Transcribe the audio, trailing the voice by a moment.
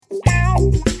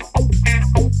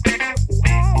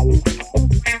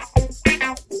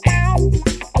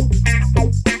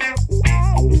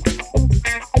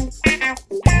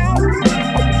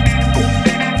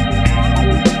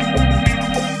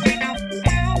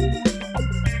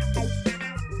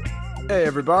Hey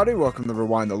everybody, welcome to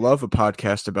Rewind the Love, a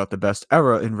podcast about the best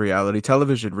era in reality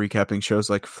television, recapping shows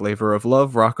like Flavor of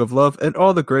Love, Rock of Love, and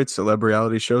all the great celeb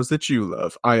reality shows that you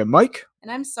love. I am Mike. And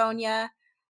I'm Sonia.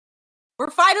 We're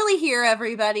finally here,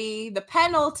 everybody. The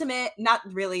penultimate, not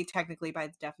really technically by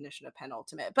the definition of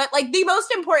penultimate, but like the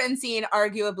most important scene,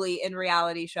 arguably, in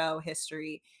reality show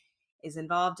history is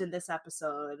involved in this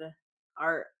episode.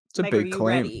 It's a big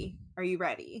claim. Ready? Are you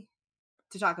ready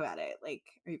to talk about it? Like,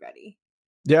 are you ready?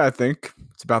 Yeah, I think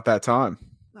it's about that time.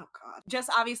 Oh, God. Just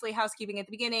obviously housekeeping at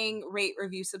the beginning. Rate,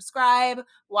 review, subscribe.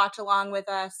 Watch along with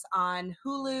us on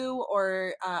Hulu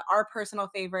or our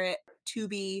personal favorite,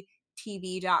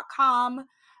 TubiTV.com.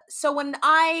 So when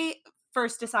I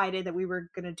first decided that we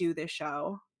were going to do this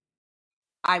show,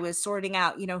 I was sorting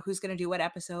out, who's going to do what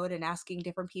episode and asking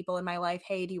different people in my life,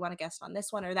 hey, do you want to guest on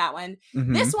this one or that one?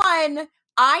 Mhm. This one,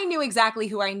 I knew exactly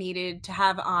who I needed to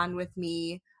have on with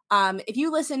me. If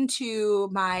you listen to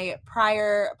my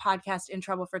prior podcast, In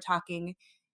Trouble for Talking,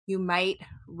 you might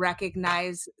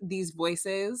recognize these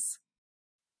voices.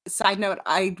 Side note,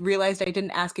 I realized I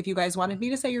didn't ask if you guys wanted me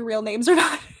to say your real names or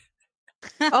not.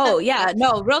 Oh, yeah.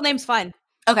 No, real name's fine.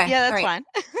 Okay. Yeah, that's all right.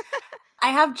 fine. I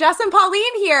have Jess and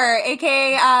Pauline here,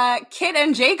 aka Kit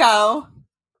and Jaco.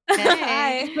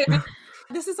 Hi.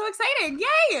 This is so exciting.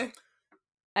 Yay!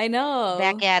 I know.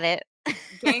 Back at it.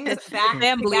 Gang's It's back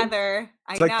family. together.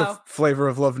 I It's like know. the Flavor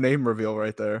of Love name reveal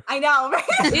right there. I know, right?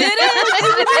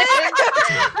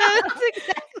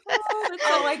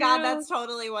 Oh my God, that's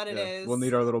totally what it is. We'll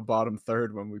need our little bottom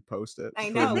third when we post it. I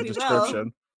for know, the we will.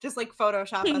 description. Just like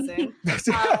Photoshop us in.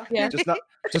 Yeah.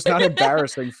 just not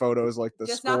embarrassing photos like the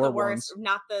Just score not the worst, ones.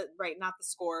 not the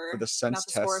score. For the sense not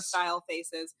the score tests. style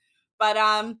faces. But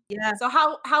Yeah. so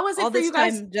how was it All for this you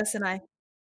guys? time, Jess and I.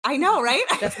 I know, right?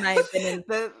 Jess and I have been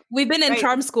in. We've been in right.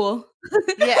 charm school.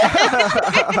 Yeah. Which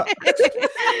I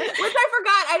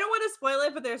forgot. I don't want to spoil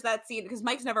it, but there's that scene because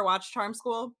Mike's never watched Charm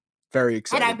School. Very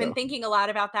excited. And I've been though. thinking a lot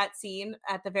about that scene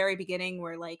at the very beginning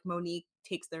where like Monique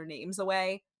takes their names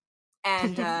away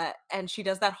and she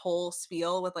does that whole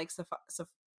spiel with like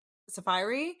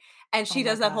Safari, and she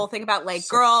does that whole thing about like,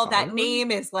 girl, that Safari? name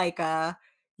is like a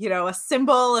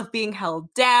symbol of being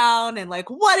held down, and like,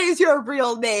 what is your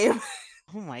real name?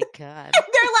 Oh my God.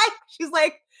 She's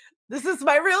like, this is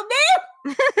my real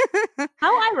name.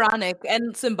 How ironic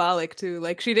and symbolic, too.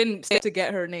 Like, she didn't say to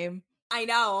get her name. I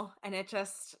know. And it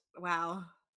just, wow.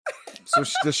 So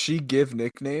does she give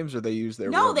nicknames or they use their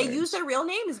No, real they names? use their real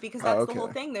names because Oh, that's the whole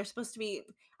okay. thing. They're supposed to be.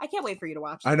 I can't wait for you to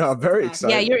watch. I know, this. I'm very It's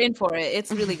excited. Yeah, you're in for it.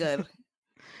 It's really good.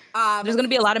 There's going to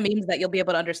be a lot of memes that you'll be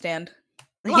able to understand.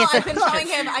 Well, Yeah. I've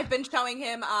been showing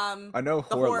him. I know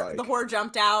the whore the whore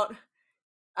jumped out.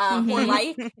 Whore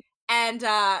like and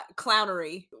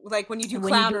clownery. Like when you do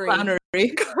When you do clownery, clownery.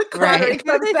 clownery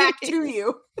comes back to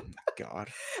you. God.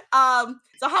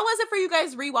 So how was it for you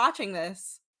guys rewatching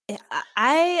this?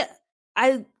 I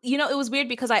it was weird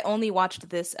because I only watched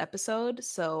this episode,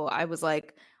 so I was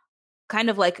like kind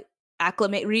of like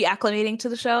reacclimating to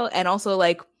the show and also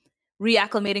like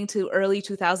reacclimating to early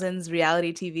 2000s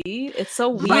reality TV. It's so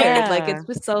weird. Yeah. Like it's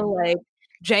just so like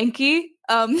janky.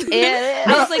 Yeah.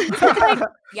 I was like, this is, like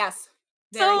Yes.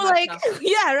 so very much like so.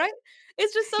 yeah, right?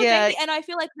 It's just so Yeah. janky. And I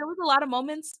feel like there was a lot of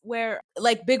moments where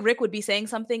like Big Rick would be saying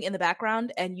something in the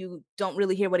background and you don't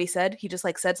really hear what he said. He just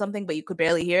like said something, but you could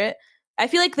barely hear it. I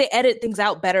feel like they edit things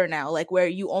out better now, like where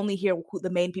you only hear the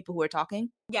main people who are talking.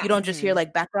 Yes. You don't just hear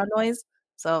like background noise.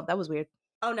 So that was weird.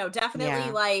 Oh no, definitely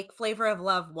Yeah. like Flavor of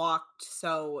Love walked,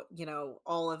 so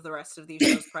all of the rest of these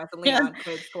shows presently on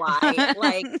could fly.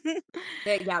 Like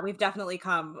we've definitely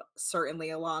come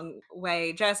certainly a long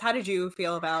way. Jess, how did you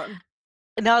feel about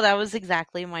No, that was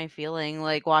exactly my feeling.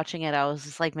 Like watching it, I was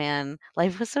just like, man,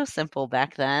 life was so simple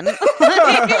back then.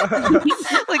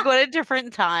 Like what a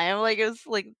different time. Like it was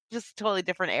like just totally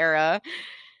different era.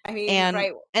 I mean, And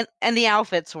right. and the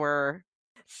outfits were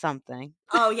something.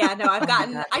 Oh yeah, no, I've my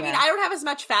gotten God, I mean, yeah. I don't have as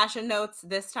much fashion notes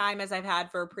this time as I've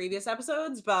had for previous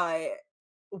episodes, but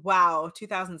wow,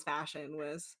 2000s fashion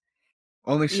was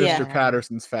Only Sister Yeah.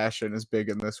 Patterson's fashion is big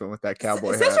in this one with that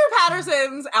cowboy Sister hat.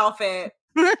 Patterson's outfit.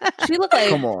 She looked like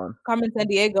Come on. Carmen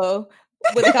Sandiego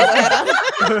with a cowboy hat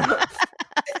on.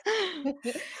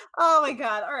 Oh my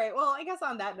God. All right. Well, I guess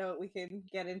on that note, we can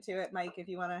get into it. Mike, if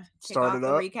you want to Start it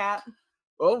the up. recap.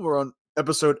 Well, we're on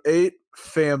episode 8,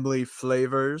 Family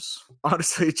Flavors.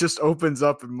 Honestly, it just opens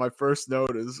up, and my first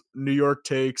note is New York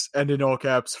takes, and in all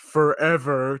caps,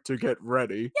 forever to get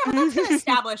ready. Yeah, but that's been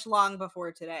established long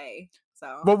before today.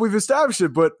 So Well, we've established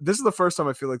it, but this is the first time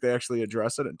I feel like they actually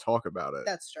address it and talk about it.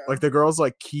 that's true. Like the girls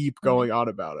like keep going on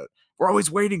about it. We're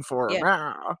always waiting for him.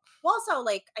 Yeah. Ah. Well, also,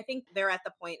 like, I think they're at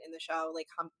the point in the show, like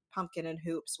Pumpkin and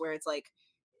Hoops, where it's like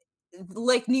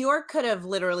New York could have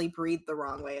literally breathed the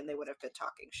wrong way and they would have been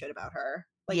talking shit about her.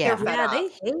 Like, Yeah. they're fed Yeah, up. they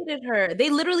hated her. They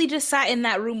literally just sat in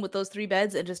that room with those 3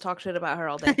 beds and just talked shit about her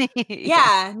all day.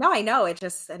 Yeah, no, I know. It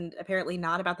just, and apparently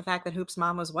not about the fact that Hoop's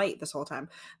mom was white this whole time.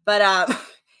 But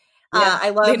I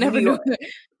love they never New knew.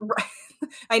 York.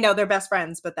 I know they're best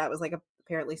friends, but that was like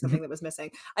apparently something that was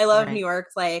missing. I love Right. New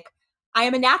York's like, I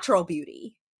am a natural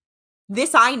beauty.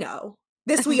 This I know.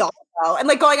 This we all know. And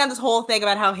like going on this whole thing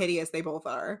about how hideous they both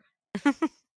are.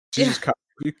 She's just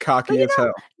cocky you as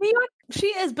hell. New York, she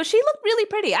is, but she looked really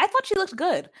pretty. I thought she looked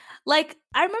good. Like,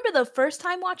 I remember the first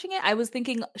time watching it, I was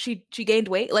thinking she gained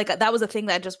weight. Like, that was a thing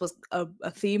that just was a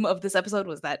theme of this episode,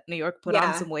 was that New York put on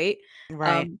Yeah. some weight.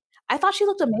 Right. I thought she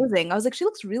looked amazing. I was like, she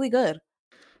looks really good.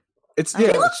 It's She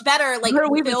yeah. looks better, like Her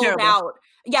weave is filled terrible. out.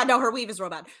 Yeah, no, her weave is real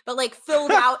bad. But like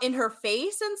filled out in her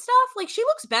face and stuff. Like she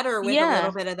looks better with a Yeah.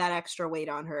 little bit of that extra weight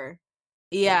on her.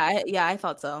 Yeah, I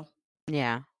thought so.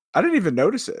 Yeah. I didn't even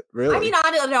notice it. Really. I mean,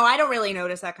 I don't know. I don't really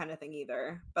notice that kind of thing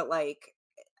either. But like,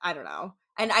 I don't know.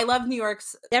 And I love New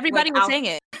York's Everybody was saying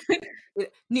it.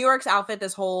 New York's outfit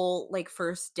this whole like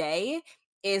first day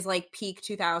is like peak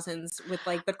 2000s with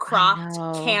like the cropped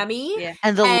know. cami. Yeah.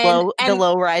 And the And-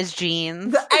 low rise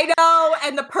jeans. I know,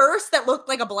 and the purse that looked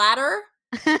like a bladder.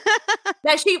 That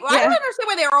I don't understand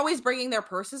why they're always bringing their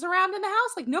purses around in the house.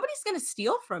 Like nobody's gonna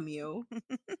steal from you.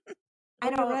 I Oh,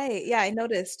 don't. right. Yeah, I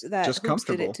noticed that. Just Hoops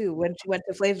did comfortable. it too. When she went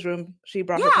to Flav's room, she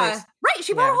brought her Yeah, purse. right.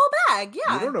 She brought a Yeah. whole bag. You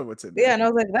Yeah, don't know what's in there. Yeah, and I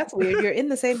was like, that's weird. You're in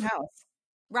the same house.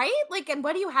 right. Like, and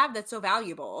what do you have that's so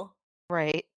valuable?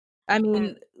 Right. I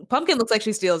mean, Pumpkin looks like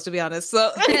she steals, to be honest.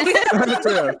 So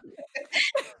Yeah.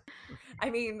 I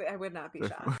mean, I would not be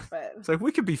shocked, but It's like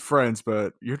we could be friends,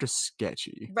 but you're just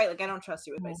sketchy. right. Like, I don't trust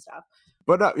you with my No. stuff.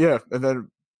 But yeah, and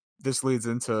then this leads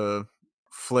into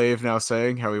Flav now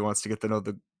saying how he wants to get to know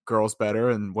the girls better,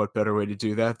 and what better way to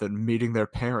do that than meeting their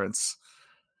parents.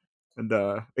 And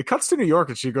it cuts to New York,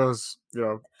 and she goes,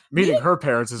 meeting Meeting- her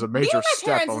parents is a major Meeting my step.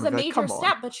 parents I is wanna a be like, major "Come on."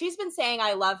 step, but she's been saying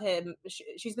I love him.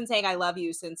 She's been saying I love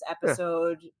you since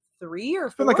episode 3 or 4.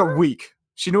 It's been like a week.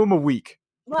 She knew him a week,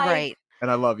 Like, Right. and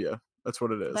I love you. That's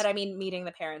what it is. But I mean, meeting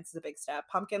the parents is a big step.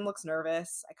 Pumpkin looks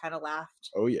nervous. I kind of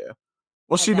laughed. Oh yeah.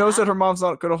 Well, And she knows that- that her mom's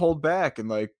not going to hold back, and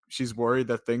like she's worried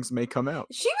that things may come out.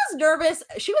 She was nervous.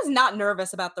 She was not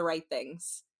nervous about the right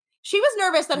things. She was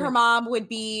nervous that her mom would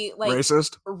be like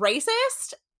Racist.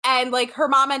 racist, and like her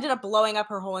mom ended up blowing up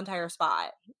her whole entire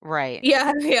spot. Right.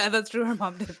 yeah, that's true. Her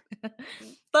mom did.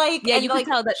 Like, Yeah, and, you like,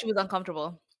 could tell that she was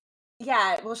uncomfortable.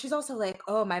 yeah. Well, she's also like,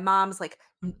 oh, my mom's like,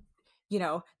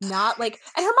 not like,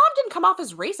 and her mom didn't come off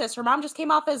as racist. Her mom just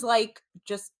came off as like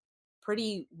just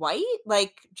pretty white,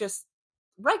 like just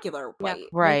regular Yeah, white.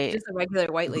 Right. Just a regular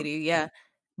white lady. Yeah,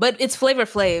 but it's Flavor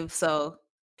Flav, so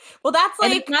Well, that's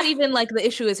and like it's not even like the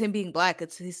issue is him being black.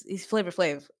 It's he's Flavor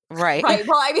Flav. Right. right.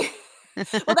 Well, I mean.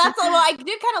 Well, I did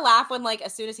kind of laugh when, like,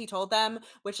 as soon as he told them,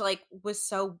 which, like, was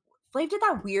so. Flav did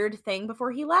that weird thing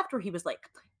before he left where he was, like,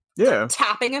 Yeah.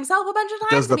 tapping himself a bunch of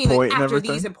times. Does the I mean, point and after these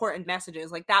everything. important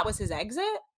messages, like, that was his exit.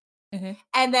 Mhm.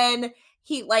 And then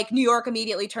he, like, New York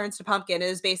immediately turns to Pumpkin and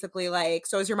is basically like,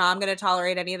 so is your mom going to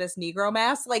tolerate any of this Negro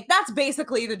mess? Like, that's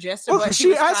basically the gist of Well, what she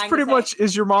was asked trying to pretty say. much,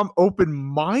 "Is your mom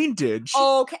open-minded?" She-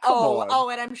 Okay. Come on. Oh,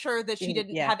 and I'm sure that she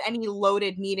didn't Yeah. have any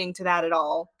loaded meaning to that at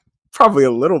all. Probably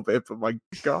a little bit, but my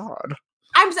God.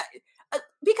 I'm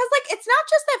because like it's not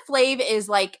just that Flav is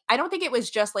like I don't think it was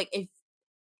just like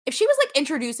if she was like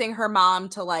introducing her mom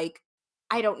to like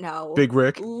I don't know Big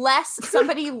Rick.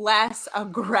 somebody less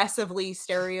aggressively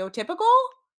stereotypical.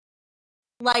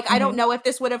 Like I don't know if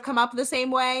this would have come up the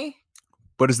same way.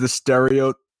 But is the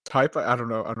stereotype? I don't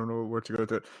know. I don't know where to go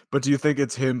to it. But do you think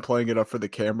it's him playing it up for the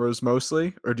cameras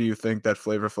mostly, or do you think that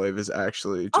Flavor Flav is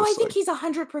actually just Oh, I think like, he's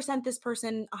 100% this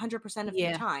person 100% of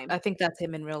Yeah, the time. I think that's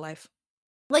him in real life.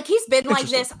 Like he's been like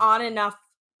Interesting. this on enough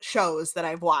shows that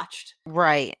I've watched.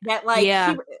 Right. That like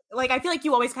Yeah. like I feel like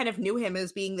you always kind of knew him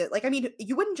as being that like I mean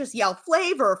you wouldn't just yell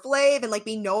Flav and like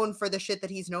be known for the shit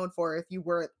that he's known for if you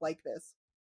weren't like this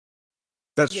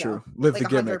that's you true. know, Live like the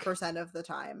gimmick. 100% of the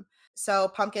time. So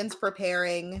Pumpkin's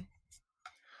preparing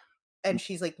and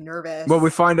she's like nervous. Well, we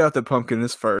find out that Pumpkin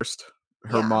is first.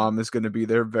 Her Yeah. mom is going to be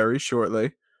there very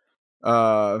shortly.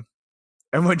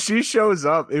 And when she shows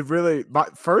up, it really, my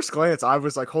first glance, I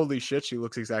was like, holy shit, she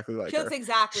looks exactly like she her. looks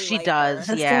exactly She like does.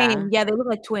 her. The Yeah. same. Yeah, they look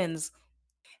like twins.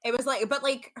 It was like but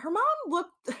like her mom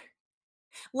looked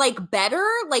like better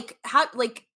like how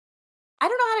like I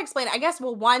don't know how to explain it. I guess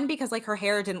well one because like her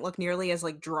hair didn't look nearly as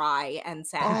like dry and Oh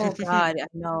sad. God,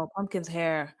 no, Pumpkin's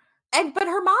hair. But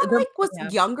her mom was Yeah.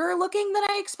 younger looking than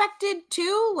I expected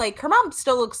too. Like her mom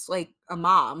still looks like a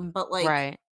mom, but like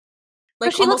Right.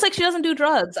 But she looks like she doesn't do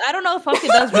drugs. I don't know if Pumpkin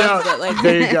does drugs, but like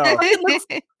there you go. Pumpkin looks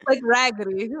like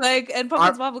raggedy. Like, and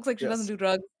Pumpkin's mom looks like she doesn't do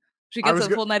drugs. She gets a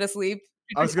full night of sleep.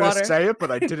 I was gonna say it, but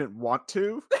I didn't want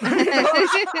to.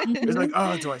 It's like,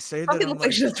 oh, do I say Pumpkin that? looks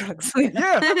like she does drugs.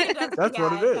 Yeah, that's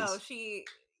what it is. No,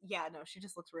 she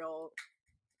just looks real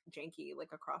janky,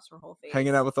 like across her whole face.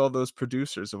 Hanging out with all those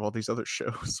producers of all these other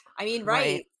shows. I mean,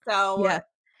 right. So yeah.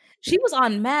 She was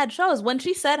on mad shows. When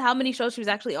she said how many shows she was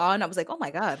actually on, I was like, oh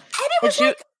my God. And it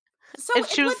was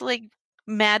she was like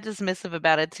mad dismissive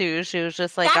about it too. She was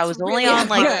just like, I was really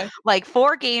only on like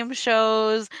 4 game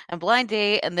shows and Blind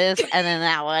Date and this and then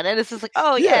that one. And it's just like,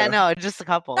 oh yeah, no, just a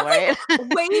couple, right?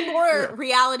 Like way more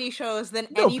reality shows than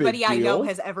anybody I know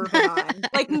has ever been on.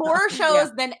 Like more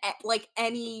shows than like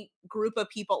any group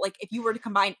of people. Like if you were to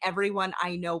combine everyone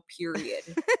I know, period,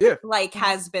 like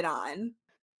has been on.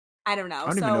 I don't know. I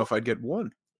don't even know if I'd get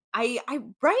one. I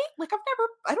right? Like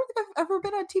I don't think I've ever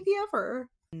been on TV ever.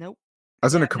 Nope. I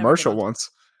was in a commercial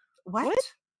once. What?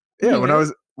 Yeah, when I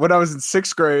was in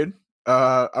 6th grade,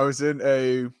 I was in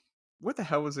a what the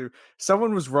hell was it?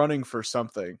 Someone was running for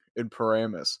something in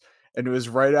Paramus, and it was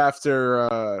right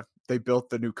after they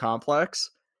built the new complex,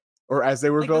 or as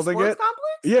they were building it. Complex?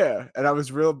 Yeah, and I was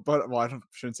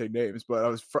shouldn't say names,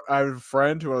 but I had a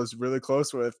friend who I was really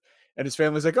close with. And his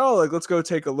family's like, oh, like, let's go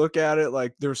take a look at it.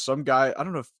 Like, there's some guy, I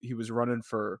don't know if he was running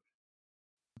for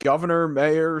governor,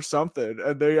 mayor, or something.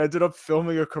 And they ended up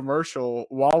filming a commercial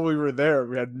while we were there.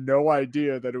 We had no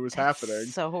idea that it was happening.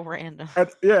 So random. And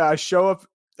yeah, I show up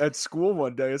at school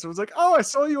one day, and someone's like, oh, I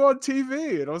saw you on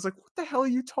TV. And I was like, what the hell are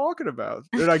you talking about?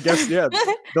 And I guess, the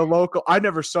local, I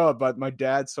never saw it, but my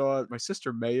dad saw it. My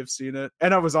sister may have seen it.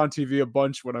 And I was on TV a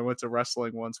bunch when I went to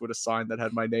wrestling once with a sign that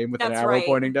had my name with an arrow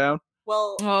pointing down.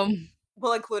 Well,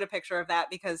 we'll include a picture of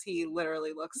that because he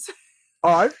literally looks.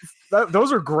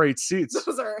 Those are great seats.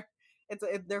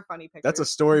 They're funny pictures. That's a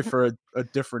story for a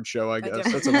different show, I guess.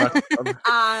 That's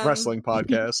a wrestling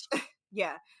podcast.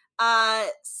 Yeah.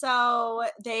 So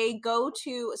they go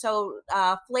to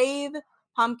Flav,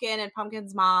 Pumpkin, and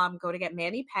Pumpkin's mom go to get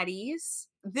mani-pedis.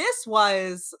 This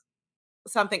was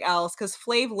something else because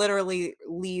Flav literally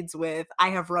leads with, "I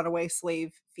have runaway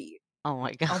slave feet." Oh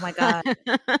my God. Oh my God.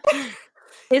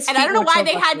 And I don't know why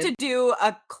they had to do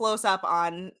a close up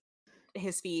on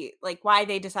his feet, like why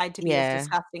they decide to be as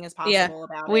disgusting as possible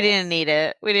about it. We didn't need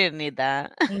it. We didn't need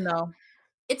that. No.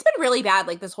 It's been really bad,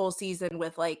 like this whole season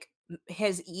with like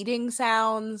his eating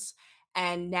sounds,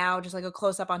 and now just like a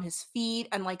close up on his feet,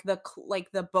 and like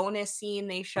the bonus scene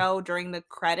they show during the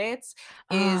credits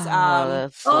is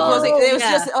it was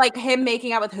just like him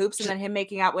making out with Hoops and then him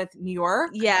making out with New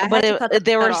York. Yeah, but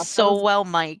they were so well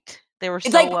mic'd. They were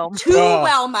so well too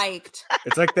well mic'd.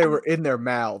 It's like they were in their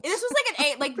mouths. This was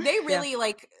like they really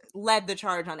like led the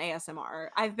charge on ASMR.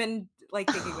 I've been like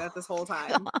thinking that this whole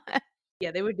time.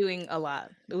 Yeah, they were doing a lot.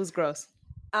 It was gross.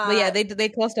 But yeah, they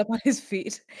closed up on his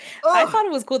feet. I thought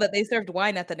it was cool that they served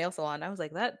wine at the nail salon. I was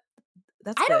like, that's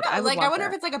I don't know. I wonder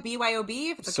if it's like a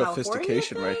BYOB, if it's a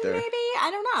sophistication California thing, right there. Maybe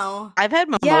I don't know. I've had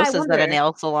mimosas at a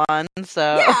nail salon,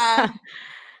 so yeah.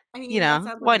 I mean,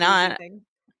 why not?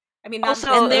 I mean, not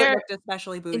also, they're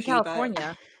especially bougie in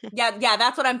California. But yeah,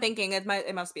 that's what I'm thinking. It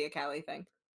must be a Cali thing.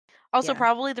 Also,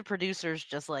 probably the producers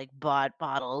just like bought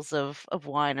bottles of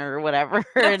wine or whatever.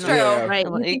 That's true, right?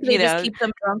 Like, they just keep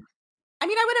them drunk. I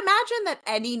mean, I would imagine that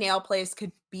any nail place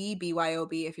could be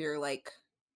BYOB if you're like,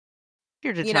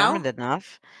 you're determined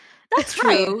enough. That's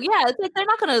true. Yeah, it's like they're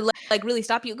not gonna like really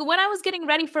stop you. When I was getting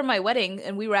ready for my wedding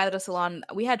and we were at a salon,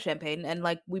 we had champagne and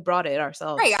like we brought it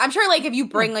ourselves. Right. I'm sure like if you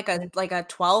bring like a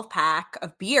 12-pack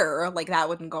of beer, like that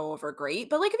wouldn't go over great.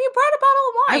 But like if you brought a bottle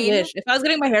of wine, I wish. If I was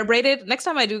getting my hair braided, next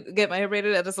time I do get my hair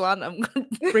braided at a salon, I'm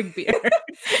gonna bring beer.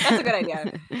 That's a good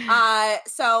idea.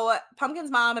 So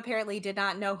Pumpkin's mom apparently did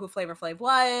not know who Flavor Flav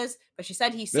was, but she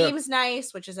said he seems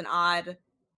nice, which is an odd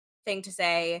thing to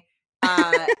say.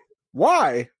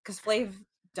 Why? Because Flav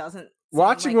doesn't.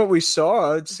 Watching what we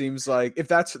saw, it seems like if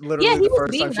that's literally the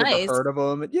first time she ever heard of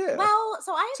him, Well,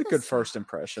 so it's a good first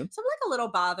impression. So I'm like a little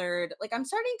bothered. Like I'm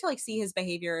starting to like see his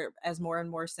behavior as more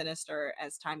and more sinister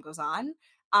as time goes on.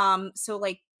 So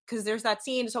like because there's that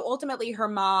scene. So ultimately, her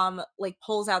mom like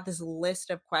pulls out this list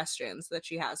of questions that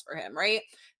she has for him, right?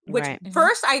 Which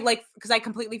first I like because I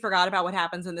completely forgot about what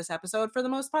happens in this episode for the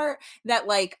most part. That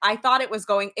like I thought it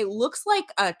looks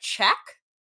like a check.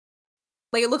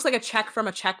 Like, it looks like a check from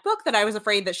a checkbook that I was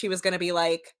afraid that she was going to be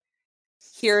like,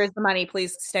 here is the money,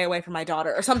 please stay away from my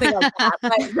daughter or something like that.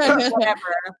 But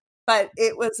whatever. But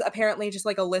it was apparently just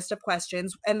like a list of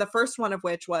questions. And the first one of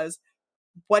which was,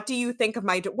 what do you think of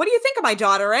my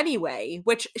daughter anyway?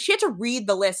 Which she had to read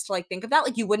the list to like think of that.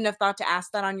 Like you wouldn't have thought to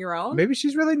ask that on your own. Maybe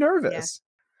she's really nervous.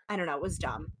 I don't know. It was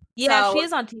dumb. Yeah, So- she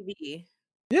is on TV.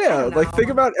 Yeah, don't like think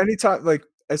know. about any time, like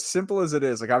as simple as it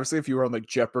is. Like obviously, if you were on like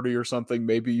Jeopardy or something,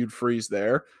 maybe you'd freeze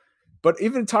there. But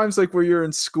even times like where you're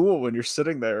in school, when you're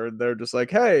sitting there and they're just like,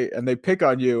 "Hey," and they pick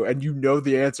on you, and you know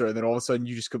the answer, and then all of a sudden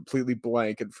you just completely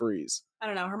blank and freeze. I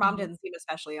don't know. Her mom didn't seem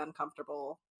especially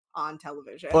uncomfortable on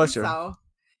television. Bless her. So,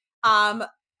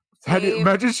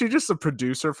 Imagine she just a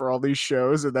producer for all these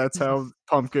shows, and that's how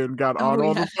Pumpkin got Oh, on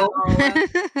all yeah. the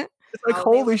shows. It's like,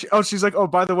 Oh, they holy oh, she's like, oh,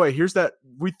 by the way, here's that.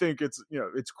 We think it's,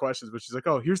 it's questions, but she's like,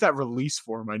 oh, here's that release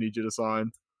form I need you to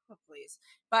sign. Oh, please.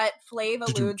 But Flav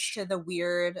alludes to the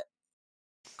weird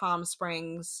Palm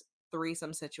Springs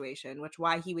threesome situation, which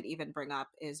why he would even bring up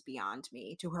is beyond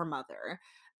me, to her mother.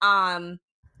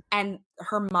 And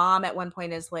her mom at one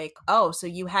point is like, oh, so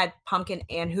you had Pumpkin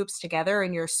and Hoops together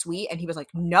in your suite? And he was like,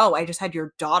 no, I just had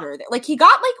your daughter there. Like, he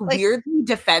got like weirdly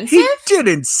defensive. He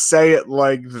didn't say it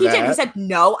like that. He did. He said,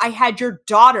 no, I had your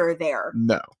daughter there.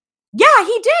 No. Yeah,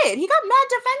 he did. He got mad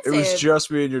defensive. It was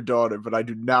just me and your daughter, but I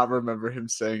do not remember him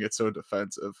saying it so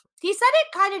defensive. He said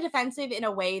it kind of defensive in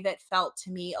a way that felt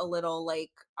to me a little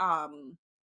like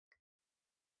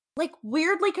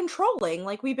weirdly controlling,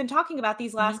 like we've been talking about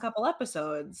these last couple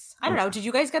episodes. I don't know. Did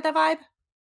you guys get that vibe?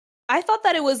 I thought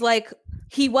that it was like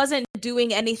he wasn't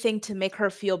doing anything to make her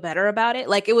feel better about it.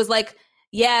 Like it was like,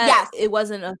 Yes. it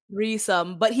wasn't a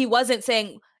threesome, but he wasn't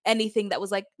saying anything that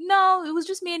was like, no, it was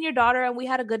just me and your daughter and we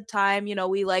had a good time. You know,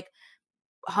 we like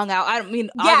hung out. I mean,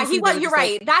 Yeah, obviously he they was. were You're just,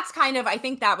 right. like- That's kind of. I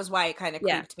think that was why it kind of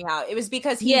Yeah. creeped me out. It was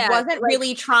because he Yeah, wasn't like-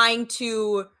 really trying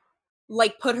to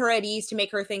like put her at ease to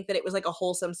make her think that it was like a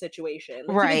wholesome situation.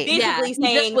 Like, Right. He was Yeah, basically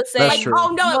he just saying, was saying, That's like, true. oh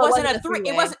no, it No, wasn't a three.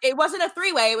 It wasn't a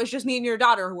three-way. It was just me and your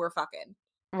daughter who were fucking.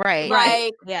 Right.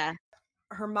 Like yeah.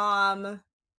 her mom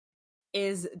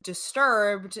is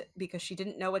disturbed because she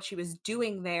didn't know what she was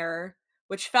doing there,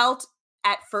 which felt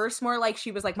at first more like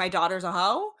she was like, my daughter's a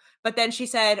hoe. But then she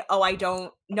said,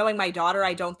 oh, knowing my daughter,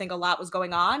 I don't think a lot was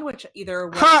going on, which either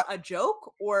was a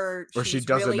joke or Or she she was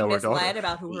doesn't really know her misled daughter.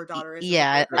 about who her daughter is.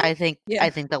 Yeah, I think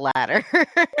the latter.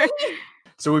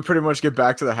 So we pretty much get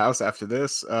back to the house after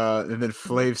this, and then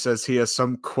Flav says he has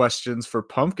some questions for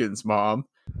Pumpkin's mom,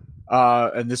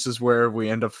 and this is where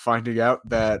we end up finding out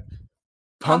that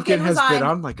Pumpkin Pumpkin has was been on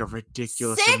on like a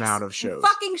ridiculous 6 amount of shows.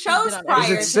 fucking shows been on prior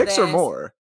Is it to 6 or this.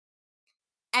 more?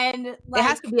 And It like,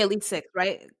 has to be at least 6,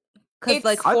 right? Because It's-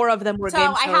 like 4 of them were so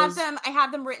game I shows.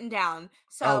 have them written down.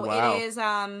 So Oh, wow. it is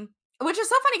which is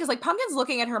so funny because like Pumpkin's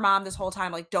looking at her mom this whole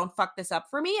time like, don't fuck this up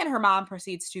for me, and her mom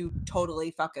proceeds to totally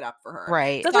fuck it up for her.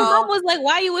 Right. Because her mom was like,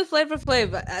 "Why are you with Flavor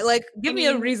Flav? Like, give me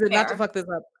a mean, reason not to fair. fuck this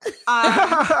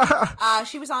up."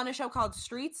 She was on a show called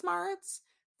Street Smarts,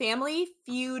 Family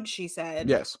Feud, she said.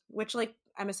 Yes. Which like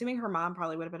I'm assuming her mom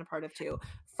probably would have been a part of too.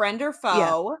 Friend or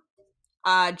Foe.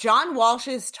 John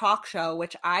Walsh's talk show,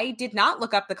 which I did not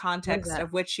look up the context that?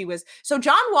 of which she was. So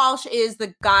John Walsh is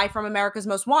the guy from America's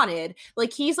Most Wanted.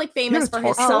 Like he's like famous had a for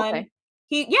his talk show? son. Okay.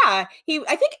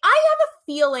 I think I have a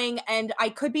feeling, and I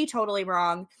could be totally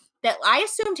wrong, that I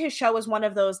assumed his show was one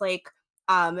of those like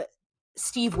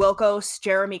Steve Wilkos,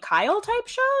 Jeremy Kyle type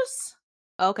shows.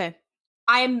 Okay.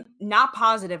 I'm not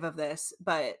positive of this,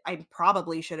 but I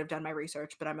probably should have done my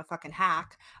research, but I'm a fucking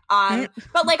hack.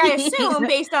 But like I assume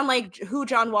based on like who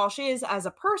John Walsh is as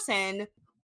a person,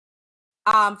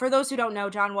 for those who don't know,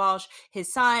 John Walsh,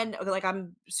 his son, like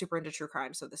I'm super into true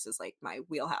crime, so this is like my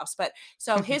wheelhouse. But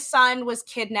so his son was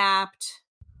kidnapped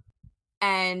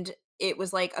and it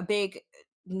was like a big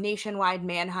nationwide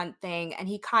manhunt thing, and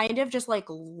he kind of just like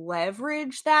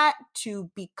leveraged that to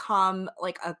become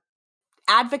like a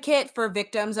advocate for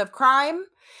victims of crime.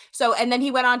 So, and then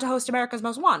he went on to host America's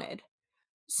Most Wanted.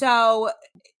 So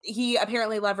he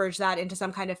apparently leveraged that into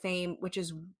some kind of fame, which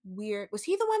is weird. Was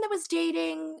he the one that was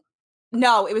dating?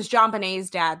 No, it was John Bonet's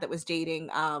dad that was dating.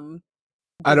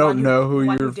 I don't know who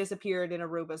one you're. who disappeared in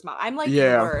Aruba's mom. I'm like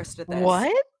Yeah. the worst at this.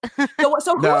 What?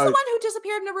 So who's No. the one who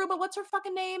disappeared in Aruba? What's her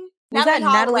fucking name? Was that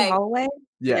Natalie Holloway?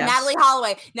 Yes. Natalie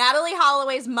Holloway. Natalie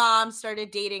Holloway's mom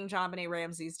started dating John Benet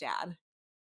Ramsey's dad.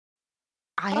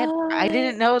 I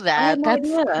didn't know that. had no That's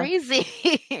idea.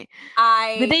 crazy.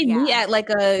 Did they meet at like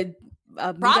a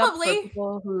meetup Probably. for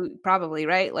people who probably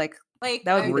right? Like Like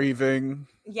that would be Grieving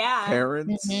yeah.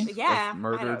 parents. Mhm. Yeah, of I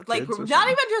murdered know. Like kids or not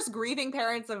something. even just grieving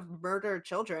parents of murdered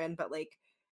children, but like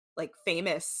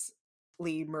famously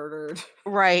murdered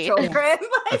Right. children. I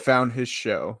Like, found his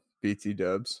show, BT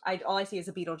Dubs. all I see is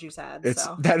a Beetlejuice ad. It's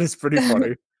So that is pretty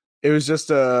funny. It was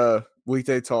just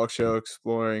weekday talk show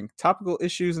exploring topical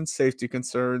issues and safety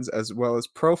concerns, as well as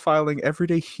profiling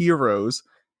everyday heroes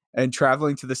and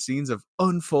traveling to the scenes of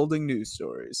unfolding news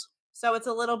stories. So it's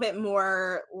a little bit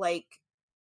more like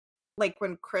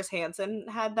when Chris Hansen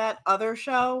had that other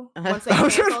show. Once they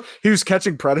canceled, he was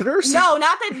catching predators? No,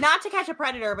 not to catch a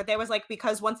predator, but there was like,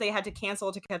 because once they had to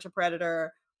cancel To Catch a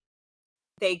Predator,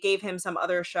 they gave him some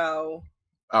other show.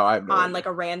 Oh, I have no on idea. like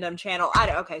a random channel.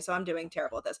 Okay, so I'm doing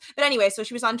terrible at this. But anyway, so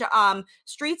she was on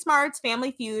Street Smarts,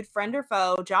 Family Feud, Friend or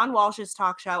Foe, John Walsh's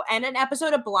talk show, and an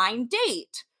episode of Blind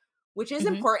Date, which is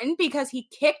important because he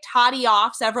kicked Hottie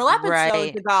off several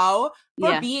episodes ago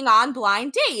for being on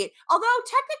Blind Date. Although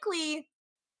technically,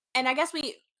 and I guess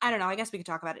we could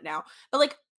talk about it now, but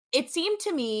like it seemed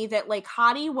to me that like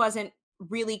Hottie wasn't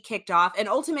really kicked off, and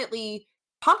ultimately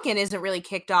Pumpkin isn't really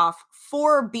kicked off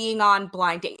for being on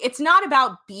Blind Date. It's not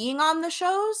about being on the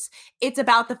shows. It's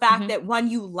about the fact that when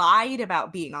you lied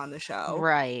about being on the show.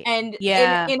 Right. And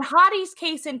in Hottie's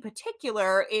case in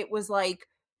particular, it was like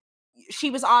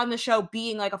she was on the show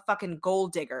being like a fucking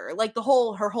gold digger. Like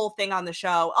her whole thing on the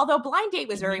show. Although Blind Date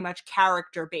was very much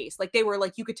character based. Like they were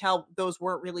like, you could tell those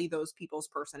weren't really those people's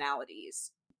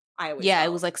personalities.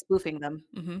 It was like spoofing them.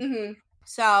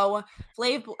 So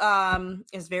Flav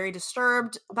is very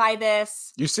disturbed by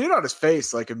this. You see it on his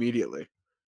face like immediately.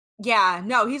 Yeah,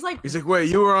 no, he's like, wait,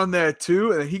 you were on that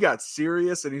too? And then he got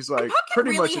serious and he's like,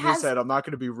 pretty really much in his head, I'm not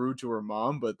going to be rude to her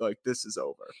mom, but like, this is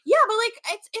over. Yeah, but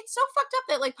like, it's so fucked up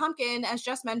that like Pumpkin, as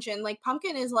just mentioned, like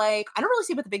Pumpkin is like, I don't really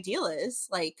see what the big deal is.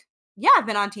 Like, yeah, I've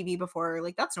been on TV before.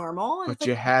 Like, that's normal. And but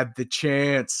you had the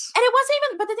chance. And it wasn't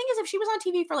even, but the thing is, if she was on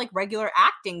TV for like regular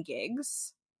acting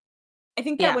gigs, I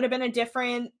think that would have been a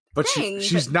different thing.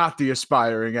 She's not the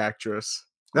aspiring actress.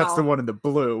 That's the one in the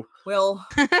blue. We'll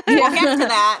get to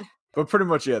that. But pretty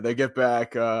much, yeah, they get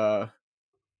back. Her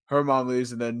mom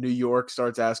leaves, and then New York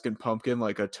starts asking Pumpkin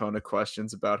like a ton of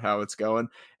questions about how it's going.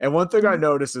 And one thing I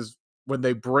noticed is when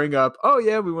they bring up, oh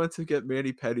yeah, we went to get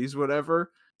mani-pedis,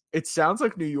 whatever. It sounds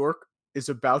like New York is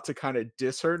about to kind of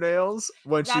diss her nails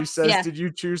when she says, did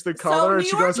you choose the color? And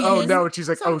she goes, oh no. And she's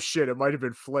like, oh shit, it might have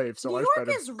been Flav. So New York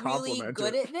is really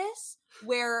good at this.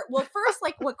 Where, well, first,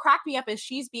 like, what cracked me up is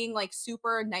she's being, like,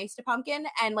 super nice to Pumpkin,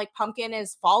 and, like, Pumpkin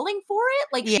is falling for it.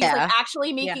 Like, she's, like,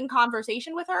 actually making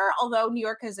conversation with her, although New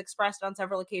York has expressed on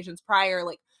several occasions prior,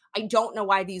 like, I don't know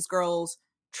why these girls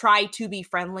try to be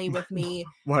friendly with me.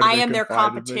 I am their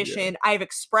competition. I've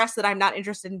expressed that I'm not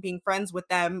interested in being friends with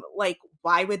them. Like,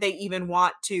 why would they even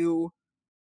want to,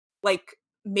 like,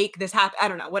 make this happen? I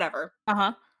don't know, whatever.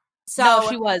 So no,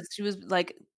 she was,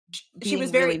 like, she was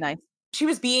very really nice. She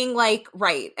was being like,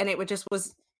 right. And it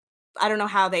was, I don't know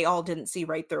how they all didn't see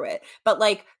right through it. But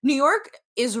like New York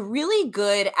is really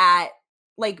good at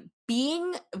like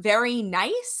being very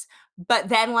nice, but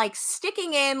then like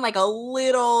sticking in like a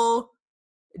little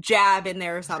jab in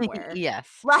there somewhere. Yes.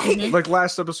 Like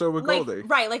last episode with Goldie.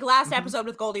 Right. Like last episode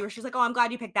with Goldie where she's like, oh, I'm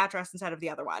glad you picked that dress instead of the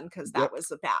other one because that was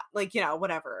a bad, like, you know,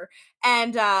 whatever.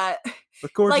 And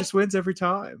but gorgeous wins every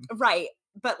time. Right.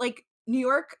 But like New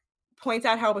York points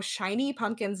out how shiny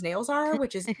Pumpkin's nails are,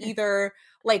 which is either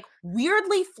like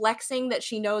weirdly flexing that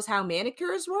she knows how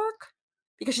manicures work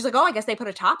because she's like, oh, I guess they put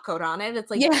a top coat on it. It's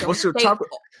like,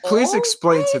 please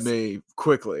explain to me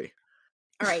quickly.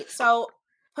 All right. So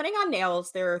putting on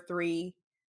nails, there are 3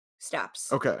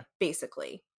 steps. Okay.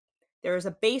 Basically, there's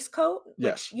a base coat,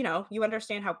 which, you know, you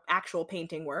understand how actual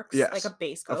painting works. Yes. Like a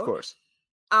base coat. Of course.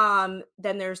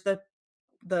 Then there's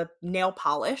the nail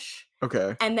polish.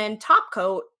 Okay. And then top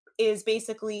coat is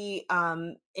basically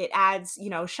it adds, you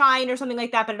know, shine or something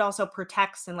like that, but it also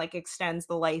protects and like extends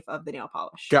the life of the nail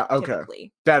polish. Okay.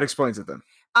 Typically. That explains it then.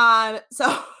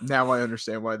 So now I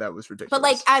understand why that was ridiculous. But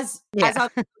like as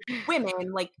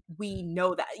women, like we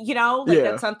know that, you know, like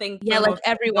that's something. Yeah, like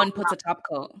everyone puts a top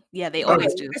coat. Yeah, they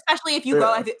always do. Especially if you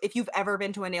if you've ever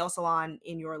been to a nail salon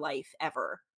in your life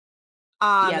ever.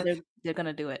 They're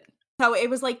gonna do it. So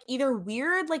it was like either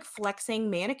weird, like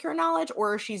flexing manicure knowledge,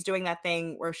 or she's doing that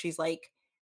thing where she's like,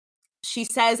 she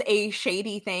says a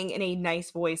shady thing in a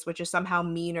nice voice, which is somehow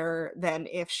meaner than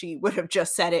if she would have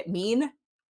just said it mean.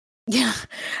 Yeah.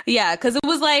 Yeah. Cause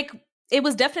it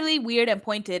was definitely weird and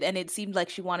pointed, and it seemed like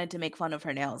she wanted to make fun of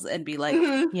her nails and be like,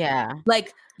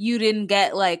 like you didn't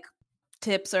get like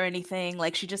tips or anything.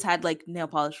 Like she just had like nail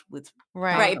polish with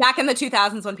right back in the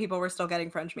 2000s when people were still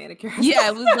getting French manicures. Yeah,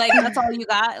 it was like that's all you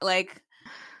got. Like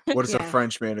what is a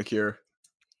French manicure?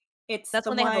 That's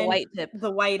when they have a white tip. The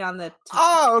white on the tip.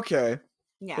 Oh, okay.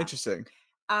 Yeah. Interesting.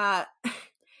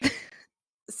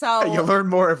 So you learn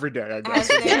more every day, I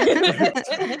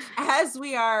guess. As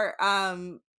we are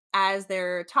as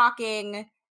they're talking,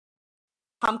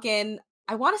 Pumpkin,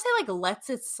 I want to say like lets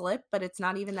it slip, but it's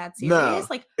not even that No, serious.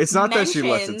 Like it's not that she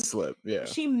lets it mentions- slip. Yeah.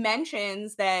 She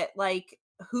mentions that like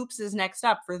Hoops is next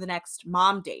up for the next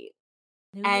mom date.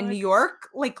 And New York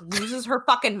like loses her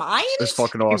fucking mind. It's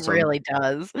fucking He awesome. really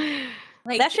does.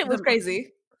 Like That shit was the-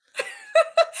 crazy.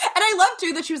 And I love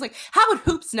too that she was like, how would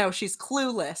Hoops know she's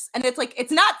clueless? And it's like,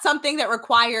 it's not something that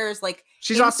requires like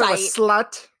She's also a insight.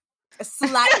 slut. A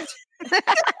slut.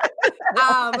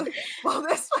 Well,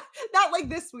 this not like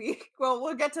this week. Well,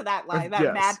 we'll get to that line, that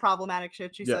Yes. mad problematic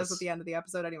shit she says at the end of the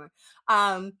episode anyway.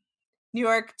 New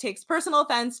York takes personal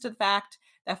offense to the fact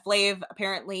that Flav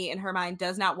apparently in her mind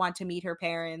does not want to meet her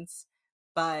parents,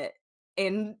 but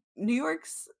in New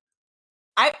York's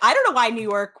I don't know why New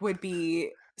York would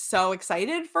be so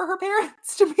excited for her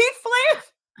parents to meet Flav.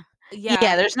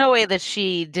 Yeah, there's no way that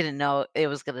she didn't know it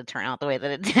was going to turn out the way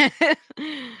that it did.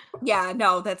 Yeah,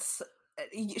 no, that's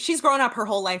she's grown up her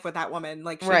whole life with that woman.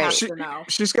 Like she Right. has to know.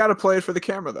 She's got to play it for the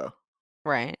camera, though.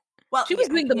 Right. Well, She was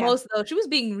doing the yeah. most though. She was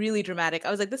being really dramatic.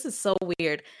 I was like, this is so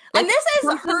weird. And Like, this is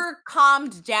something- her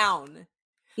calmed down.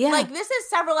 Yeah. Like this is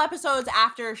several episodes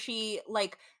after she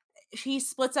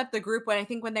splits up the group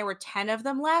when there were 10 of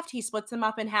them left. He splits them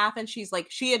up in half and she's like,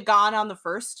 she had gone on the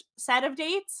first set of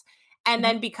dates. And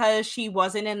then because she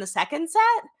wasn't in the second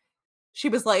set, she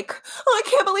was like, oh, I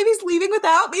can't believe he's leaving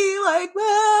without me.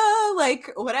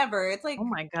 Like whatever. It's like, oh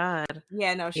my god.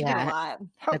 yeah, no, she did a Yeah. lot,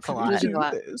 How It's a could lot. you do A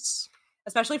lot. this?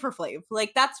 especially for Flav.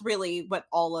 Like that's really what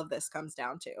all of this comes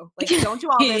down to. Like don't do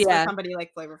all this Yeah. for somebody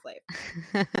like Flavor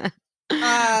Flav.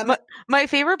 My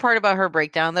favorite part about her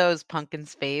breakdown though is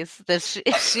Pumpkin's face. That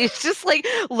she's just like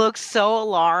looks so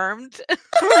alarmed.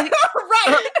 Like,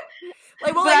 Right.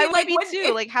 Like, well, but I would like, be when- too.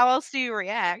 if- Like, how else do you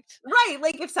react? right.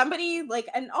 Like, if somebody, like,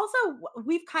 and also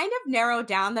we've kind of narrowed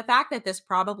down the fact that this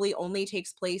probably only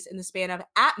takes place in the span of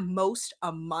at most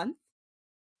a month,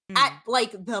 at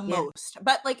like the most.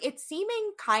 But, like, it's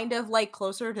seeming kind of like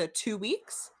closer to 2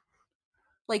 weeks,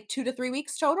 like 2 to 3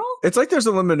 weeks total. It's like there's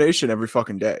elimination every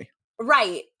fucking day.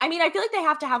 Right. I mean, I feel like they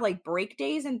have to have like break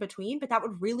days in between, but that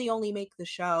would really only make the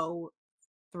show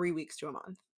 3 weeks to a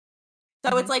month.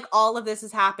 So it's like all of this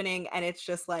is happening, and it's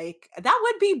just like that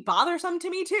would be bothersome to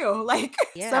me too. Like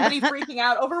Yeah. somebody freaking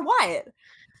out over what?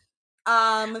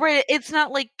 Right. It's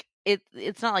not like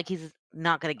it's not like he's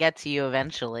not gonna get to you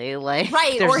eventually. Like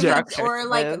Right, there's or structure to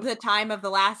like this. the time of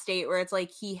the last date where it's like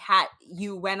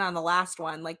you went on the last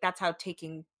one. Like that's how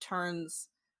taking turns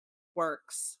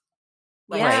works.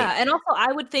 Like, Yeah. And also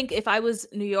I would think if I was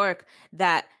New York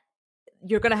that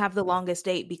you're gonna have the longest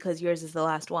date because yours is the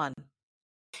last one.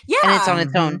 yeah, And it's on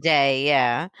its own day.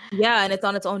 Yeah. Yeah, and it's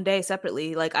on its own day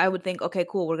separately. Like I would think, okay,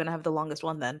 cool, we're gonna have the longest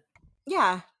one then.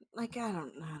 yeah. Like I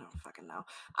don't fucking know.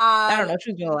 I don't know,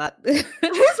 she's doing a lot. That's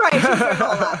right. She's doing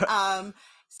a lot.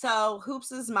 So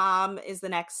Hoops's mom is the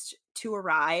next to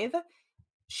arrive.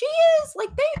 She is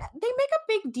like they make a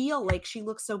big deal like she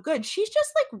looks so good. She's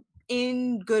just like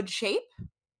in good shape.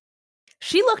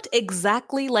 She looked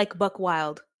exactly like Buck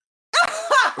Wild.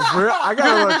 I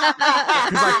gotta look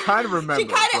because I kind of remember. She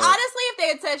kind of but- honestly, if they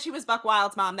had said she was Buck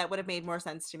Wild's mom, that would have made more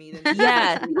sense to me than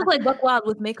Yeah, she looked like Buck Wild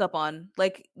with makeup on.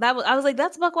 Like that was I was like,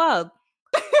 that's Buck Wild.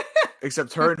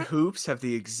 Except her and Hoops have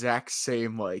the exact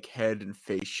same like head and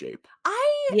face shape,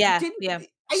 Yeah, didn't, yeah.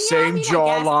 same I guess.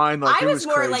 jawline. Like I it was was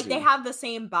more crazy. like they have the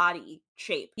same body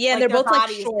shape. Yeah, and Like, they're both their like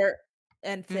bodies- short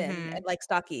and thin Mhm. and like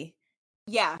stocky.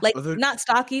 Yeah, Like Well, they're- not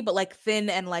stocky, but like thin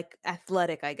and like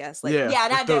athletic, I guess. Like yeah, yeah.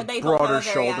 like That the they both have broader a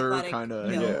very shoulder athletic kind of.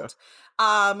 build.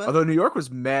 Yeah. Although New York was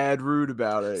mad rude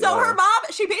about it. So yeah. her mom,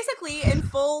 she basically, in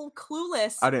full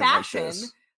clueless I didn't like fashion,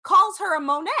 this. calls her a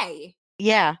Monet.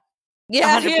 Yeah.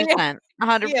 yeah, 100%.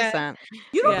 100%.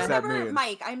 You don't Yeah. What does that remember, mean?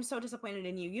 Mike? I'm so disappointed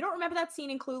in you. You don't remember that scene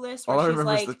in Clueless All where I she's remember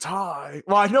like, is the tie.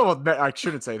 Well, I know I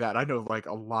shouldn't say that. I know like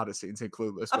a lot of scenes in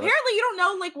Clueless. But apparently you don't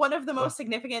know like one of the most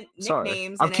significant sorry,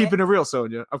 nicknames. I'm in keeping it real,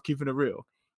 Sonia. I'm keeping it real.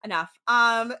 enough.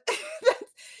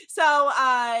 So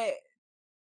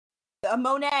a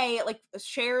Monet like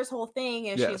Cher's whole thing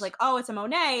is Yes. she's like, oh, it's a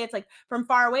Monet. It's like from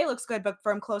far away looks good, but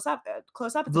from close up,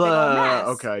 it's a big old Blah. mess.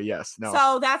 Okay, yes. No.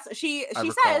 So that's she I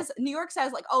recall. says New York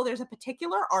says like, oh, there's a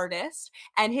particular artist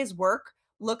and his work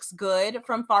looks good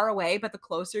from far away, but the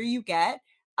closer you get,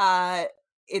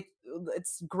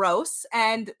 it's gross.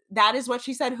 And that is what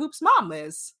she said Hoop's mom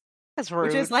is. That's rude.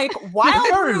 Which is like wild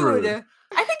Very rude. rude.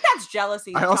 I think that's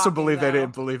jealousy. I also talking, believe they though.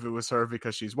 didn't believe it was her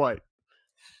because she's white.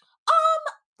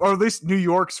 Or at least New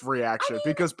York's reaction, mean,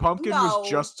 because Pumpkin no. was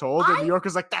just told, and I- New York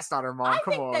was like, "That's not her mom. I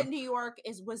Come think on." that New York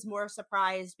was more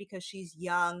surprised because she's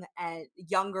young and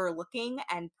younger looking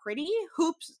and pretty.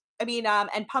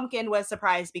 And Pumpkin was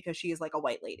surprised because she is like a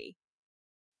white lady.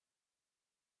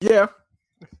 Yeah,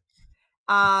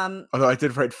 Although I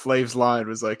did write Flav's line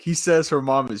was like, he says her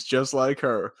mom is just like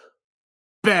her.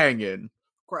 Banging.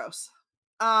 Gross.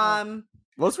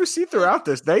 Once we see throughout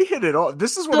this, they hit it all.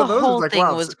 This is one The of those. whole Like, thing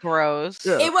wow, was gross.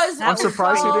 Yeah. It was. I'm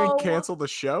surprised he didn't so- cancel the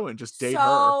show and just date her.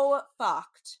 So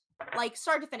fucked. Like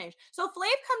start to finish. So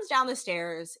Flav comes down the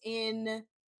stairs in.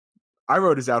 I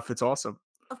wrote his outfit's awesome.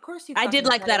 Of course, you. I did fucking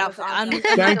like said that it was outfit.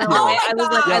 awesome. Thank you. Oh my I was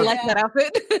like, I God. like that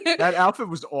outfit. That outfit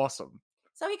was awesome.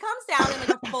 So he comes down in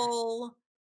like a full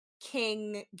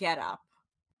king getup.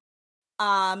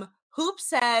 Hoop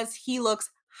says he looks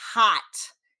hot.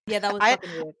 Yeah, that was I-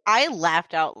 fucking weird. I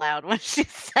laughed out loud when she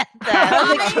said I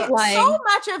that. was like, lying. So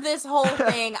much of this whole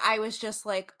thing, I was just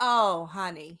like, "Oh,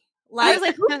 honey." I was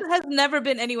like, Hoop has never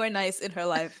been anywhere nice in her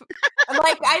life.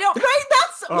 Like I don't right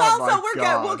that's Oh well my so we'll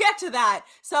God. get to that.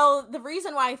 So the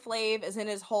reason why Flav is in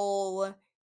his whole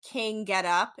king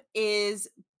getup is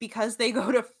because they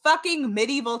go to fucking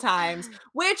medieval times,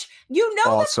 which you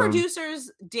know Awesome. the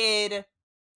producers did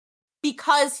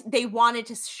because they wanted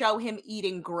to show him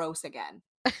eating gross again.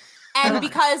 And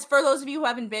because for those of you who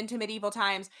haven't been to medieval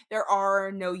times, there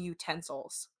are no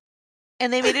utensils.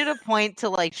 And they made it a point to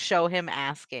like show him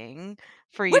asking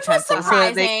for Which was utensils. so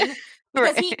that they- surprising.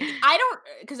 Because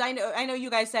Right. I know you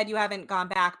guys said you haven't gone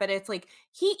back, but it's like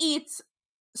he eats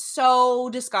so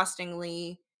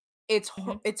disgustingly. It's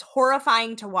it's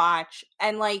horrifying to watch,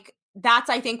 and like that's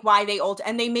I think why they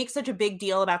and they make such a big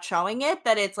deal about showing it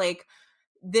that it's like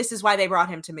this is why they brought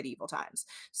him to medieval times.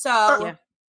 So Yeah.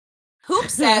 Hoop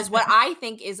says what I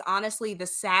think is honestly the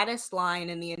saddest line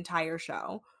in the entire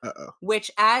show, Uh-oh. which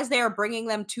as they're bringing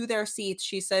them to their seats,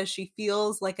 she says she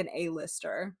feels like an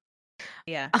A-lister.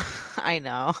 Yeah, I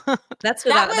know. that's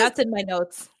in my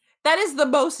notes. That is the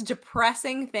most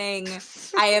depressing thing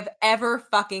I have ever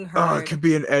fucking Oh, heard. it could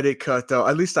be an edit cut though.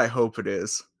 At least I hope it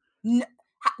is.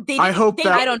 They hope that-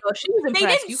 I don't know. She was They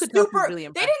impressed. didn't You could tell she was really they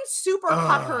impressed. didn't super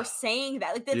cut her Ugh. saying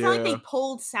that. Like it's not like they Yeah.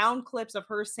 pulled sound clips of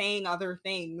her saying other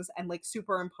things and like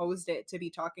superimposed it to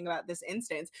be talking about this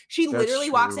instance. She That's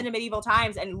literally walks true. into medieval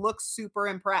times and looks super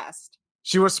impressed.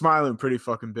 She was smiling pretty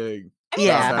fucking big. I mean,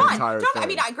 Yeah. it's That fun. entire I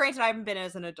mean, thing. granted, I haven't been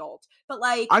as an adult, but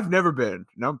like, I've never been.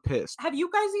 Now I'm pissed. have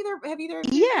you guys either? Have either?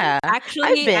 of you Yeah. Actually,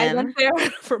 I've I been. went there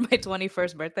for my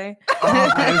 21st birthday.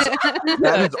 Oh,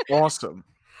 that is awesome.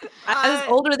 I was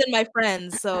older than my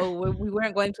friends, so we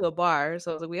weren't going to a bar. So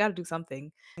I was like, we got to do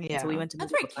something. And Yeah. So we went to.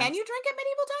 That's medieval right. Can times. you drink at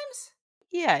medieval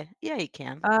times? Yeah, you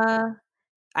can.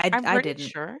 I I'm I pretty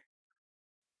didn't. sure.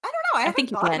 I don't know. I, I haven't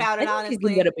think you thought can. about it I think honestly. you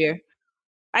can get a beer.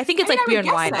 I think it's I mean, like I beer would and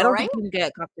guess wine. so, I don't right? think you can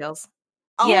get cocktails.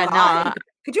 Oh, Yeah, God. no.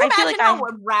 Could you I feel imagine like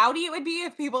how rowdy it would be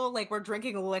if people like were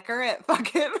drinking liquor at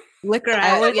fucking Liquor I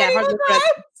at would- yeah, hard medieval liquor at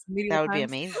times? medieval That would be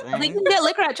times. amazing. Well, you can get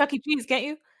liquor at Chuck E. Cheese, can't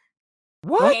you?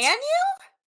 What? Can you?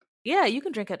 Yeah, you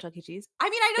can drink at Chuck E. Cheese. I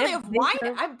mean, I know they have They wine.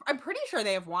 serve- I'm pretty sure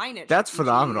they have wine at That's Chuck E.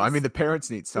 phenomenal. I Cheese. mean, the parents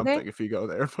need they? something if you go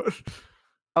there, but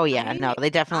Oh yeah, no, they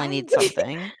definitely need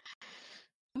something.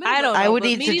 I'm gonna I look- don't I know, would but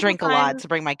need to medieval drink a lot times- to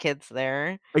bring my kids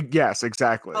there. yes,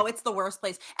 exactly. Oh, it's the worst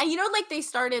place. And you know, like they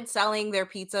started selling their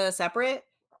pizza separate.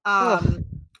 Ugh.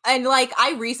 And like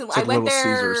I recently It's like I went Little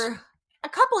there Caesars. a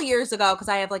couple years ago because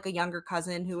I have like a younger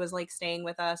cousin who was like staying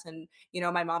with us, and you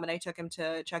know, my mom and I took him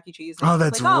to Chuck E. Cheese. And Oh, I was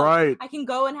that's like, right. I can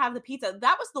go and have the pizza.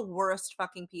 That was the worst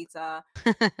fucking pizza.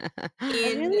 Oh,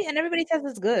 In really? And everybody says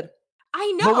it's good. I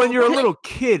know, But when you're a like- little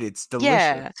kid, it's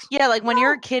delicious. Yeah, like when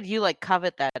you're a No. kid, you like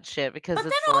covet that shit because But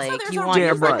it's then also like there's you a want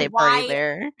your reason birthday why- party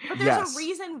there. But there's Yes. a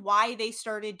reason why they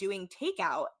started doing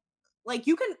takeout. Like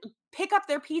you can pick up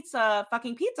their pizza,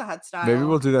 fucking Pizza Hut style. Maybe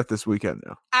we'll do that this weekend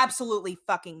now. Absolutely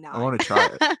fucking not. I want to try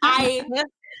it.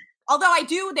 Although I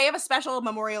do, they have a special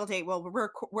Memorial Day. Well,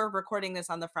 we're recording this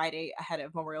on the Friday ahead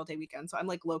of Memorial Day weekend, so I'm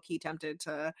like low key tempted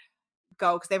to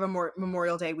go because they have a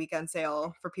Memorial Day weekend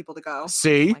sale for people to go.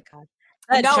 See? Oh my god.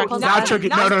 No, Chuck E. not Cheese. Chuck E.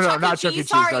 No, not Chuck E. Cheese,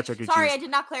 Sorry, not Chuck E. sorry, Cheese. I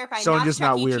did not clarify. Someone not just Chuck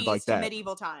not E. weird Cheese like to that.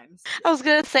 medieval times. I was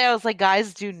gonna say, I was like,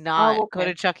 guys, do not go okay.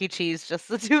 to Chuck E. Cheese, just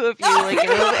the two of you. Like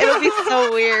it'll be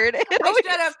so weird. It'll be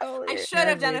should have- so I weird. should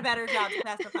have done a better job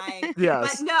specifying.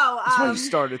 Yes. But no, That's why you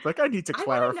started. Like, I need to I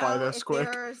wanna clarify know this if quick.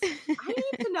 I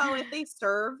need to know if they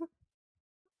serve.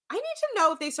 I need to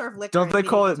know if they serve liquor. Don't in they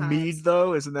call it medieval mead, times.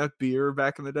 though? Isn't that beer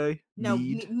back in the day? No,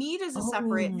 Mead? mead is a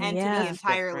separate Oh, entity yeah.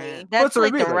 entirely. That's What's what I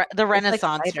like mean, the like- the like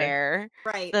Renaissance cider. fair.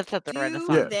 Right. That's at the Do Renaissance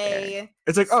Yeah. fair. they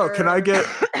It's like, oh, can I get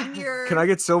serve beer? can I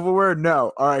get silverware?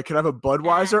 No. All right, can I have a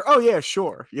Budweiser? Oh yeah,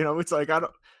 sure. You know, it's like I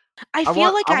don't I feel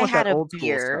want- like I I want that had a old school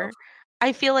beer. stuff.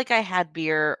 I feel like I had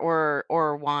beer or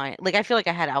wine. Like I feel like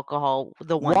I had alcohol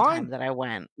the one Wine? time that I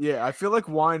went. Yeah, I feel like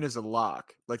wine is a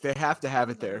lock. Like they have to have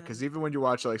it there Mhm. because even when you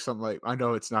watch like something like I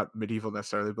know it's not medieval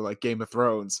necessarily, but like Game of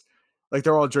Thrones, Like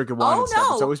they're all drinking wine and stuff.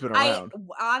 It's always been around.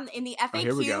 In the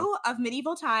here we FAQ go. of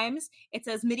Medieval Times, it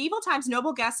says Medieval Times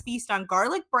noble guests feast on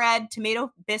garlic bread,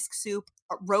 tomato bisque soup,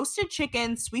 roasted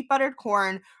chicken, sweet buttered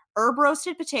corn, herb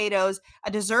roasted potatoes,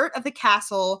 a dessert of the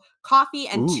castle, coffee,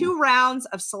 and Ooh. 2 rounds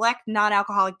of select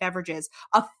non-alcoholic beverages.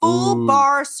 A full Ooh.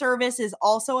 bar service is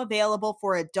also available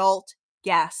for adult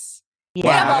guests.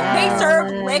 Yeah. They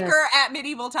serve liquor at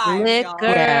Medieval Times. Liquor.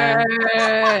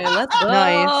 Y'all. Let's go.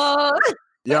 Nice.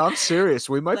 Yeah, I'm serious.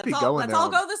 We might be going Let's there. all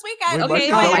go this weekend. We might Okay, be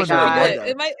it might Oh my going there on actually be God. good.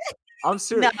 It might. I'm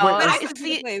serious. No, Wait, I is, could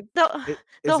the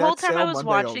is whole that time I sale was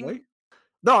Monday watching. only?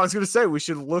 No, I was gonna say we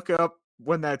should look up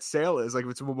when that sale is. Like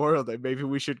if it's Memorial Day, maybe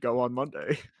we should go on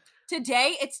Monday.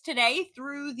 It's today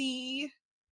through the.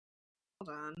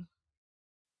 Hold on.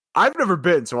 I've never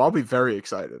been, so I'll be very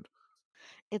excited.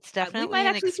 It's We definitely might an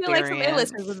actually feel like some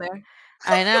experience. A-listers in there.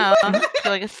 I know. I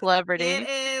feel like a celebrity. It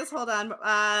is, hold on,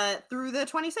 through the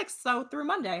 26th, so through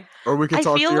Monday. Or we could I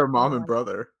talk to feel- your mom Oh and my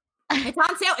brother. It's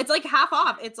on sale. It's like half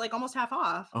off. It's like almost half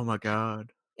off. Oh my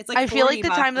god. It's like I feel like the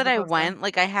 $40 time as that I opposed to- went,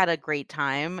 like I had a great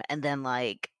time, and then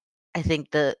like I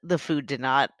think the food did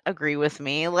not agree with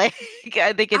me. Like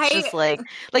I think it's just like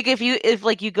if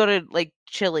you go to like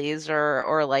Chili's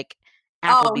or like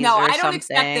Applebee's Oh no, or I don't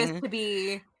expect this something. to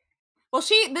be. Well,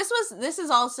 this is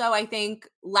also, I think,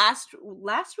 last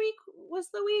week was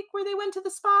the week where they went to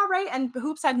the spa, right? And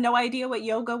Hoops had no idea what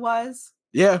yoga was.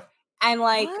 Yeah, And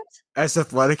like What? as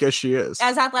athletic as she is.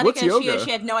 as athletic What's as she yoga? is,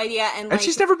 she had no idea. And like And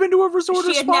she's never been to a resort or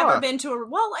she had spa. never been to a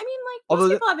well, I mean, like Although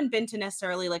most people haven't been to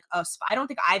necessarily like a spa. I don't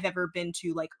think I've ever been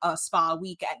to like a spa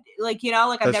weekend. Like, you know,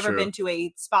 like I've That's never true. been to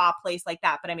a spa place like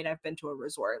that, but I mean I've been to a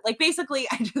resort. Like basically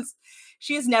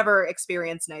she has never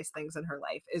experienced nice things in her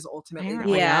life is ultimately the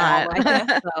Apparently point. Yeah, not. I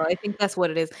think so. I think that's what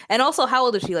it is. And also, how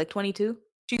old is she? Like 22?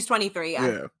 She's 23, yeah.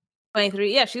 Yeah.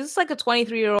 23. Yeah, she's just like a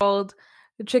 23-year-old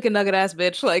chicken nugget ass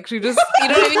bitch. Like she just, you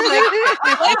know what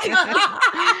I mean?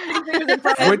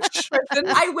 Like, Which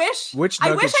I wish Which I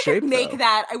nugget wish I shape, could make though?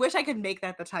 that. I wish I could make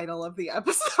that the title of the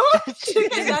episode.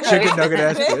 Chicken chicken nugget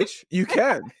ass bitch? You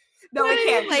can. No, I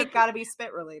can't. 'cause Like- it's got to be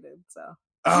spit related. So,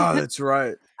 Oh, that's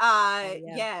right. yeah.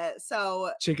 yeah. So,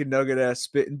 Chicken nugget ass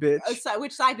spitting bitch.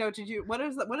 which side note did you? What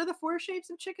are the 4 shapes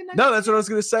of chicken nuggets? No, that's what I was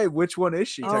gonna say. Which one is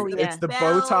she? Oh, technically? yeah. It's the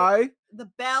Bell. bow tie, The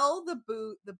bell, the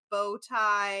boot, the bow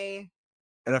tie.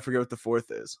 and I forget what the 4th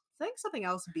is. I think something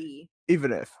else. B.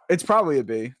 Even if it's probably a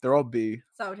B, they're all B.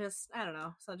 So just I don't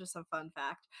know. So just some fun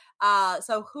fact.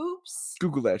 So Hoops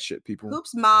Google that shit, people.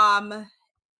 Hoops' mom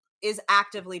is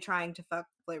actively trying to fuck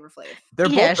Flavor Flav. They're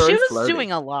Yeah, both she very was flirty.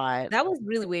 doing a lot. That was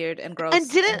really weird and gross. And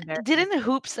embarrassing. didn't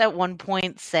Hoops at one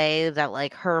point say that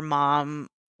like her mom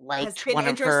Has liked been one of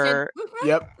interested. her Mhm,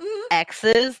 Yep, mhm.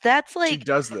 exes? That's she like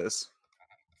does this.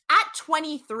 At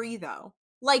 23 though.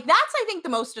 Like that's I think the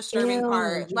most disturbing Ew,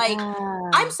 part. Like yeah.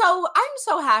 I'm so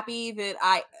happy that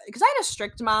because I had a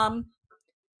strict mom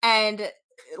and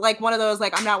like one of those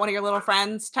like I'm not one of your little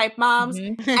friends type moms.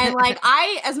 Mhm. And like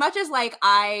as much as like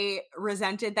I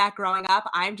resented that growing up,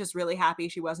 I'm just really happy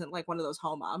she wasn't like one of those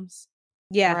home moms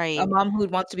Yeah, a Right. mom who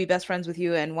wants to be best friends with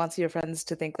you and wants your friends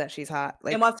to think that she's hot.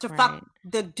 Like, and wants to right. fuck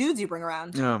the dudes you bring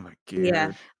around. Oh my god.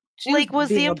 yeah, she like was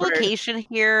the being a bird. implication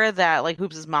here that like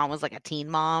Hoops' mom was like a teen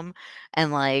mom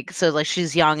and like so like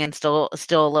she's young and still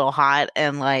a little hot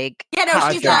and like Yeah, no,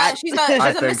 I she's think- a she's a I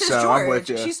she's a think Mrs. so. I'm with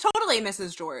George. ya. She's totally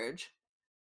Mrs. George.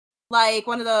 Like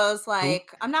one of those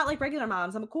like I'm not like regular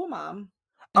moms. I'm a cool mom.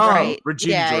 Oh, Right.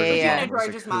 Regina Yeah, George's yeah, Regina mom. was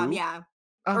George's like, mom, who? yeah.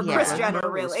 Oh, Or yeah, Kris I Jenner,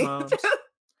 remember those really. moms.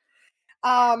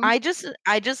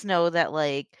 I just know that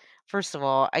like first of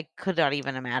all I could not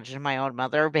even imagine my own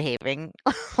mother behaving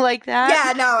like that.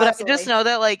 Yeah, no, But absolutely. I just know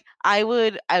that like I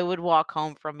would walk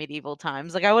home from Medieval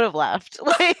Times. Like I would have left.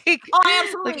 Like Oh, I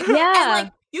absolutely. like, Yeah. And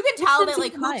like you can tell that didn't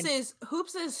like seem fine.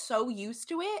 Hoops is so used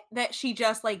to it that she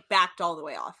just like backed all the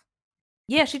way off.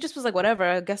 Yeah, she just was like, whatever.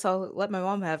 I guess I'll let my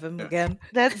mom have him Yeah. again.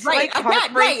 that's Right, like right, right.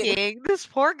 heartbreaking. This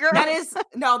poor girl. That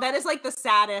is like the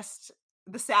saddest.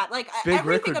 The sad like Big Rick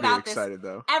everything would be about this. excited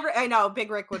though. I know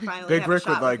Big Rick would finally. Big have a Rick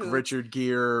would shot with like Hoops. Richard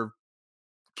Gere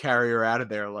carry her out of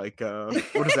there like what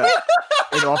is that?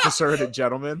 An officer and a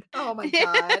gentleman. Oh my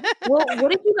god. Well, what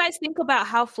did you guys think about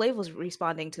how Flav was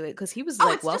responding to it? Because he was Oh,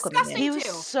 like it's welcoming disgusting. it. he was too.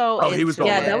 so Oh, he was into all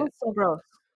Yeah, in. that it. was so gross.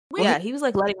 Well, Yeah, he was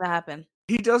like letting that happen.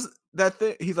 He does that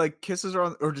thing. He like kisses her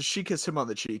on, or does she kiss him on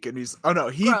the cheek? And he's oh no,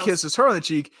 he Gross. kisses her on the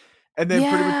cheek, and then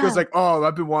pretty much goes Yeah. like, "Oh,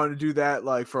 I've been wanting to do that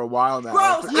like for a while now."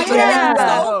 Gross. It's I like, would have been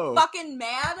Yeah. so no. fucking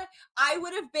mad. I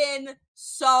would have been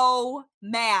so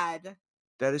mad.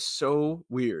 That is so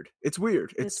weird. It's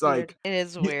weird. It's It's like weird. It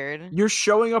is You- weird. you're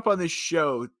showing up on this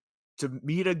show to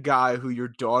meet a guy who your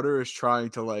daughter is trying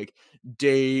to like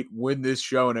date, win this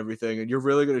show and everything, and you're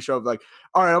really going to show up like,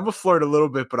 all right, I'm gonna flirt a little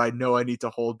bit, but I know I need to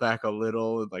hold back a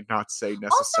little and like not say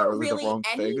necessarily Also, really, the wrong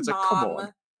thing. It's like, come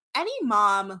on. Any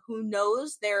mom who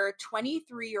knows their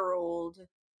 23-year-old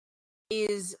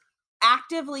is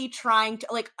actively trying to,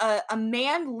 like, a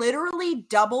man literally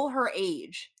double her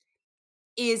age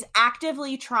is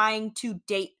actively trying to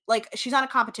date, like, she's on a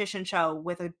competition show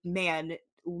with a man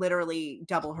literally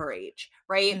double her age,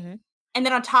 right? Mm-hmm. And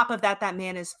then on top of that, that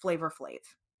man is Flavor Flav.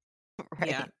 Right.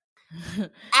 Yeah.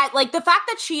 Like, the fact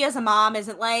that she as a mom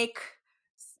isn't like,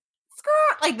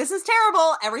 skirt, like, this is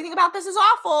terrible, everything about this is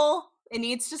awful, it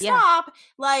needs to stop.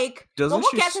 Like, we'll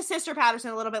get to Sister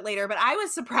Patterson a little bit later, but I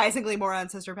was surprisingly more on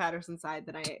Sister Patterson's side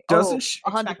than I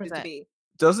expected to be.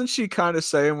 Doesn't she kind of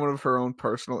say in one of her own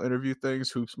personal interview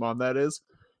things, Hoop's mom that is,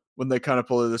 when they kind of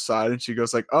pull her aside and she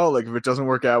goes like, oh, like if it doesn't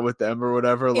work out with them or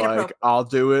whatever, like I'll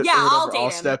do it. Yeah,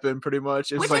 I'll step in pretty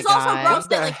much. Which is also gross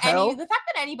that like the fact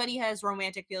that anybody has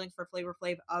romantic feelings for Flavor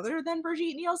Flav other than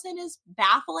Brigitte Nielsen is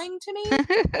baffling to me.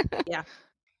 Yeah.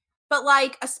 But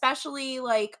like, especially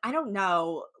like, I don't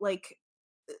know, like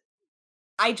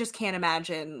I just can't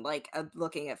imagine like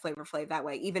looking at Flavor Flav that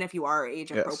way, even if you are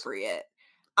age appropriate.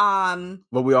 Well,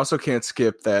 we also can't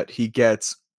skip that he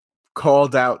gets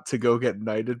called out to go get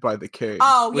knighted by the king.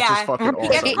 Oh, which is fucking awesome. He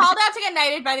gets called out to get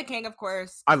knighted by the king, of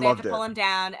course. I loved it. Pull him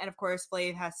down, and of course,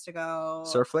 Flav has to go.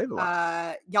 Sir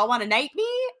Flav. Y'all want to knight me?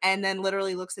 And then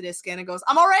literally looks at his skin and goes,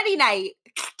 "I'm already knight."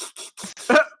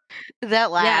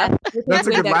 That laugh. Yeah, that's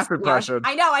a good laugh impression.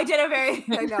 I know. I did a very.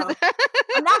 I know.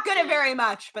 I'm not good at very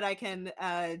much, but I can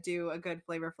do a good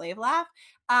Flavor Flav laugh.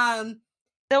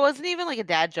 That wasn't even like a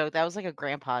dad joke. That was like a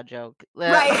grandpa joke.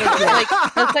 Right.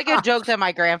 That's like a joke that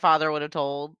my grandfather would have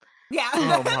told. Yeah.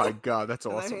 Oh my god, that's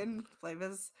awesome. I mean,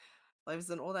 Flav's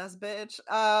an old ass bitch.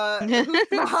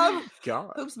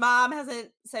 Hoop's mom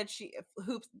hasn't said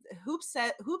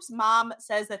Hoop's mom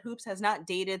says that Hoops has not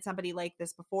dated somebody like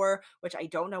this before, which I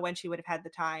don't know when she would have had the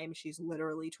time. She's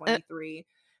literally 23.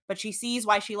 But she sees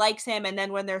why she likes him, and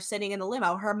then when they're sitting in the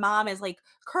limo, her mom is like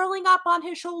curling up on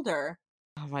his shoulder.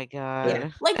 Oh my god! Yeah.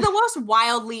 Like the most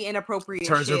wildly inappropriate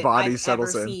turns shit her body, I've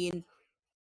settles ever in. seen.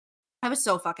 I was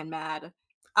so fucking mad.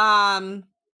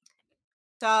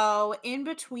 So in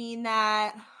between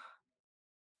that,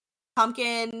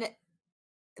 Pumpkin,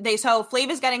 so Flav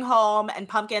is getting home and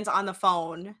Pumpkin's on the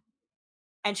phone.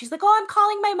 And she's like, oh, I'm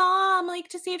calling my mom, like,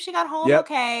 to see if she got home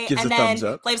okay. Gives and a then thumbs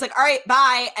up. Flav's like, all right,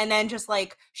 bye. And then just,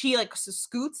 like, she, like,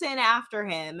 scoots in after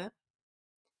him. And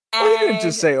well, he didn't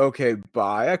just say, okay,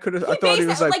 bye. I thought he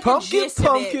was like pumpkin.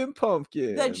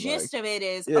 The gist of it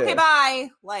is, okay, bye.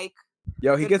 Like,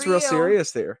 yo, he gets real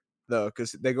serious there, though,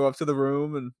 because they go up to the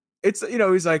room and it's,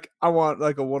 he's like, I want,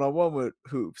 like, a one-on-one with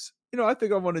Hoops. I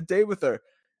think I want to date with her.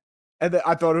 And then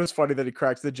I thought it was funny that he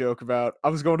cracks the joke about, I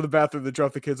was going to the bathroom to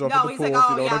drop the kids off at the pool. Like, if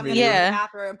you know what I mean? Yeah.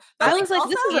 Bathroom. But I was like,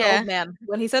 this is an old man.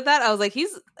 When he said that, I was like,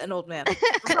 he's an old man.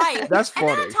 Right. That's funny.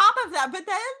 And then on top of that, but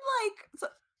then,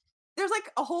 like, there's,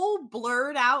 like, a whole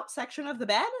blurred out section of the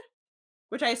bed,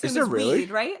 which I assume is weed,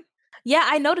 right? Yeah,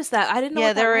 I noticed that. I didn't know.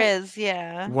 Yeah, there is.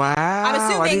 Yeah. Wow. I'm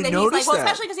assuming that he's like, well, that.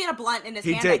 especially because he had a blunt in his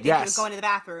hand. Did, I think he was going to the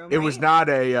bathroom. It right? was not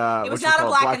a. It was not a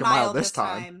black and mild this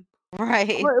time.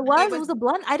 Right. Well, it was a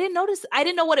blunt. I didn't notice. I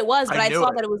didn't know what it was, but I saw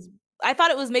that it was. I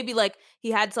thought it was maybe like he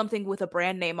had something with a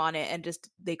brand name on it, and just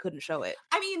they couldn't show it.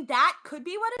 I mean, that could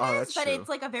be what it is, but it's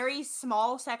like a very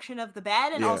small section of the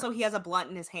bed, and also he has a blunt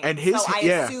in his hand. And I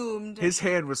assumed his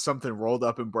hand was something rolled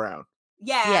up in brown.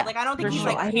 Yeah, like I don't think he's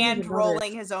like hand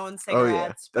rolling his own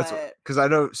cigarettes. Oh yeah, that's because I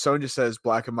know Sonia says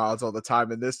black and milds all the time,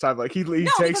 and this time like he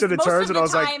takes it and turns, and I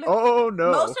was like, oh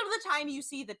no. Most of the time, you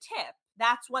see the tip.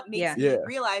 That's what makes me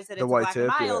realize that it's a black and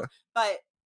mild. But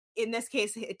in this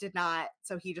case, it did not.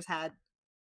 So he just had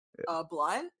a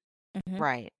blunt. Mm-hmm.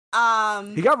 Right.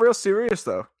 He got real serious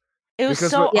though. It was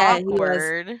so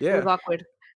awkward. It was awkward.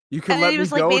 You can let me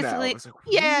go now.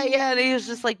 Yeah. And he was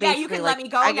just like, basically, you can let me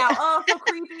go now. Oh, so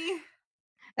creepy.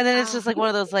 And then it's just like one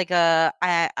of those like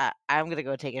I'm gonna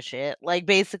go take a shit. Like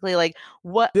basically like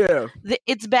what? Yeah.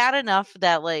 It's bad enough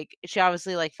that like she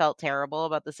obviously like felt terrible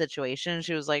about the situation.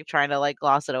 She was like trying to like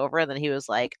gloss it over, and then he was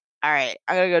like, "All right,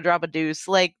 I'm gonna go drop a deuce."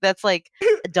 Like that's like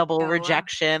a double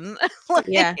rejection. Like,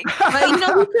 yeah, but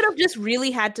he could have just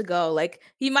really had to go. Like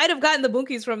he might have gotten the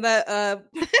bunkies from that the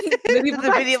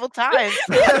medieval times.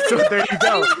 So there you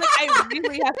go. Like, I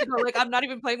really have to go. Like I'm not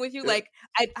even playing with you. Like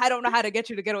I don't know how to get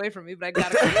you to get away from me, but I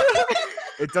gotta go.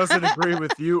 It doesn't agree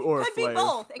with you or Could be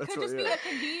both. It could just be a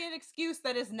convenient excuse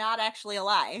that is not actually a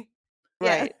lie.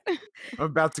 Right. I'm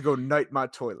about to go night my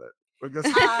toilet.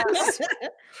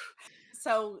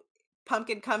 So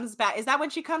Pumpkin comes back. Is that when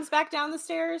she comes back down the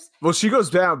stairs? Well, she goes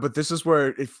down, but this is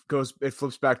where it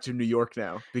flips back to New York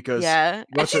now because Yeah.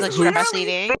 what's she's it? She's like, like literally-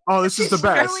 breastfeeding. Oh, this is the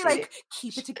best. Literally, like,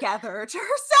 keep it together to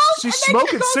herself. She's and then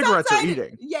smoking goes cigarettes or outside.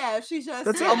 eating. Yeah, she's just.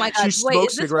 That's it. Oh my She god! Wait,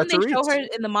 smokes is this when cigarettes they or show eats.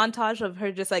 her in the montage of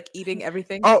her just like eating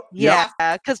everything? Oh, yeah.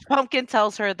 Yeah, because Pumpkin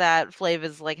tells her that Flav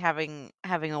is like having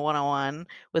a one-on-one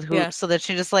with Hoops, Yeah. so that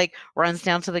she just like runs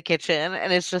down to the kitchen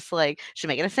and it's just like she's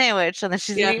making a sandwich and then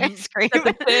she's Yeah. eating ice cream.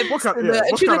 Like the chips What kind- and yeah, the-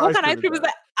 and what she's like, kind of "What kind of ice ice cream cream is is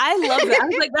that?" I love that. I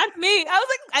was like, "That's me." I was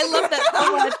like, "I love that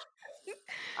so much."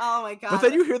 Oh my god! But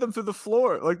then you hear them through the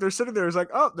floor. Like they're sitting there. It's like,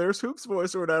 oh, there's Hoops'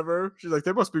 voice or whatever. She's like,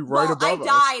 they must be right well, above I us.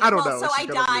 died. I don't well, know. So She's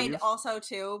I gonna died leave. also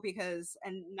too because,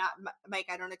 and not Mike.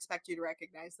 I don't expect you to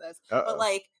recognize this, Uh-oh. but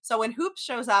like, so when Hoops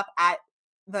shows up at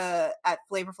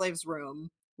Flavor Flav's room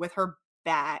with her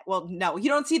bag. Well, no, you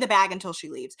don't see the bag until she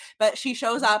leaves. But she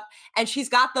shows up and she's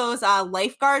got those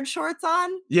lifeguard shorts on.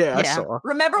 Yeah, I Yeah. saw.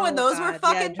 Remember when Oh, those were God.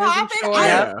 fucking Yeah, Jersey popping? Shore.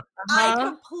 Yeah. I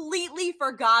Uh-huh. completely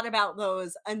forgot about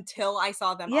those until I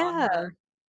saw them on Yeah. her.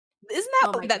 Isn't that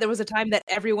Oh my weird that there was a time that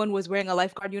everyone was wearing a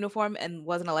lifeguard uniform and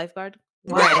wasn't a lifeguard?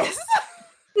 Why? Yes.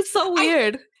 It's so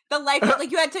weird. The lifeguard, like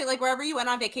you had to, like wherever you went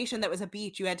on vacation that was a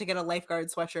beach, you had to get a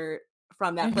lifeguard sweatshirt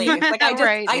from that place. Like I just,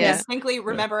 Right, I yeah. distinctly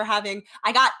remember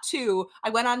I got two. I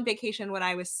went on vacation when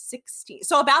I was 16.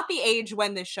 So about the age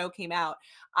when this show came out,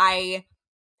 I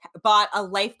bought a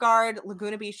lifeguard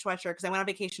Laguna Beach sweatshirt because I went on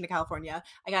vacation to California.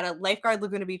 I got a lifeguard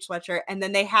Laguna Beach sweatshirt, and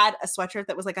then they had a sweatshirt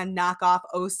that was like a knockoff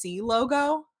OC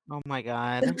logo. Oh my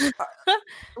god.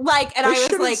 Like, and They I was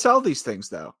shouldn't like, sell these things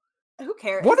though. who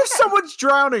cares? What if It's like someone's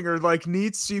drowning or like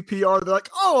needs CPR? They're like,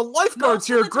 "Oh, a lifeguard's Most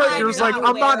of here, the great." time You're just you're like, not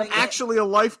 "I'm not wearing it. actually a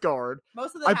lifeguard.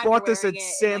 most of the I time bought you're this wearing at it in,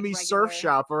 like, Sammy's surf regular-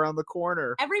 shop around the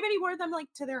corner." Everybody wore them like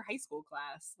to their high school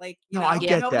class. Like, you No, know, I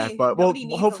get nobody- that, but well, nobody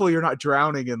needs hopefully you're not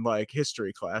drowning in like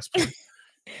history class. I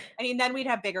mean, then we'd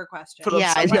have bigger questions. But I'm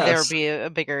Yeah, I saying think there yes. would be a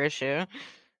bigger issue.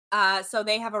 So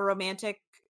they have a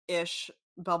romantic-ish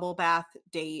bubble bath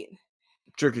date.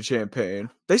 Drinking champagne.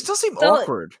 They still seem So-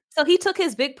 awkward. So he took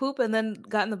his big poop and then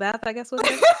got in the bath, I guess, with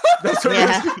her. That's what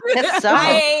Yeah, it is. that's so.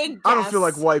 I I don't feel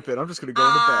like guess. wiping. I'm just gonna go in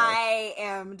the bath. I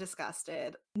am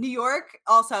disgusted. New York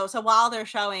also. So while they're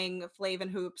showing Flav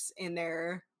and Hoops in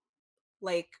their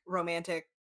like romantic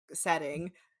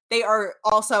setting, they are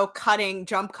also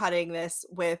jump cutting this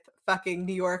with fucking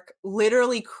New York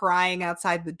literally crying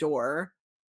outside the door.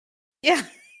 Yeah.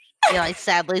 Yeah, like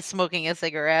sadly smoking a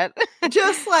cigarette.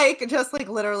 just like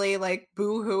literally like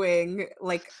boo-hooing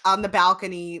like on the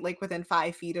balcony, like within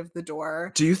 5 feet of the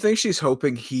door. Do you think she's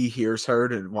hoping he hears her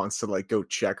and wants to like go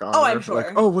check on Oh, her? I'm Like,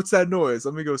 sure. oh, what's that noise?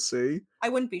 Let me go see. I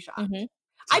wouldn't be shocked. Mhm.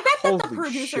 I bet that the Holy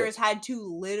producers shit. had to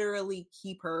literally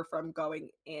keep her from going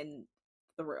in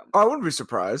the room. I wouldn't be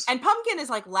surprised. And Pumpkin is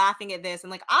like laughing at this,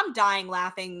 and like I'm dying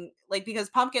laughing, like because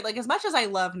Pumpkin, like as much as I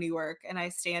love New York and I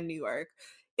stand New York,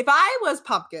 if I was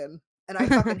Pumpkin and I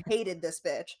fucking hated this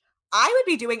bitch, I would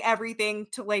be doing everything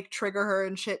to like trigger her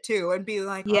and shit too, and be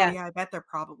like, Yeah. oh yeah, I bet they're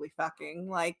probably fucking,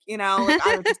 like, you know, like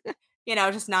I would just, you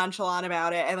know, just nonchalant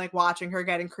about it and like watching her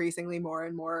get increasingly more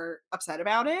and more upset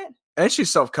about it. And she's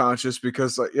self-conscious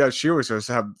because like, yeah, she always goes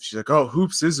to have, she's like, oh,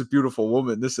 Hoops is a beautiful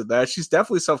woman, this and that. She's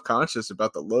definitely self-conscious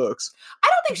about the looks. I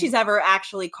don't think she's ever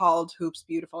actually called Hoops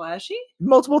beautiful, has she?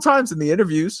 Multiple times in the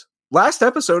interviews. Last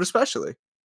episode especially.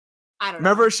 I don't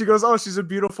Remember, know. she goes, "Oh, she's a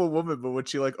beautiful woman," but when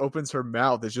she like opens her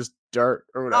mouth, it's just dirt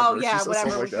or whatever. Oh, yeah, she says whatever,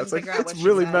 something we like that. It's couldn't like figure out it's what she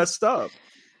really said. messed up.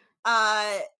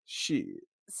 Uh, She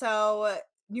so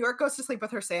New York goes to sleep with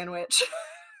her sandwich.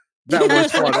 that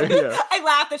was funny. Yeah, I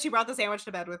laughed that she brought the sandwich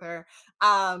to bed with her.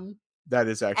 that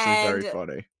is actually very And-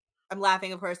 funny. I'm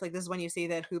laughing, of course, like this is when you see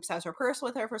that Hoops has her purse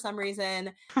with her for some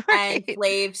reason. And Right.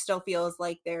 Flav still feels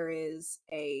like there is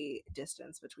a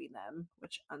distance between them,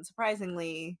 which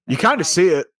unsurprisingly. You that is kind of why- see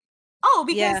it. Oh,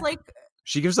 because Yeah. like,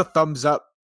 She gives a thumbs up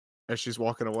as she's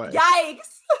walking away.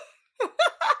 yikes.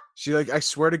 She like, I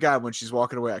swear to God, when she's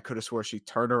walking away, I could have swore she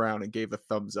turned around and gave a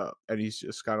thumbs up, and he's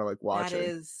just kind of like That watching.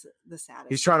 is the saddest.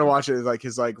 He's trying to part. watch it like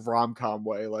his like rom-com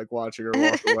way, like watching her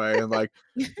walk away, and like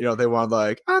they want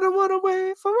like I don't want to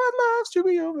wait for our lives to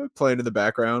be over, playing in the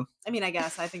background. I mean, I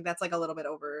guess I think that's like a little bit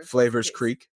over. Flavors Yes.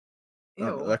 Creek. I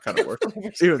don't know, Ew. that kind of works.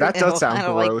 Ew, that Ew, does sound I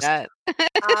don't like gross. that.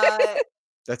 Uh,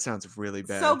 That sounds really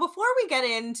bad. so before we get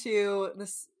into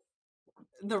this,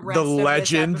 the rest The of this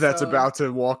legend that's episode- about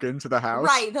to walk into the house.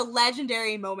 Right, the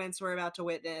legendary moments we're about to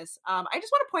witness. I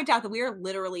just want to point out that we are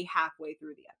literally halfway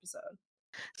through the episode.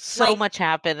 So Like- much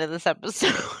happened in this episode.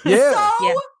 Yeah. So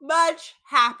Yeah. much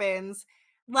happens.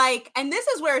 Like, and this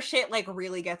is where shit like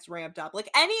really gets ramped up. Like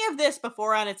any of this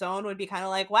before on its own would be kind of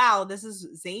like, wow, this is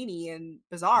zany and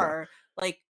bizarre.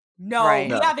 Like no, Right.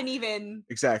 we No. haven't even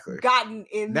Exactly. gotten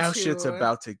into. Now shit's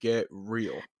about to get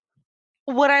real.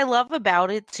 What I love about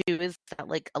it too is that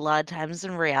like a lot of times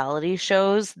in reality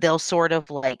shows, they'll sort of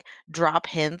like drop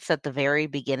hints at the very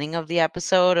beginning of the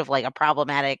episode of like a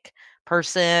problematic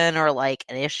person or like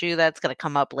an issue that's going to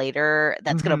come up later,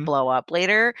 that's going to Mhm. blow up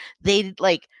later. They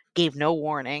like gave no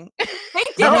warning. They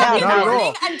No, didn't give not at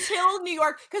warning all. until New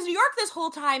York, because New York this whole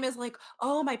time is like,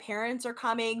 oh, my parents are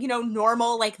coming,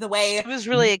 normal, like the way She was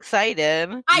really excited.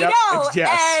 I Yep, know.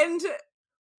 yes.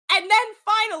 And then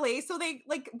finally, so they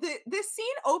like this scene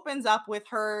opens up with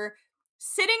her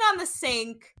sitting on the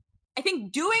sink. I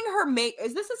think doing her make.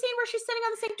 Is this the scene where she's sitting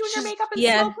on the sink doing her She's- makeup and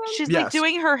yeah, smoking? She's like Yes.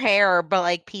 doing her hair, but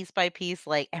like piece by piece,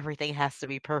 like everything has to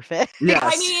be perfect. Yes.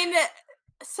 I mean,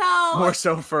 so More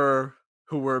so for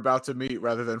who we're about to meet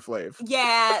rather than Flav.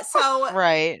 yeah. So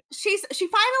Right. she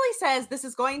finally says this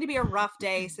is going to be a rough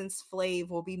day since Flav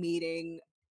will be meeting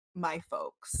my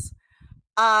folks.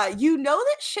 You know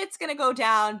that shit's gonna go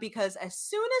down because as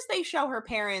soon as they show her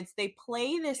parents, they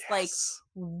play this like Yes.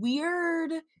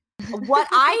 weird, what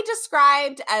I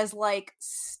described as like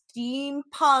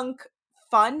steampunk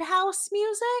funhouse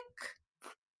music.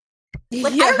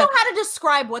 Like I don't know how to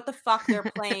describe what the fuck they're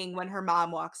playing when her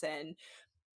mom walks in.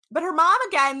 But her mom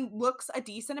again looks a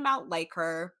decent amount like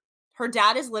her. Her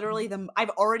dad is literally I've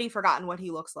already forgotten what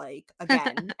he looks like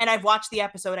again. And I've watched the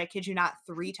episode, I kid you not,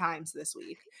 3 times this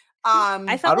week.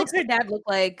 I felt like don't her dad looked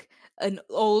like an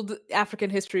old African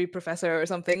history professor or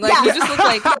something. Like Yes. he just looked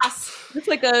like Yes. just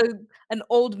like an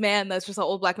old man that's just an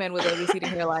old black man with a receding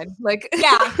hairline. Like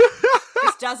Yeah.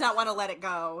 Just does not want to let it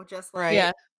go. Just like Right.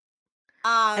 yeah.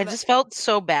 I just felt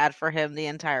so bad for him the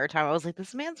entire time. I was like,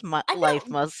 this man's I life felt-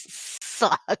 must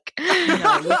suck. No,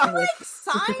 he listen, like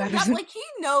Super signed up, Patterson. like he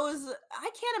knows. I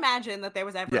can't imagine that there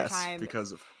was ever a Yes, time.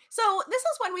 because of So this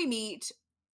is when we meet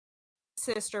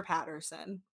Sister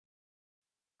Patterson.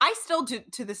 I still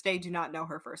to this day do not know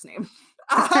her first name.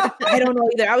 I don't know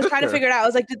either. I was trying to Sure. figure it out. I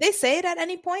was like, did they say it at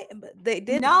any point? But they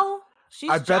didn't. No, she's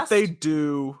I bet they just-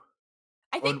 do.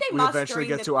 I think When they we must eventually during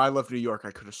get the- to I Love New York.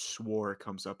 I could have swore it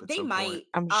comes up at They some might. point.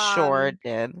 I'm sure it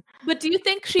Um, did. But do you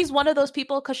think she's one of those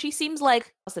people? Because she seems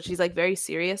like she's like very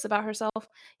serious about herself.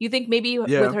 You think maybe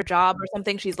Yeah. with her job or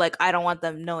something, she's like, I don't want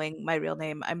them knowing my real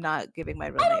name. I'm not giving my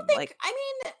real I name. don't think. Like, I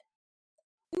mean,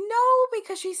 no,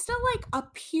 because she's still like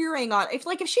appearing on. If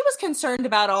she was concerned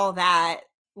about all that,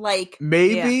 like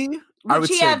Maybe I would would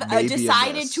she say have maybe in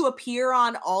decided this. to appear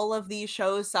on all of these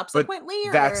shows subsequently?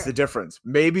 That's or- the difference.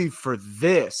 Maybe for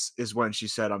this is when she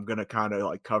said, I'm going to kind of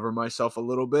like cover myself a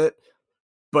little bit.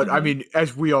 But I Mhm. mean,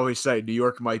 as we always say, New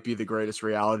York might be the greatest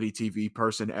reality TV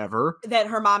person ever. that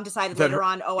her mom decided That later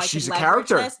on. Oh, I She's can a leverage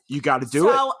character. this. You got to do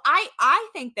it. So I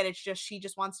think that it's just she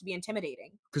just wants to be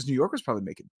intimidating. Because New York was probably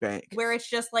making bank. Where it's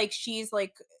just like she's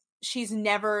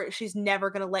never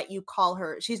gonna let you call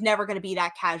her. She's never gonna be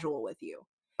that casual with you.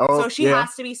 Oh, So she yeah.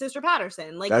 has to be Sister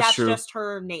Patterson. Like That's that's true. just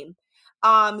her name.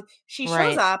 She shows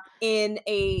Right. up in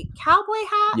a cowboy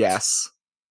hat. Yes.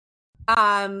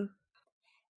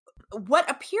 What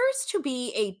appears to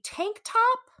be a tank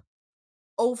top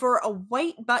over a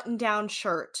white button-down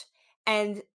shirt,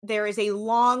 and there is a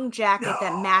long jacket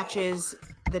that No. matches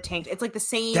the tank. It's like the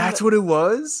same. That's what it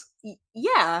was?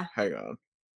 Yeah. Hang on.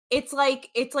 It's like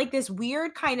this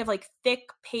weird kind of like thick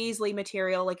paisley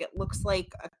material, like it looks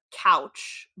like a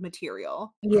couch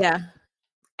material, yeah.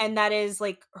 and that is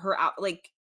like her out. Like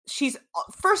she's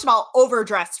first of all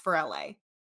overdressed for LA.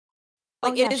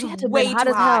 Like it is she had to have way been hot too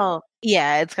as hot. hell.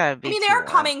 Yeah, it's gotta be. I mean, they too are warm.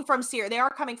 coming from They are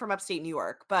coming from upstate New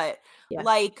York, but Yeah.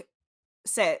 like,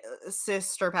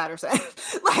 Sister Patterson,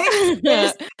 like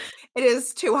it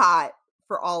is too hot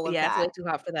for all of Yeah, it's way that. too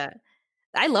hot for that.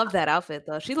 I love that outfit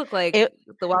though. She looked like It-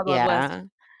 the Wild Wild West.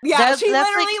 Yeah, That's- she's that's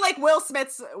literally like Will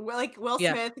Smith's, like Will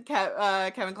Yeah. Smith,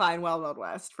 Kevin Kline, Wild Wild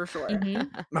West for sure.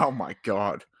 Mhm. Oh my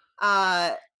God.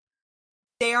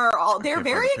 They're can't find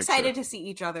very a excited picture. to see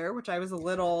each other, which I was a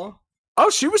little. Oh,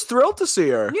 she was thrilled to see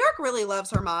her. New York really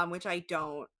loves her mom, which I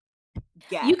don't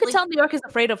get. You could Like, tell New York is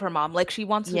afraid of her mom. Like she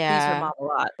wants to please her Yeah. mom a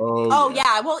lot. Oh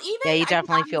yeah, well even Yeah, you I think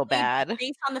definitely feel honestly, bad.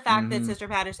 based on the fact that Mhm. Sister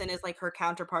Patterson is like her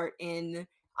counterpart in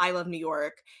I Love New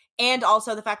York, and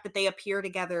also the fact that they appear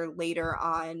together later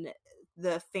on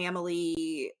the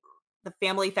family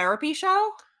therapy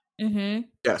show. Mm-hmm.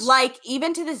 Yes. Like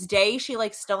even to this day, she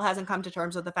like still hasn't come to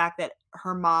terms with the fact that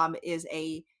her mom is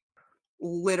a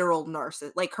literal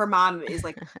narcissist. Like her mom is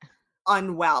like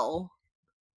unwell.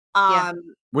 Yeah.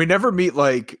 We never meet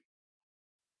like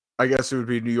I guess it would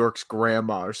be New York's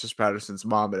grandma or Sister Patterson's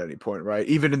mom at any point, right?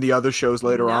 Even in the other shows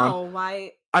later on. No,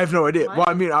 why? I have no idea. What? Well,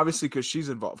 I mean, obviously, because she's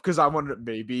involved. Because I wondered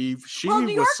maybe she Well,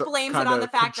 New York was blames it on the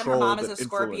fact that her mom is controlled a and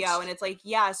Scorpio, influenced. and it's like,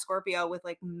 yeah, a Scorpio with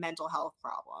like mental health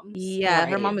problems. Yeah,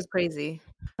 her Right. mom is crazy.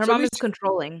 Her So mom is these-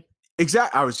 controlling.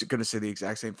 I was going to say the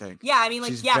exact same thing. Yeah, I mean,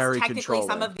 like, She's yes, very technically some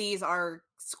controlling. of these are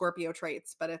Scorpio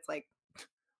traits, but it's like,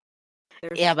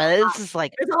 there's Yeah, but it's just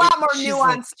like there's a lot more she's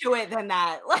nuance to it than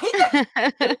that.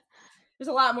 Like, there's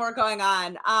a lot more going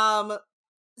on.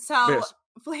 So Yes.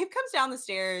 Flav comes down the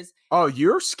stairs. Oh,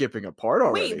 you're skipping a part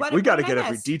already. what- We what got to did I get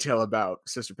every miss? detail about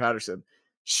Sister Patterson.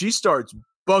 She starts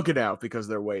bugging out because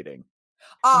they're waiting.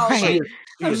 Oh, Right. She wait, is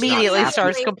not immediately happy.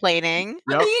 starts complaining.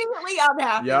 Yep. immediately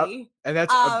unhappy. And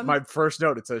that's Um, my first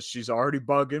note. It says she's already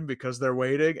bugging because they're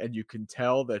waiting, and you can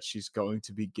tell that she's going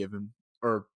to be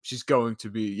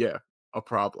a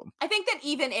problem. I think that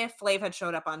even if Flav had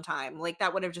showed up on time, like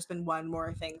that would have just been one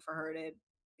more thing for her to,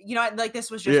 like this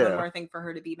was just one Yeah. more thing for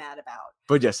her to be mad about.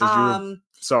 But yes, as you were,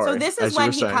 sorry. So this as is you were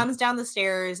when he saying. comes down the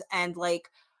stairs and like,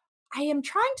 I am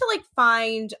trying to like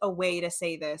find a way to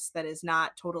say this that is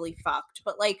not totally fucked,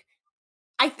 but like,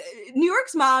 New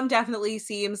York's mom definitely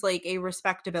seems like a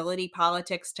respectability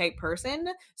politics type person.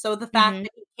 So the fact Mhm.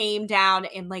 that he came down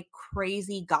in like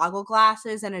crazy goggle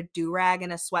glasses and a do-rag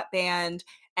and a sweatband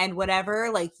and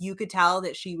whatever, like you could tell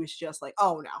that she was just like,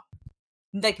 oh no,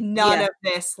 like none Yeah. of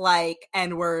this like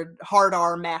N-word hard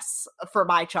R mess for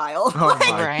my child. Oh Like,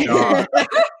 my Right. god!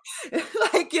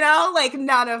 like, like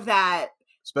none of that.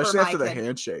 Especially my after the kid.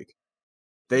 handshake.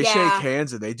 They Yeah. shake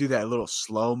hands and they do that little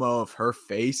slow mo of her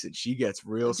face, and she gets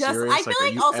real serious. I feel are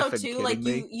like you also effing too, kidding like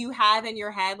me? you have in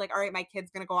your head, like, all right, my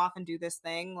kid's gonna go off and do this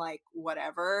thing, like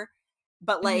whatever.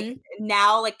 But like Mhm.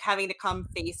 now, like having to come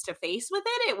face to face with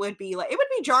it would be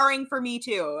jarring for me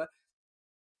too.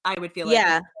 I would feel like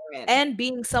Yeah. and And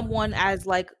being someone as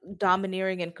like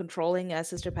domineering and controlling as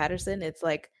Sister Patterson, it's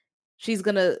like she's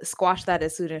gonna squash that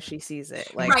as soon as she sees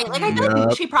it. Like, right, like I feel like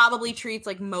Yep. she probably treats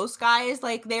like most guys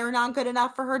like they're not good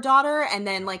enough for her daughter, and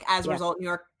then like as a Yeah. result, New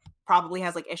York probably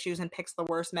has like issues and picks the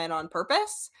worst men on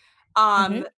purpose.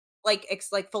 Mhm. Like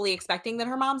like fully expecting that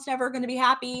her mom's never going to be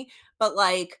happy, but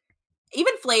like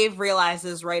even Flav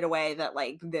realizes right away that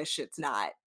like this shit's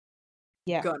not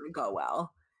Yeah. gonna go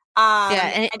well.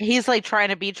 Yeah, and he's like trying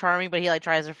to be charming, but he like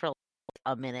tries it for like,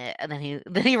 a minute, and then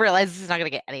he realizes he's not gonna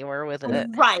get anywhere with it.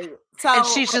 Right. So And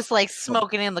she's just like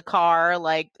smoking in the car,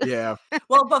 like Yeah,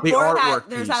 well the before that artwork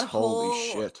there's piece. that whole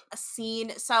Holy shit!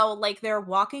 scene. So like they're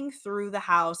walking through the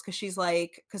house because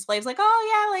Flav's like,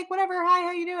 oh yeah, like whatever, hi,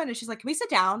 how you doing? And she's like, can we sit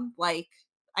down? Like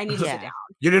I need to sit Yeah. down.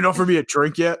 You didn't offer me a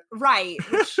drink yet. Right.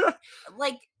 Which,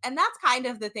 like, and that's kind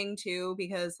of the thing too,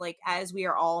 because like as we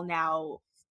are all now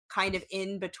kind of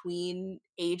in between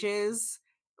ages,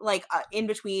 like in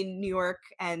between New York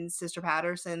and Sister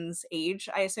Patterson's age,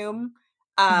 I assume.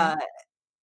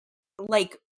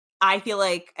 Like I feel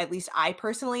like at least I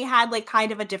personally had like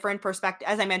kind of a different perspective.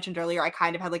 As I mentioned earlier, I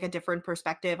kind of had like a different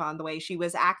perspective on the way she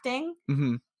was acting.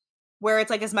 Mm-hmm. Where it's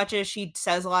like as much as she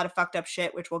says a lot of fucked up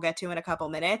shit, which we'll get to in a couple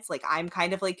minutes, like I'm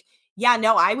kind of like, yeah,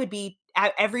 no, I would be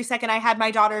every second I had my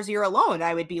daughter's ear alone,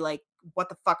 I would be like, what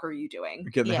the fuck are you doing?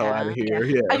 Get the hell out of here!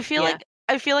 Yeah. I feel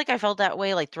Yeah. like I felt that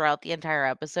way like throughout the entire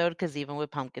episode, because even with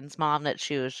Pumpkin's mom, that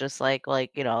she was just like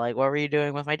like what were you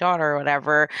doing with my daughter or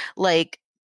whatever. Like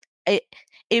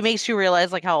it makes you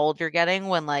realize like how old you're getting,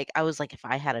 when like I was like, if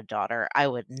I had a daughter, I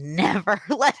would never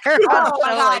let her on Oh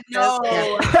a my show god,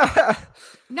 like this. no.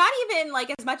 Not even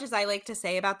like as much as I like to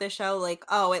say about this show, like,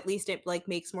 oh, at least it like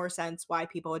makes more sense why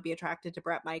people would be attracted to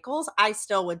Bret Michaels. I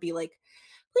still would be like,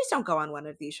 please don't go on one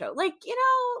of these shows. Like,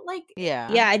 like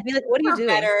Yeah. Yeah, I'd be like, what are you or doing?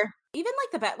 better. Even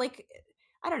like like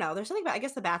I don't know. There's something about I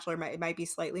guess The Bachelor might be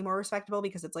slightly more respectable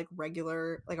because it's like a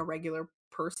regular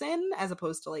person as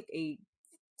opposed to like a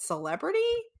celebrity.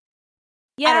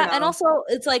 Yeah, and know. also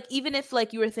it's like even if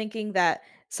like you were thinking that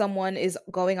someone is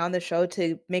going on the show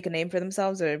to make a name for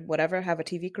themselves or whatever, have a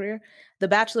TV career, The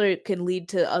Bachelor can lead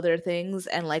to other things,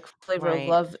 and like Flavor of Right.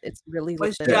 Love, it's really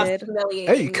Was just limited.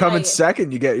 humiliating. Hey, you come in right?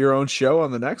 second, you get your own show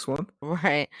on the next one.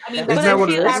 Right. I mean, Isn't but that I what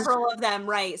it feel is?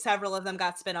 several of them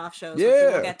got spin-off shows, which we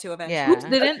Yeah. will get to eventually. Yeah. Hoops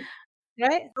didn't,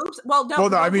 right? Oops. Well, no. Well,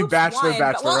 no, I mean Hoops Bachelor, won,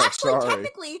 but- well, Bachelorette, actually, sorry.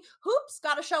 technically, Hoops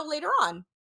got a show later on.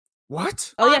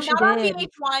 What? Oh yeah, she not did. on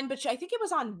VH1, but I think it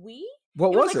was on Wii.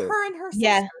 What It was was like it? her and her sisters.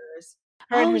 Yeah.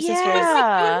 Her and Oh, her sisters. It was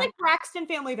yeah. like Braxton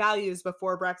Family Values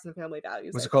before Braxton Family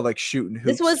Values. Was I it called like Shooting Hoops?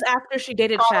 This was after she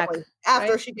dated Probably. Shaq.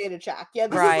 After right? she dated Shaq. Yeah,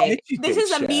 this Right. is like She this date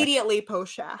is Shaq. immediately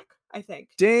post Shaq, I think.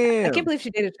 Damn. I can't believe she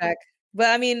dated Shaq. But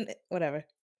I mean, whatever.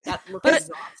 That looks But-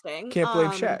 exhausting. Can't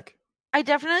blame Shaq. I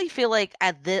definitely feel like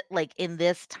in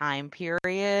this time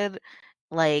period,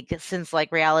 like since like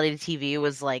reality TV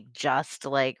was like just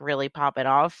like really popping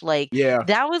off, like Yeah.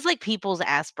 that was like people's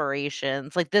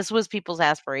aspirations. Like this was people's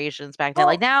aspirations back then.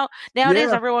 Like nowadays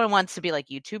Yeah. everyone wants to be like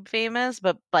YouTube famous,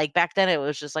 but like back then it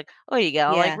was just like, oh, you get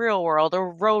on Yeah. like Real World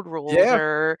or Road Rules Yeah.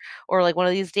 or like one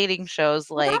of these dating shows.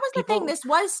 Well, Like that was the thing. people, This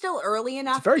was still early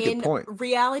enough very good in point.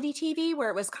 reality TV where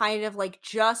it was kind of like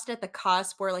just at the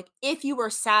cusp where like if you were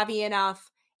savvy enough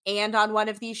and on one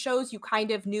of these shows, you kind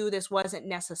of knew this wasn't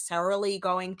necessarily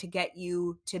going to get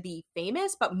you to be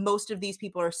famous, but most of these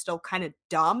people are still kind of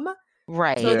dumb.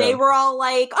 right? So Yeah. they were all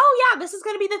like, oh yeah, this is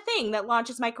going to be the thing that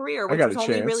launches my career, which got was a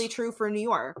only chance. really true for New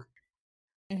York.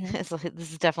 It's like,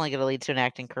 this is definitely going to lead to an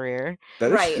acting career. That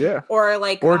is, Right. yeah. Or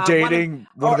like Or one of- dating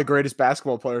one or- of the greatest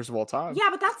basketball players of all time. Yeah,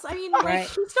 but that's, I mean, like, Right.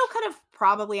 she still could have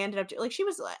probably ended up, like, she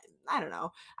was, I don't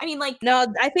know. I mean, like, No,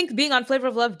 I think being on Flavor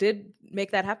of Love did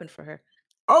make that happen for her.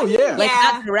 Oh yeah. Like Yeah.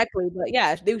 not directly, but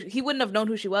yeah, he wouldn't have known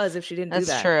who she was if she didn't do That's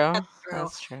that. true. That's true.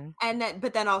 That's true. and then,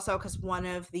 but then also because one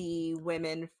of the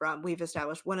women we've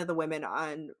established one of the women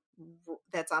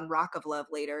that's on Rock of Love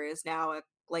later is now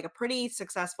a pretty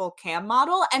successful cam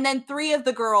model. And then three of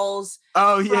the girls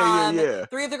Oh yeah,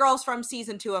 from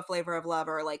season 2 of Flavor of Love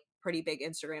are like pretty big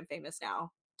Instagram famous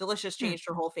now. Delicious changed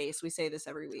her whole face. We say this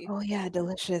every week. Oh yeah,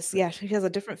 Delicious. Yeah, she has a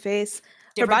different face.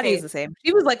 Different Her body face. is the same.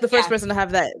 She was like the first Yeah. person to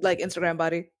have that like Instagram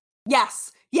body.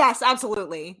 Yes,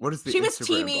 absolutely. What is the She was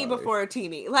Instagram teamy body? before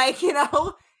teamy, like, you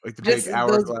know. Like the Just big those-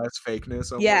 hourglass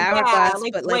fakeness. Of Yeah, it? hourglass,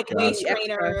 like but like waist the extra-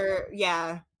 trainer,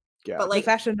 yeah. Yeah. But the like,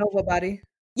 Fashion Nova body.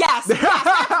 yes, that's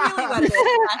really what it is.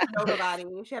 a Fashion Nova body.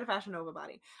 She had a Fashion Nova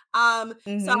body.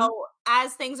 Mhm. So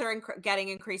as things are getting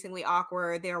increasingly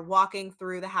awkward, they're walking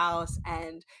through the house,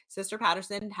 and Sister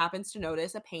Patterson happens to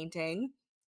notice a painting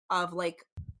of like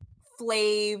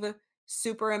Flav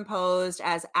superimposed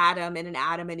as Adam in an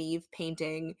Adam and Eve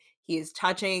painting. He is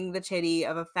touching the titty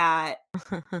of a fat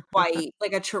white,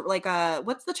 like a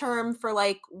what's the term for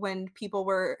like when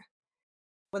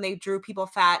they drew people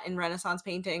fat in Renaissance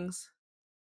paintings?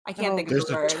 I can't Oh, think of There's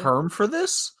the a word. term for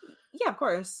this? Yeah, of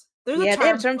course. There's Yeah, a they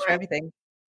have term terms for it. everything.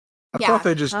 I Yeah. thought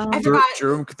they just I drew forgot-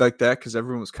 him like that because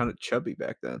everyone was kind of chubby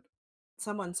back then.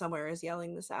 Someone somewhere is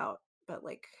yelling this out, but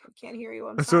like I can't hear you.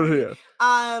 I'm So sorry.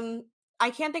 yeah. I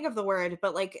can't think of the word,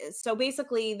 but like, so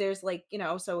basically there's like, you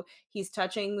know, so he's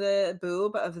touching the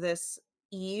boob of this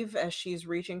Eve as she's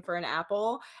reaching for an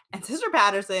apple, and Sister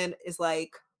Patterson is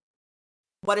like,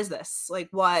 what is this? Like,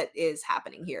 what is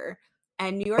happening here?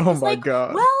 And New York Oh is my like,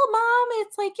 God. well, Mom,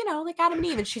 it's like, you know, like Adam and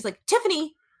Eve. And she's like,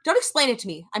 Tiffany, don't explain it to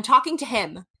me. I'm talking to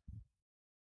him.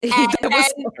 And That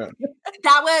was- then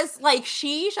that was like,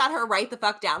 she shut her right the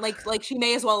fuck down. Like she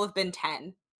may as well have been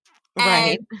 10.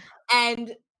 Right.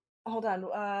 And hold on.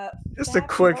 Just a fat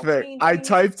quick people thing. I paintings,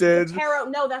 typed the in. tarot.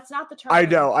 No, that's not the term. I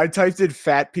know. I typed in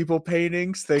fat people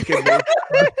paintings, thinking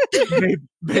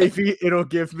maybe it'll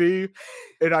give me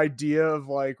an idea of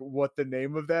like what the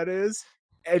name of that is.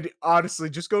 And honestly,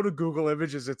 just go to Google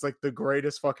Images. It's like the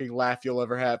greatest fucking laugh you'll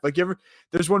ever have. Like,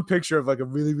 there's one picture of like a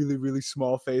really, really, really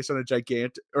small face on a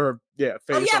gigantic, face Oh, yeah, on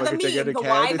like the a meme, gigantic the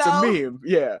head. Y, It's though. a meme.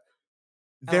 Yeah.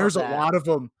 There's a that. lot of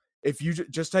them. If you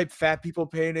just type fat people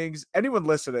paintings, anyone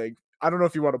listening, I don't know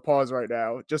if you want to pause right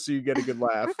now, just so you get a good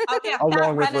laugh. Okay, along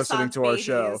Fat with listening Renaissance to our Baby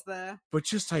show. is the- But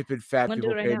just type in fat I'm gonna do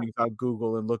people it right now. paintings on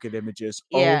Google and look at images.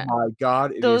 Yeah. Oh my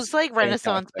God. it Those is like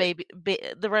Renaissance fantastic.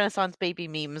 the Renaissance baby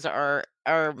memes are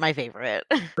my favorite.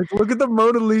 Like, look at the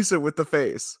Mona Lisa with the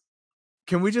face.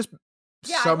 Can we just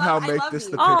Yeah, I somehow love- I make love this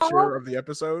the these. picture of the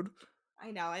episode? I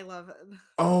know, I love it.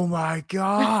 Oh my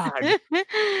God.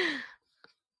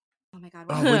 Oh my God.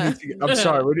 Oh, I'm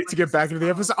sorry. We need to get back into the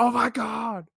episode. Oh my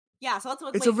God. Yeah, so let's.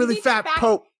 It's wait, a really can we get fat back-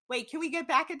 Pope. Wait, can we get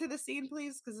back into the scene,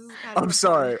 please? Because this is kind of. I'm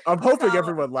sorry. I'm hoping So-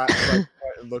 everyone laughed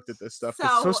and looked at this stuff.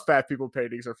 'Cause those So- fat people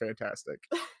paintings are fantastic.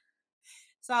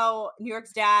 So New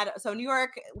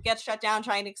York gets shut down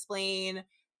trying to explain.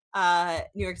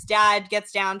 New York's dad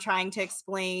gets down trying to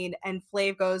explain, and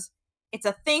Flav goes, "It's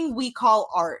a thing we call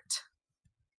art,"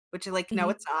 which is like, no,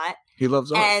 Mhm. it's not. He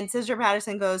loves art. And Sister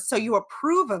Patterson goes, "So you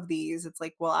approve of these?" It's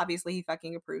like, well, obviously he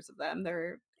fucking approves of them.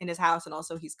 They're in his house, and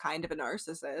also he's kind of a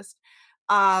narcissist.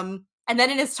 And then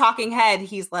in his talking head,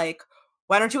 he's like,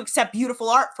 "Why don't you accept beautiful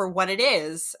art for what it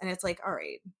is?" And it's like, all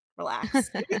right, relax.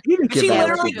 He didn't give She that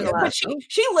literally, to but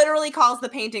she literally calls the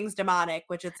paintings demonic,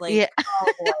 which it's like, Yeah.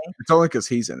 oh boy. It's only because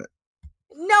he's in it.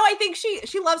 No, I think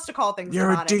she loves to call things You're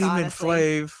demonic, a demon,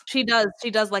 honestly. Flav.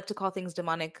 She does like to call things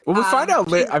demonic. Well, we find out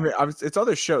later. she- I mean, it's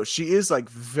other shows. She is like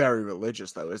very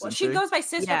religious, though, isn't Well, she? she goes by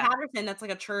Sister Yeah. Patterson. That's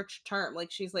like a church term.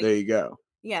 Like she's like, There you go.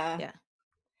 yeah.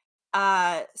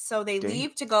 Yeah. So they Dang.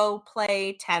 leave to go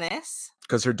play tennis,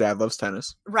 Because her dad loves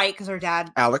tennis. right? Because her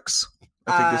dad, Alex.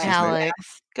 I think is his name.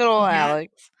 Alex. Good old Yeah.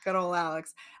 Alex. Good old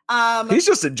Alex. He's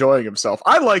just enjoying himself.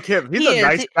 I like him. He's He a is.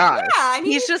 nice guy. Yeah, I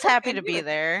mean, He's just happy fucking to be good.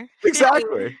 there.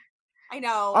 Exactly. I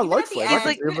know. I Even like at the Flav. end- I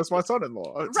can see him as my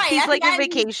son-in-law. Right. He's at like the in end,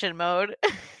 vacation mode.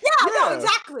 Yeah, no, Yeah.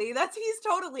 exactly. He's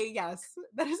totally, yes.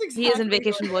 That is exactly. He is in what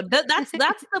vacation mode. That's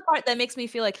the part that makes me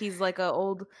feel like he's like an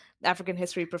old African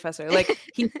history professor. Like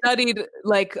he studied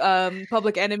like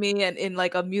Public Enemy and in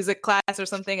like a music class or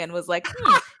something, and was like,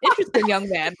 interesting young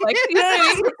man. Like, you know what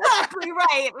I mean? Exactly.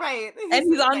 Right.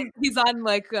 And he's on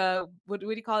like what do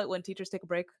you call it when teachers take a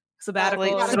break? Sabbatical.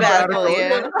 Like or sabbatical,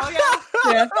 whatever. yeah.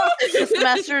 Oh, Yeah. The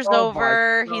semester's Oh my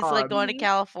over. He's like God. going to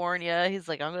California. He's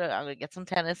like, I'm gonna get some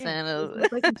tennis in.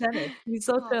 He's like in tennis. He's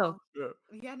so chill.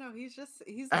 Yeah, no, he's living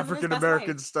his African best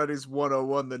American life. Studies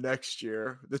 101 the next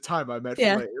year. The time I met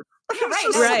Yeah. Flav. Yeah, right. It's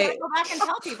No, just- we Right. gotta go back and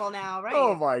tell people now, right?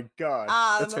 Oh my god.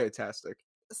 That's fantastic.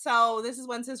 So this is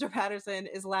when Sister Patterson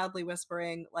is loudly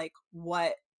whispering, like,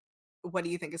 what do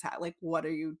you think is like, what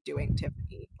are you doing,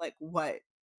 Tiffany? Like, what?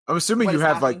 I'm assuming What you is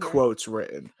have like happening here? quotes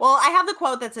written. Well, I have the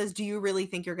quote that says, "Do you really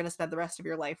think you're going to spend the rest of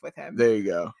your life with him?" There you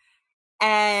go.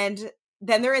 And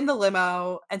then they're in the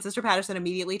limo, and Sister Patterson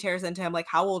immediately tears into him, like,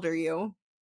 "How old are you?"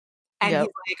 And Yep.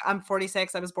 he's like, "I'm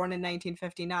 46. I was born in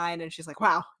 1959." And she's like,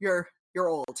 "Wow, you're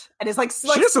old." And is like doesn't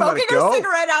let it smoking her go.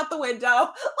 cigarette out the window.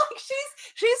 Like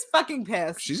she's fucking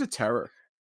pissed. She's a terror.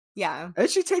 Yeah. And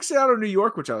she takes it out of New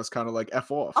York, which I was kind of like F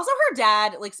off. Also, her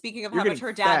dad, like, speaking of You're how much getting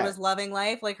her dad fat. was loving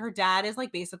life, like, her dad is,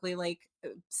 like, basically, like,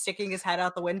 sticking his head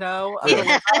out the window. Of Yeah. the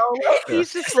limo. Like,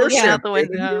 He's just First looking time out the dating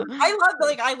window.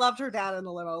 I loved her dad in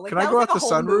the limo. Like, Can I that go was, out like, the a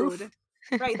whole sunroof? mood.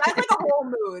 Right, that's like a whole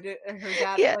mood. Her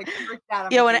dad, Yeah. like, her dad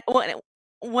on Yeah, vacation.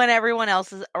 when everyone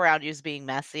else is around you is being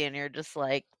messy and you're just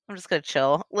like, I'm just gonna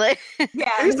chill. Like, Yeah.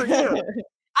 He's like, yeah.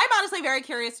 I'm honestly very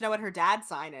curious to know what her dad's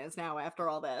sign is now after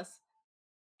all this.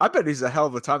 I bet he's a hell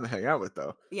of a time to hang out with,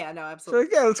 though. Yeah, no, So absolutely.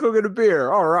 like, yeah, let's go get a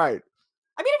beer. All right.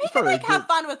 I mean, if He's he could, probably like, a have good-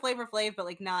 fun with Flavor Flav, but,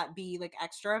 like, not be, like,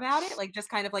 extra about it, like, just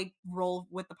kind of, like, roll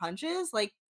with the punches,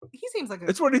 like, he seems like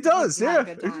It's what he does. he'd have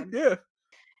Yeah. a good time. Yeah.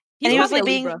 He's And he was, probably like, a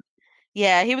being- Libra.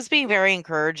 yeah, he was being very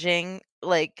encouraging.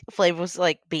 Like, Flav was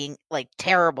like being like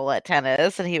terrible at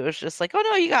tennis, and he was just like, "Oh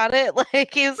no, you got it!"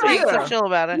 Like he was being so Yeah. chill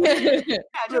about it. Yeah,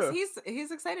 just he's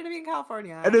excited to be in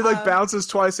California. And it like bounces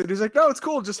twice, and he's like, "No, it's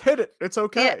cool. Just hit it. It's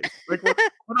okay. Yeah. Like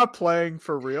we're not playing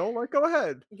for real. Like, go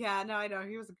ahead. Yeah, no, I know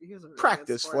he was a really good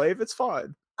Practice, sport. Flav. It's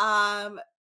fine."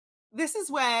 This is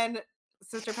when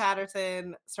Sister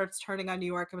Patterson starts turning on New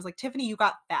York and was like, "Tiffany, you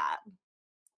got fat."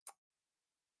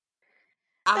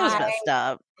 That was messed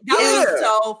up. That was Yeah.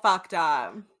 so fucked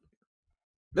up.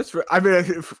 That's I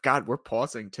mean, God, we're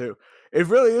pausing too. It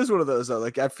really is one of those though.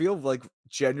 Like, I feel like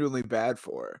genuinely bad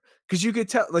for her because you could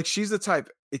tell, like, she's the type.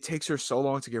 It takes her so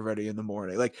long to get ready in the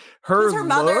morning. Like Because her her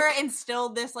mother look,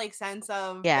 instilled this like sense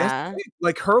of Yeah,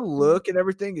 like her look and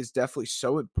everything is definitely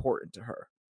so important to her.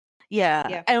 yeah,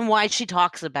 Yeah. and why she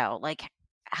talks about like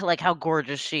how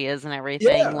gorgeous she is and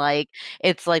everything. Yeah. Like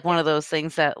it's like one of those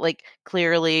things that like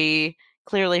clearly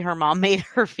her mom made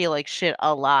her feel like shit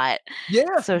a lot.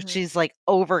 Yeah, So Mhm. she's like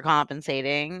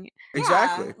overcompensating.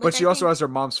 exactly. like, But I she also think- has her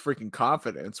mom's freaking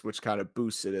confidence, which kind of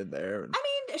boosts it in there. And I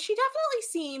mean, she definitely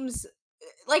seems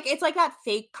like it's like that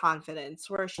fake confidence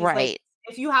where she's Right. like,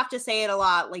 if you have to say it a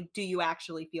lot, like, do you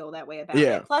actually feel that way about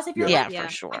Yeah. it? Plus, if you're Yeah, like, Yeah.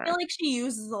 for sure. I feel like she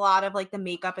uses a lot of like the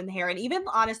makeup and the hair, and even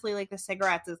honestly, like the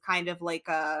cigarettes is kind of like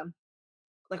a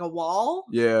wall,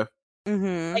 yeah,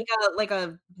 Mm-hmm. like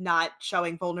a not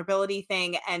showing vulnerability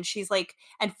thing. And she's like,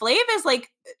 and Flav is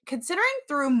like, considering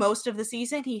through most of the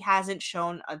season he hasn't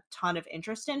shown a ton of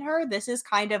interest in her. This is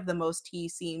kind of the most he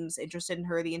seems interested in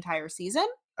her the entire season.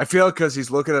 I feel because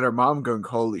he's looking at her mom, going,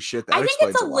 "Holy shit!" That I think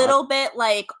explains it's a lot. little bit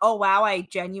like, oh wow, I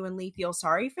genuinely feel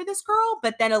sorry for this girl,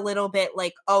 but then a little bit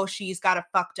like, oh, she's got a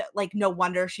fucked up, like, no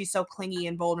wonder she's so clingy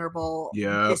and vulnerable.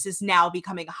 Yeah. This is now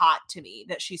becoming hot to me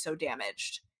that she's so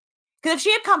damaged. Because if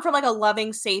she had come from like a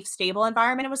loving, safe, stable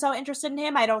environment and was so interested in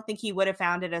him, I don't think he would have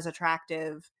found it as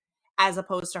attractive as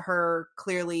opposed to her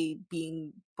clearly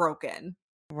being broken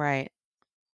Right.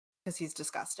 because he's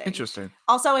disgusting. Interesting.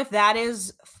 Also, if that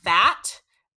is fat,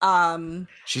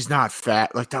 She's not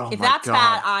fat. Like, oh if my that's god,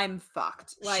 fat, I'm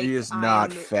fucked. Like, she is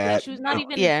not I'm- Yeah, fat. she was not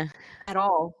even Yeah. at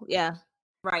all. Yeah.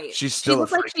 Right. She's She still.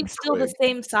 looked a like freaking she's still the twig.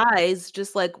 same size,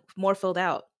 just like more filled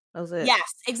out. That was it.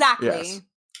 Yes, exactly. Yes.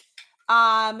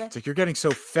 Right, It's like, you're getting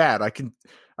so fat. I can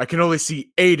only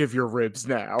see 8 of your ribs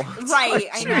now. It's I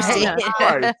like, know. Jesus Yeah.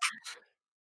 Christ.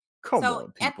 Come so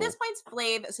on, at this people.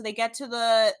 point, Flav, so they get to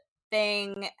the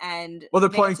thing and Well, they're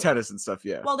they playing get to- tennis and stuff.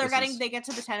 Yeah. Well, This is- they get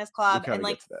to the tennis club kinda and get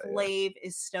like to that, yeah. Flav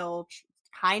is still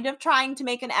kind of trying to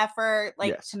make an effort,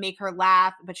 like Yes. to make her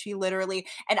laugh, but she literally,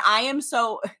 and I am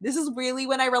so, this is really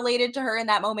when I related to her in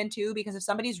that moment too, because if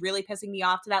somebody's really pissing me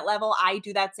off to that level, I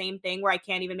do that same thing where I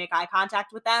can't even make eye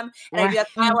contact with them. And I do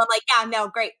that smile, I'm like, yeah, no,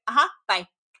 great. Bye.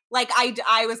 Like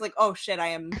I was like, oh shit, I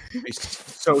am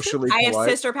socially I have polite.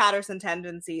 Sister Patterson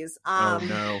tendencies. Oh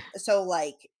no. So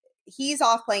like he's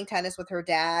off playing tennis with her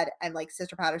dad, and like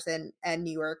Sister Patterson and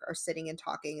New York are sitting and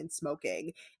talking and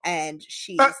smoking, and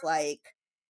she's like,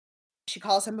 she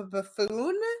calls him a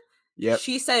buffoon. Yep.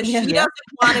 She says she doesn't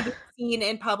want to be seen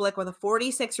in public with a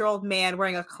 46-year-old man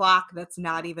wearing a clock that's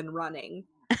not even running.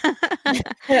 I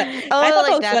thought that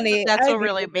was funny. That's what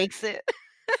really makes it.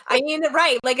 I mean,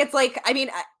 right. Like, it's like, I mean,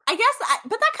 I guess,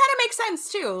 but that kind of makes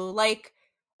sense too. Like,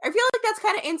 I feel like that's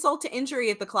kind of insult to injury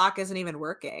if the clock isn't even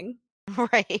working.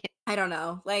 Right. I don't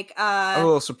know. Like, I'm a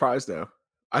little surprised though.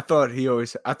 I thought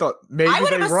maybe I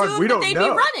would they have run. assumed We that don't they'd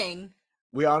know. be running.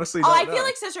 We honestly Oh, don't I know. feel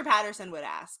like Sister Patterson would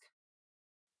ask.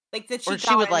 Like that Or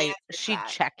she would like, she'd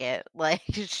check it. Like,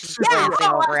 she's glancing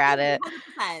over at it.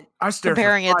 100%. I stare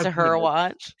Comparing it for to 5 her minutes.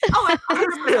 watch. Oh,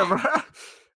 Yeah,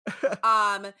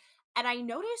 100%. And I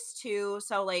noticed too,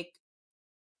 so like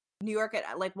New York,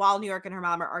 like while New York and her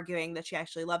mom are arguing that she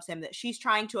actually loves him, that she's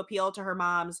trying to appeal to her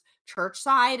mom's church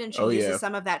side, and she uses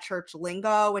some of that church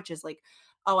lingo, which is like,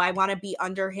 oh, I want to be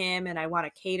under him and I want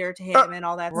to cater to him and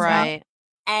all that Right. stuff.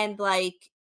 And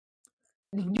like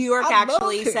New York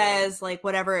actually says like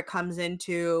whatever it comes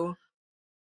into,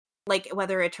 like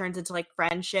whether it turns into like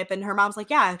friendship, and her mom's like,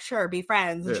 yeah, sure, be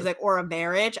friends, and she's like, or a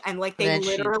marriage, and like they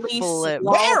literally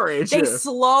they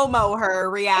slow-mo her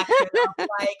reaction of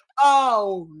like,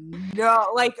 oh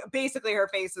no, like basically her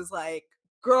face is like,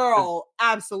 girl,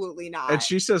 absolutely not. And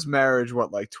she says marriage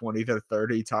like 20 to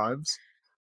 30 times.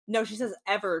 No, she says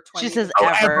ever 20. She says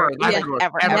ever. Yeah,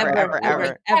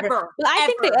 Ever. But I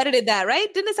think they edited that,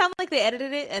 right? Didn't it sound like they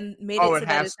edited it and made it so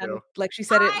that it sounded like she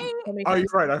said it? Oh, you're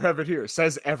right. I have it here. It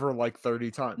says ever like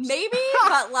 30 times. Maybe,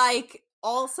 but like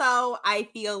also I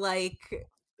feel like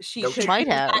she might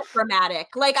have that dramatic.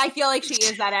 Like I feel like she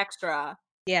is that extra.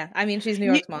 Yeah, I mean she's New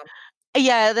York's mom.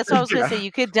 Yeah, that's what I was gonna say.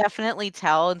 You could definitely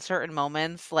tell in certain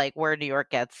moments, like where New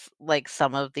York gets like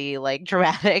some of the like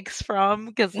dramatics from,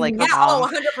 because like her mom,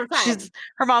 100%.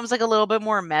 Her mom's like a little bit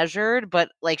more measured,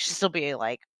 but like she's still being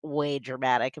like way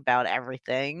dramatic about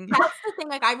everything. That's the thing.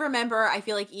 Like I remember, I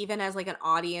feel like even as like an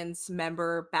audience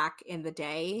member back in the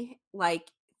day, like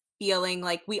feeling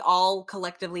like we all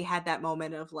collectively had that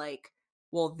moment of like,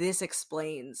 well, this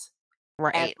explains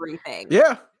everything.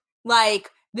 Yeah. Like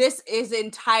this is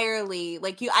entirely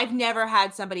like I've never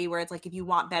had somebody where it's like, if you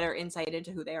want better insight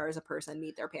into who they are as a person,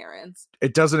 meet their parents.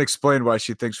 It doesn't explain why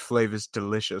she thinks Flav is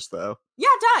delicious, though. Yeah,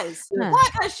 it does.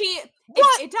 Because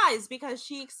it does, because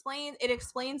it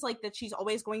explains like that she's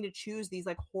always going to choose these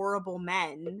like horrible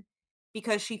men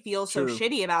because she feels so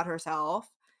shitty about herself.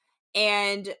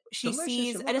 And she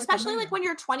sees, and especially like when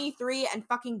you're 23 and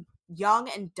fucking young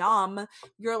and dumb,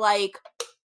 you're like,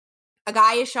 a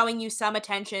guy is showing you some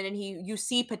attention and you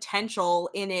see potential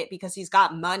in it because he's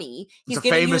got money. He's a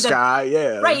famous guy,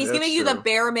 yeah. Right, he's giving you the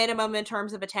bare minimum in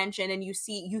terms of attention, and you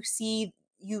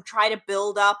try to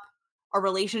build up a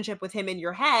relationship with him in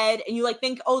your head, and you like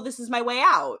think, oh, this is my way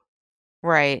out.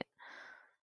 Right.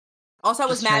 Also, it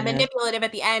was mad manipulative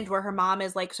at the end where her mom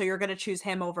is like, so you're gonna choose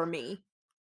him over me.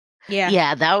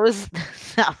 Yeah, that was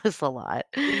a lot.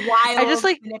 Wild, I just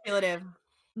like manipulative.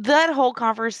 That whole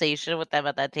conversation with them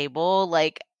at that table,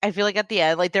 like I feel like at the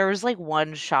end, like there was like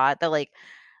one shot that like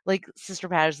Sister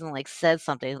Patterson like said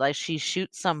something, like she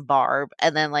shoots some barb,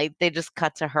 and then like they just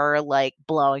cut to her like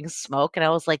blowing smoke, and I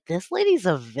was like, this lady's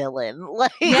a villain,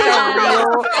 like a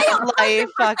real life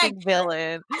fucking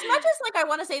villain. As much as like I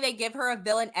want to say they give her a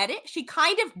villain edit, she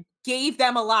kind of gave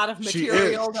them a lot of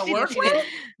material to work with.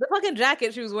 The fucking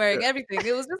jacket she was wearing, everything,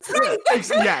 it was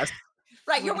just yes.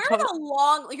 Right, you're wearing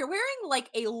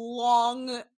a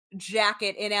long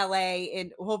jacket in LA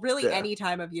really any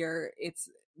time of year. It's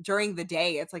during the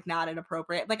day, it's like not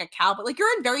inappropriate. Like a cowboy, like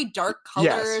you're in very dark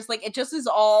colors. Like it just is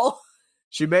all.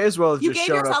 She may as well have you just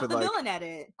gave shown yourself up the in villain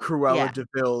edit. Cruella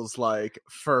DeVille's like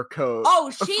fur coat. Oh,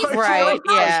 she's right.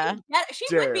 Yeah,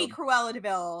 she would be Cruella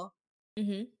DeVille.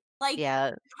 Mm-hmm. Like,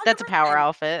 yeah, 100%. That's a power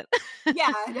outfit.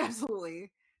 Yeah,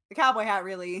 absolutely. The cowboy hat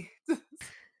really.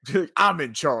 I'm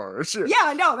in charge.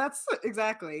 Yeah, no, that's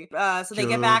exactly. So they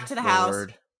get back to the house.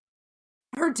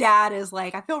 Her dad is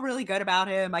like, I feel really good about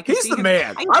him. He's the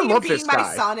man. I love this guy.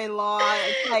 My son-in-law.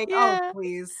 It's like, oh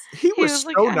please. He was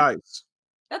so nice.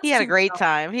 That's He had a too great much.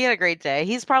 time. He had a great day.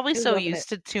 He's probably He's so loving used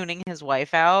to tuning his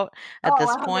wife out at Oh, this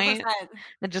 100%. point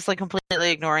and just like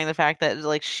completely ignoring the fact that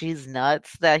like she's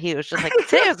nuts that he was just like,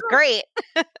 today was great.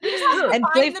 You just have to And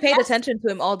find Flav the paid best- attention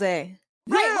to him all day.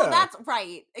 Right. Well, Yeah. that's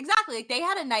right. Exactly. Like, they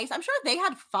had a nice. I'm sure they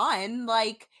had fun.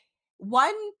 Like,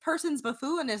 one person's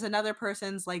buffoon is another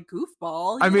person's like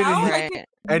goofball. I You mean, know? and he- Like,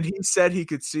 And he said he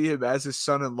could see him as his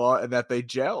son-in-law and that they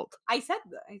gelled. I said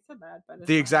that, but it's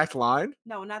The fine. exact line,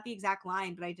 No, not the exact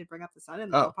line, but I did bring up the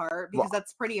son-in-law Oh, part because well,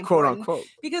 that's pretty quote important. unquote.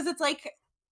 Because it's like,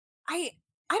 I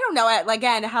don't know.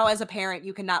 Again, how as a parent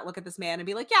you cannot look at this man and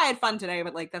be like, yeah, I had fun today,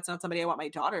 but like that's not somebody I want my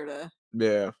daughter to,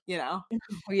 Yeah. you know.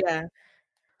 Yeah.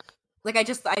 Like I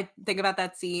think about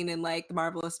that scene in like The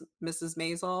Marvelous Mrs.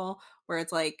 Maisel where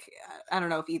it's like, I don't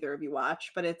know if either of you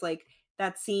watch, but it's like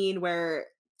that scene where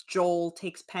Joel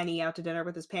takes Penny out to dinner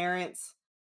with his parents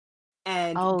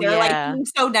and Oh, they're like yeah. being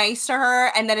so nice to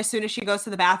her, and then as soon as she goes to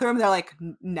the bathroom they're like,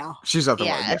 no. She's not the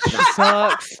Yeah, one. she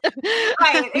sucks.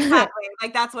 Right, exactly.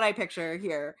 Like that's what I picture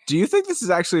here. Do you think this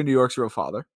is actually New York's real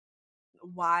father?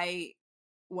 Why?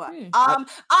 What? Hmm.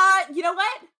 You know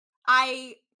what?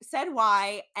 I said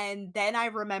why, and then I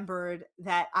remembered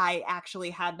that I actually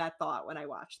had that thought when I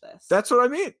watched this. That's what I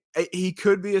mean. He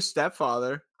could be a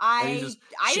stepfather. and he I just-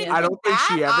 I she- didn't. I don't think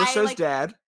she that. ever I, says like,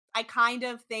 dad. I kind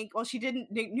of think. Well, she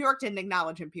didn't. New York didn't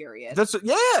acknowledge him. Period. That's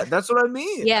what I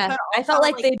mean. Yeah. But I felt also,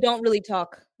 like like- they don't really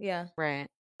talk. Yeah. Right.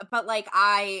 But like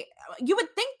you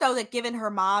would think though that given her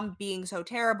mom being so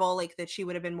terrible, like that she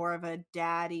would have been more of a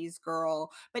daddy's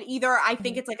girl. But either I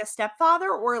think it's like a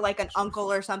stepfather or like an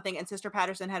uncle or something. And Sister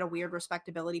Patterson had a weird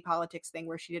respectability politics thing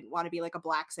where she didn't want to be like a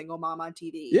black single mom on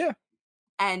TV. Yeah.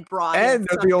 And brought And in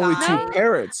they're some the only guy. two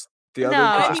parents. The other No.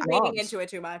 was I might just be reading moms. into it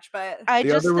too much, but I The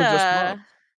just other were just moms.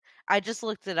 I just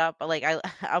looked it up. Like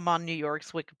I'm on New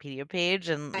York's Wikipedia page,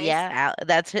 and Nice. yeah,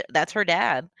 that's her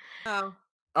dad. oh,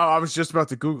 Oh, I was just about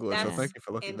to Google it, so That's thank you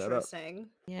for looking that up. interesting.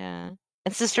 Yeah,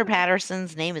 and Sister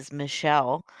Patterson's name is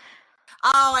Michelle.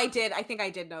 Oh, I did. I think I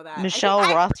did know that. I think Michelle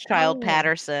Rothschild Oh.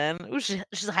 Patterson. Ooh, she's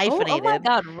Oh hyphenated. my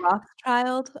God,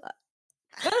 Rothschild.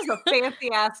 that is a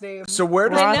fancy ass name. So where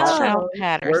does I know. Rothschild Where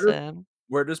Patterson.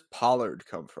 where does Pollard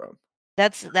come from?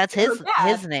 That's Her dad.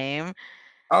 his name.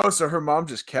 Oh, so her mom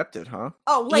just kept it, huh?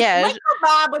 Oh, like Yeah, your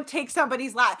mom would take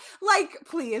somebody's lap. Like,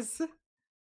 please.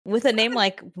 With a name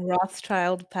like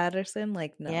Rothschild Patterson,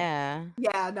 like no. Yeah.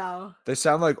 Yeah, no. They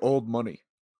sound like old money.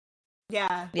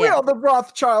 Yeah. We Yeah. are the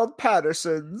Rothschild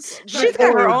Pattersons. She's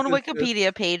got her Or own this-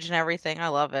 Wikipedia page and everything. I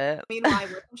love it. I mean, why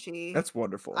wouldn't she? That's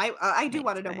wonderful. I do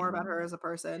want to know Amazing. more about her as a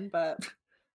person, but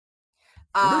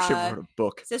I wonder if she ever wrote a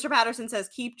book. Sister Patterson says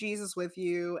keep Jesus with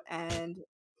you and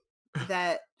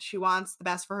that she wants the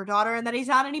best for her daughter and that he's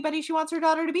not anybody she wants her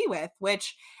daughter to be with,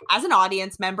 which as an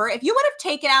audience member, if you would have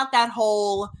taken out that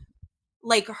whole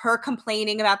like her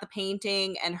complaining about the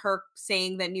painting and her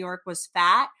saying that New York was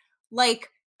fat, like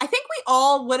I think we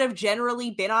all would have generally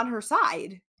been on her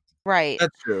side. Right.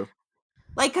 That's true.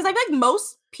 Like, because I feel like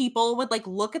most people would like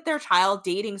look at their child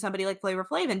dating somebody like Flavor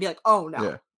Flav and be like, "Oh no,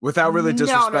 Yeah. Without really No, no,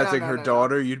 no, disrespecting no, her no, no.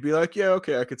 daughter, you'd be like, yeah,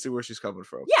 okay, I could see where she's coming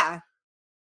from. yeah."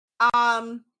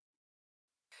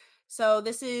 So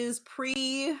this is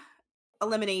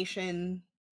pre-elimination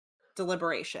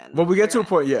deliberation. Well, we get to a We're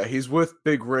point, yeah, he's with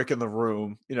Big Rick in the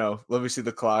room. You know, let me see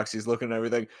the clocks. He's looking at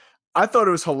everything. I thought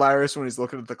it was hilarious when he's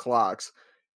looking at the clocks.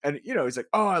 And, you know, he's like,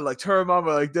 oh, I liked her mom,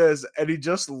 I like this. And he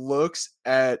just looks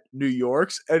at New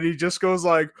York's and he just goes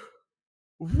like,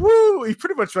 woo. He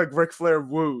pretty much like Ric Flair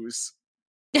woos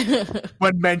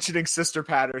when mentioning Sister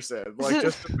Patterson. Like,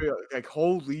 just to be like,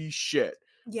 holy shit.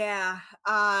 Yeah.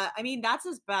 I mean, that's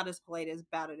about as polite as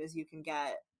about it as you can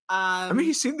get. I mean,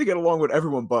 he seemed to get along with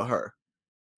everyone but her.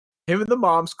 Him and the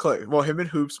mom's click. Well, him and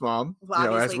Hoop's mom, well, you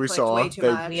know, as obviously we clicked saw, way too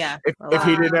they- much. Yeah. if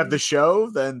he didn't have the Um, show,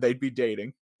 then they'd be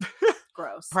dating.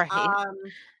 Gross. Right.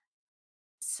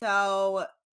 So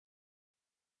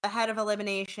ahead of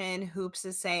elimination, Hoops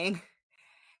is saying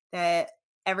that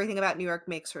everything about New York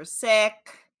makes her sick.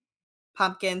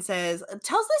 Pumpkin tells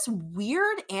this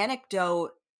weird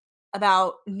anecdote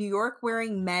about New York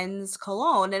wearing men's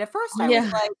cologne. And at first I Yeah.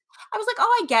 was like,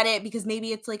 oh, I get it, because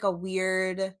maybe it's like a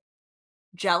weird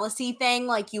jealousy thing.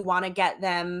 Like you want to get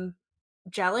them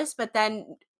jealous. But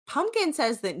then Pumpkin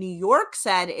says that New York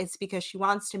said it's because she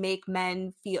wants to make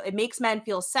it makes men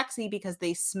feel sexy because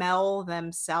they smell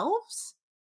themselves.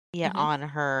 Yeah, Mhm. on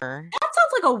her. That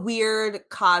sounds like a weird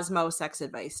Cosmo sex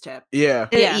advice tip. Yeah.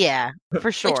 Yeah. Yeah,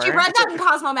 for sure. Like she read that in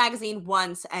Cosmo magazine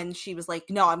once and she was like,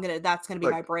 no, that's gonna be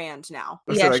Like- my brand now.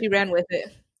 So, Yeah, like, she ran with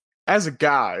it. as a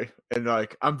guy, and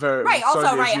like I'm very Right, also,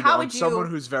 Sonia, as right, you how know, would I'm someone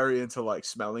you- who's very into like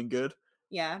smelling good.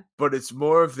 Yeah. But it's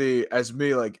more of as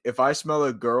me, like, if I smell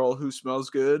a girl who smells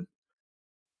good,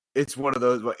 it's one of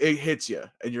those, like, it hits you,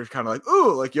 and you're kind of like,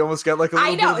 ooh, like, you almost get, like, a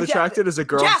I little bit know, of attracted as a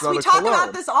girl Jess, smell we a talk cologne.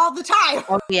 about this all the time.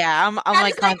 Oh, yeah, I'm That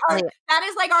like is like constantly. that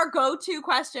is like our go-to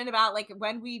question about like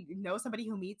when we know somebody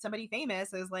who meets somebody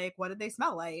famous is like, what did they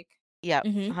smell like? Yeah,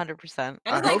 Mhm. 100%.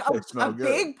 That I is like hope they smell a good.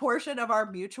 big portion of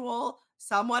our mutual,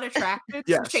 somewhat attracted,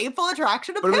 Yes. shameful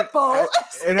attraction to But I mean, Pitbull.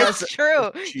 it has It's true.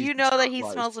 Jesus You know that he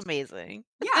Christ. smells amazing.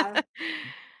 Yeah.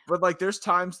 But like, there's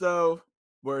times though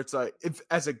where it's like, if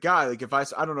as a guy, like if I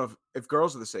don't know if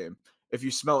girls are the same. If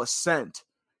you smell a scent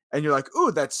and you're like,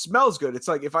 ooh, that smells good. It's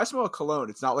like if I smell a cologne,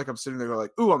 it's not like I'm sitting there going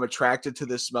like, ooh, I'm attracted to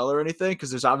this smell or anything, because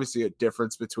there's obviously a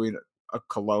difference between a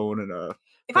cologne and a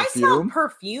If I smelled perfume.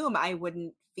 perfume, I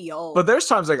wouldn't feel. But there's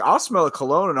times like I'll smell a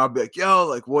cologne and I'll be like, yo,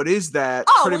 like what is that?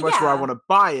 Oh, Pretty well, much where I yeah. want to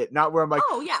buy it, not where I'm like,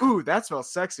 oh yeah. ooh, that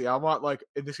smells sexy. I want like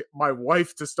my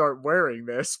wife to start wearing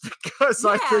this because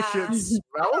I think Yeah. it I smells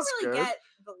don't really good. get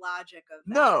the logic of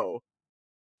that. No.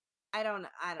 I don't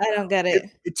I know. don't get it.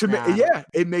 To me, Nah. yeah,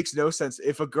 it makes no sense.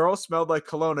 If a girl smelled like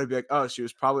cologne, I'd be like, oh, she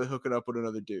was probably hooking up with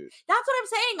another dude. That's what I'm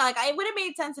saying. Like, it would have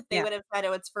made sense if they Yeah. would have said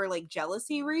it's for like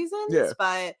jealousy reasons. Yeah.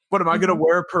 But But am I gonna Mhm.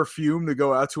 wear perfume to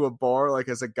go out to a bar like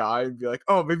as a guy and be like,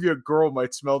 oh, maybe a girl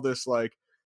might smell this like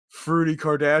fruity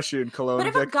Kardashian cologne? but and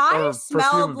if be a like, guy or perfume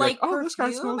smelled and be like oh, this guy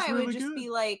perfume, smells I would really just good. be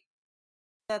like,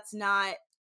 that's not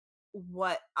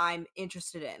what I'm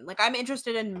interested in. Like, I'm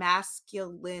interested in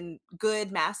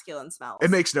good masculine smells. It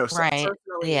makes no sense. Right.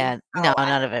 personally. Yeah. So No, I-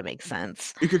 none of it makes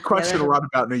sense. You could question a that's- lot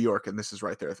about New York, and this is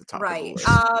right there at the top Right. of the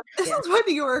list. This Yeah. is why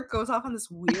New York goes off on this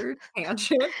weird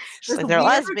tangent. Just This like they're weird-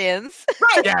 lesbians.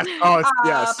 Right. Yes. Oh, it's,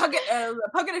 yes.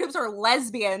 Pumpkin and Hoops are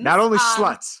lesbians. Not only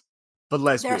sluts, but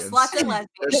lesbians. They're sluts and lesbians.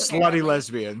 They're slutty apparently.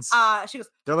 lesbians. She goes,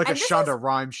 They're like a and this Shonda is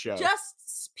Rhimes show.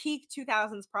 just peak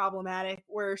 2000s problematic,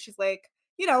 where she's like,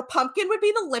 Pumpkin would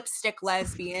be the lipstick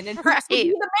lesbian and Hoops would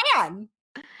be Right. the man.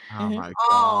 Oh Mhm. my god.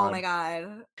 Oh my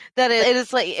god. That it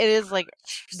is like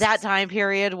that time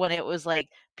period when it was like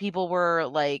people were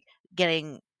like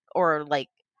getting or like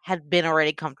had been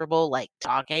already comfortable like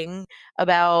talking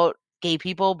about gay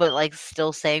people, but like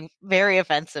still saying very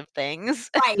offensive things.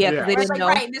 Right. Yeah, 'cause Yeah. they Where it's didn't like, know.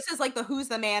 right, this is like the who's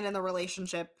the man in the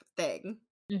relationship thing.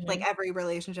 Mhm. Like, every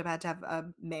relationship had to have a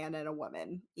man and a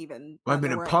woman, even I when mean,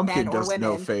 there and were Pumpkin men or does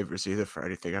no women. favors either for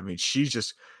anything. I mean, she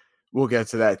just. We'll get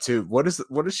to that too. What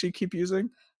does she keep using?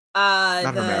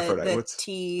 Not hermaphrodite. The What's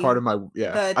T part of my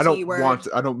the I don't T word. want.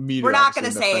 I don't mean. We're it, not gonna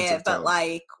obviously, in an say it, offensive but tone.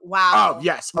 like, wow. Oh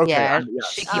yes. Okay. Yeah,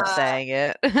 yes. she keeps saying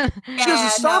it. She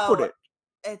doesn't stop with it.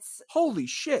 It's Holy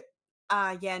shit.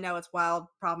 yeah, no, it's wild,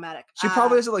 problematic. She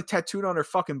probably has it like tattooed on her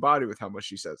fucking body with how much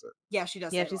she says it. Yeah, she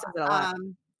does. Yeah, say she it says it a lot.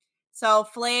 So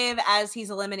Flav, as he's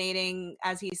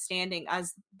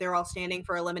they're all standing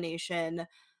for elimination,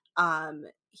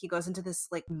 he goes into this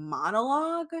like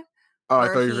monologue Oh, I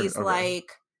where thought you were he's gonna, okay.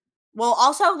 like, well,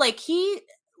 also like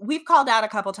we've called out a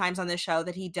couple times on this show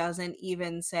that he doesn't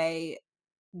even say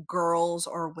girls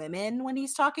or women when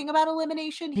he's talking about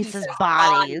elimination. He says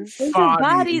bodies. bodies. They said Bodies.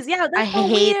 bodies. Yeah, that's I so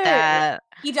hate weird. that.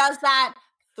 He does that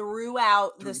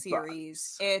throughout the Through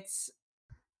series. bodies. It's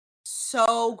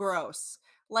so gross,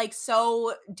 like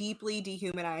so deeply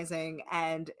dehumanizing.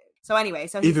 And so anyway,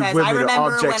 so he Even says, women I are remember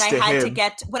when objects I to had to him.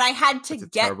 get That's a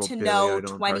get terrible to Billy know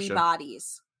Idol 20 impression.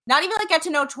 bodies. Not even like get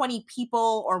to know 20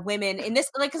 people or women in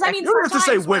this, like, because I mean, You don't have to say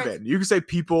sometimes where it's- women. You can say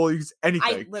people. You can say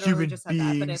anything. literally Human just said that,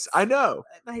 but beings. it's- I know.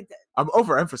 I'm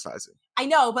overemphasizing. I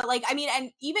know, but like, I mean,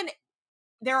 and even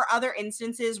there are other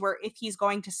instances where if he's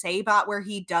going to say where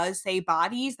he does say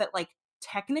bodies, that like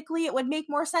technically it would make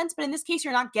more sense. But in this case,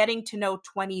 you're not getting to know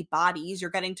 20 bodies.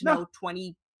 You're getting to No. know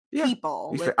 20 Yeah.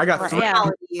 people. You with I got three.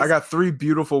 personalities. I got 3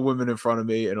 beautiful women in front of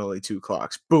me and only 2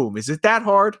 clocks. Boom. Is it that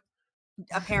hard?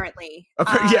 Apparently.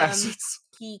 Yes. It's,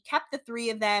 He kept the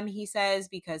 3 of them, he says,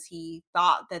 because he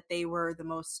thought that they were the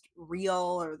most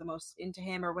real or the most into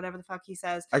him or whatever the fuck he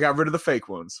says. I got rid of the fake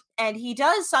ones. And he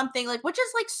does something like, which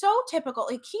is like so typical.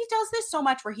 Like, he does this so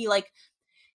much where he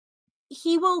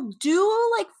will do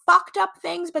like fucked up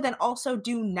things, but then also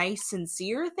do nice,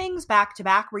 sincere things back to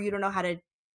back where you don't know how to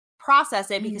process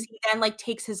it, because he then like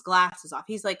takes his glasses off.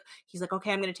 He's like,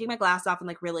 okay, I'm gonna take my glasses off and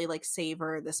like really like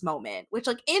savor this moment, which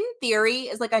like in theory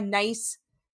is like a nice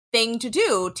thing to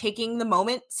do, taking the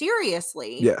moment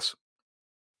seriously. Yes.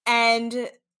 And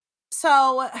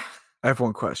so I have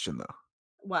one question though.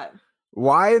 what?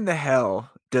 Why in the hell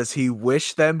does he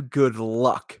wish them good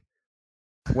luck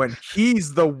when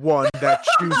he's the one that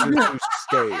chooses who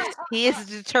stays? He is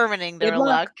determining their Good luck.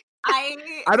 luck.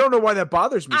 I don't know why that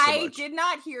bothers me so I much. did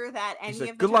not hear that any like,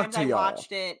 of the "Good luck times to I y'all."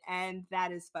 watched it, and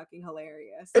that is fucking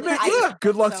hilarious. I mean, yeah,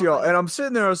 good luck so to y'all. funny. And I'm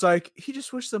sitting there, I was like, he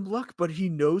just wished them luck, but he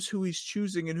knows who he's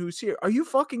choosing and who's here. Are you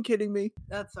fucking kidding me?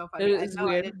 That's so funny. It is I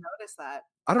weird. didn't notice that.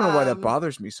 I don't know why that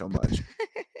bothers me so much.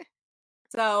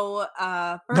 So,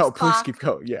 first No, please clock, keep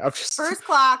going. Yeah, I'm just first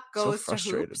clock so goes to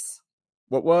frustrated. Hoops.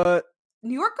 What?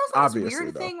 New York goes on this Obviously,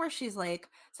 weird though. thing where she's like,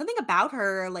 something about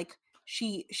her, like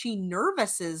she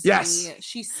nervouses Yes. me.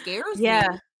 She scares Yeah.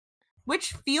 me,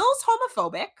 which feels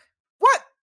homophobic. What?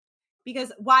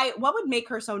 Because what would make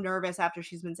her so nervous after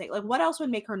she's been saying, like, what else would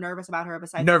make her nervous about her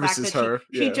besides Nervous the is fact that her.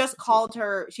 she Yeah, just that's called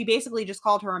her, she basically just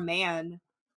called her a man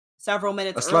several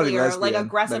minutes A slutty earlier, like lesbian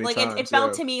aggressive. many Like it times,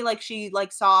 felt yeah. to me like she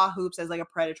like saw Hoops as like a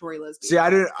predatory lesbian. See,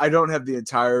 I don't have the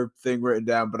entire thing written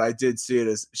down, but I did see it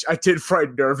as I did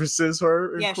write nervous as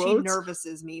her. In Yeah, quotes, she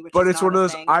nervouses me, which but is it's not one of a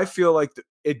those. thing. I feel like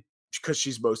it because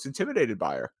she's most intimidated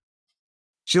by her.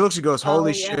 She looks and goes,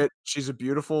 "Holy shit, she's a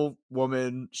beautiful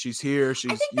woman. She's here. She's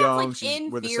think that's, young. like, she's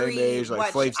in we're the same theory, age. Like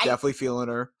what Flav's definitely feeling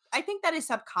her." I think that is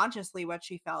subconsciously what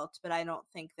she felt, but I don't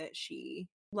think that she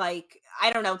like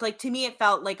I don't know. Like to me, it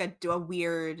felt like a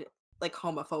weird like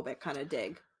homophobic kind of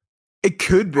dig. It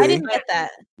could be. I didn't get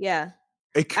that. Yeah.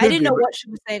 It could I didn't be, know but- what she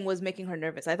was saying was making her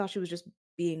nervous. I thought she was just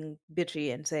being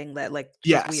bitchy and saying that like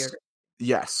she's Yes. weird.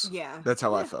 Yes. Yeah. That's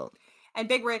how I Yeah. felt. And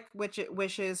Big Rick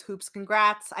wishes Hoops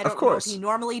congrats. I Of don't know if course. he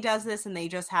normally does this and they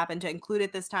just happen to include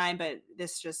it this time, but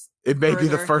this just It may be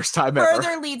the first time ever.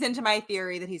 further leads into my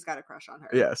theory that he's got a crush on her.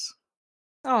 Yes.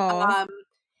 Oh.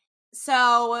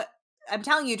 So I'm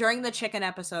telling you, during the chicken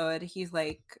episode, he's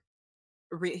like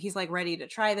ready to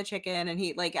try the chicken, and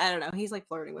he like I don't know, he's like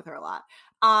flirting with her a lot.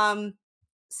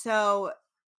 So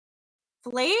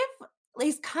Flav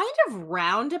is kind of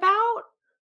roundabout.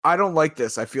 I don't like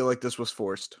this. I feel like this was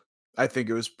forced. I think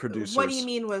it was producers. What do you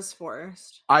mean was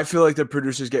forced? I feel like the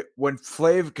producers get when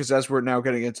Flav, because as we're now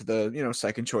getting into the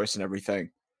second choice and everything,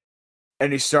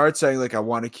 and he starts saying like I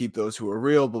want to keep those who are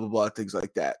real, blah blah blah, things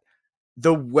like that.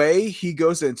 The way he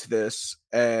goes into this,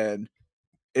 and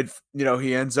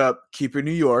he ends up keeping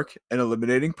New York and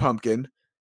eliminating Pumpkin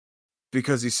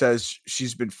because he says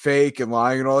she's been fake and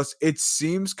lying and all this. It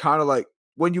seems kind of like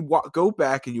when you go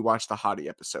back and you watch the Hottie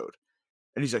episode.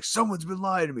 And he's like, someone's been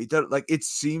lying to me. Like, it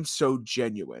seems so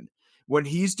genuine. When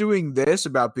he's doing this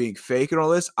about being fake and all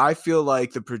this, I feel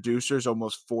like the producers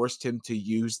almost forced him to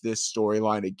use this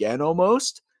storyline again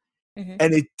almost. Mm-hmm.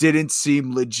 And it didn't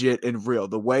seem legit and real.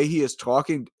 The way he is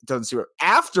talking doesn't seem real.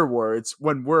 Afterwards,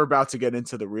 when we're about to get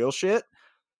into the real shit,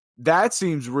 that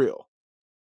seems real.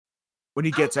 When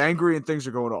he gets angry and things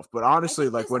are going off. But honestly,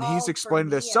 like when he's explaining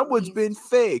this, someone's been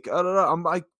fake. I don't know. I'm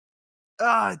like,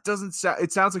 it doesn't sound.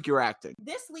 It sounds like you're acting.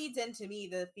 This leads into me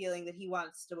the feeling that he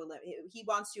wants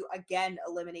to again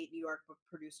eliminate New York, but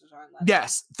producers aren't letting.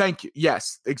 Yes, thank you.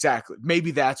 Yes, exactly. Maybe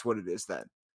that's what it is then.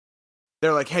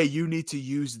 They're like, hey, you need to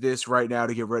use this right now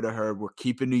to get rid of her. We're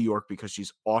keeping New York because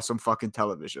she's awesome fucking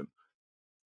television.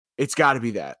 It's got to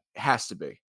be that. It has to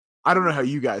be. I don't know how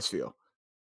you guys feel.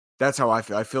 That's how I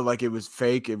feel. I feel like it was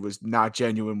fake. It was not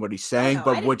genuine what he's saying,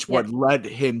 but what led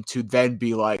him to then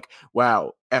be like,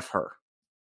 wow, F her.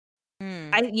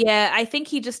 I think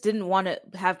he just didn't want to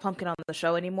have Pumpkin on the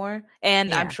show anymore,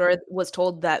 and I'm sure was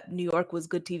told that New York was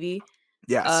good TV.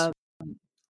 Yes.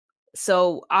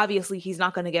 So obviously he's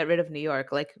not going to get rid of New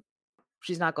York. Like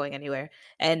she's not going anywhere.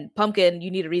 And Pumpkin,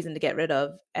 you need a reason to get rid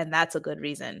of, and that's a good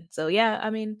reason. So yeah, I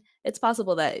mean, it's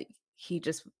possible that he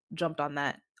just jumped on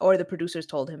that, or the producers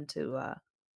told him to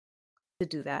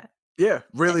do that. Yeah,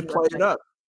 really play it up.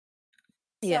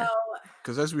 Yeah.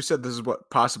 Because as we said, this is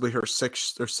possibly her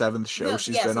 6th or 7th show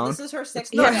she's been on. This is her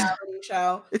 6th reality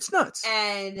show. It's nuts.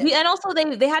 And also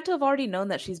they had to have already known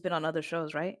that she's been on other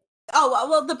shows, right? Oh,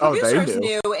 well, the producers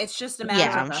knew. It's just a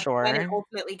matter I'm of sure. when it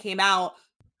ultimately came out.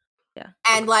 Yeah.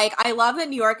 And like I love that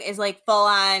New York is like full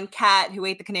on Cat who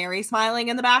ate the canary smiling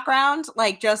in the background,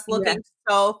 like just looking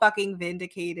so fucking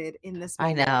vindicated in this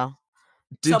moment. I know.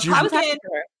 I was happy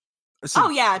for her. So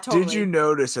yeah, totally. Did you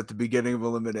notice at the beginning of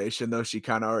elimination, though, she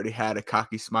kind of already had a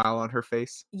cocky smile on her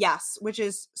face? Yes, which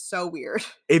is so weird.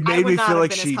 It made me feel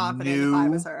like she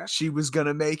knew she was going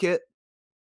to make it.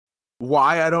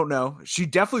 Why? I don't know. She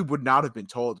definitely would not have been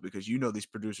told because these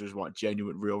producers want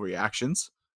genuine, real reactions.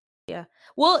 Yeah.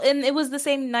 Well, and it was the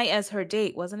same night as her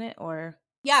date, wasn't it? Or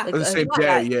yeah, the same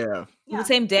day. Yeah. The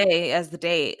same day as the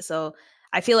date. So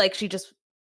I feel like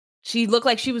she looked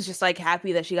like she was just like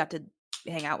happy that she got to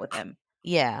hang out with him.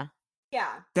 Yeah.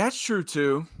 That's true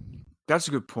too. That's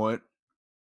a good point.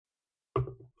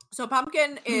 So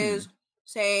Pumpkin is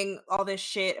saying all this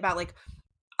shit about like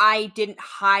I didn't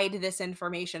hide this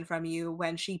information from you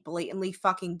when she blatantly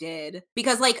fucking did.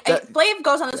 Because, like, Flav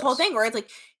goes on this whole thing where it's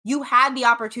like, you had the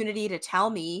opportunity to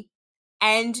tell me,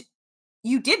 and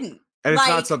you didn't. And it's like,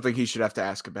 not something he should have to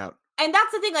ask about. And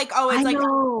that's the thing, like, oh, it's I like,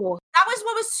 know. that was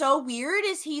what was so weird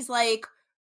is he's like,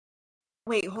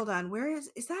 wait, hold on, where is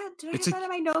that? Did I have that in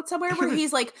my notes somewhere? Where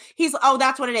he's oh,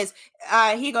 that's what it is.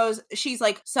 He goes, she's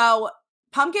like, so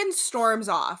Pumpkin storms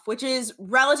off, which is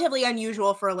relatively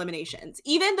unusual for eliminations.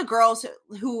 Even the girls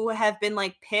who have been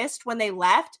like pissed when they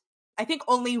left, I think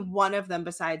only one of them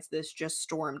besides this just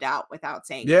stormed out without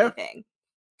saying anything.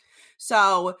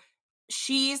 So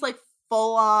she's like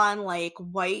full on like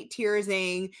white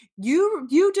tearsing, you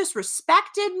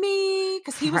disrespected me,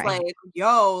 because he was like,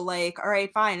 yo, like, all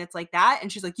right, fine, it's like that. And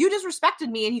she's like, you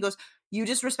disrespected me. And he goes, you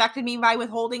disrespected me by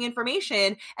withholding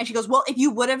information. And she goes, well, if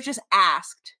you would have just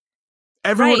asked.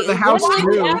 Everyone in the house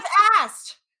knew. Have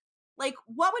asked. Like,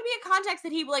 what would be a context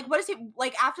that he, like, what is he,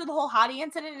 like, after the whole Hottie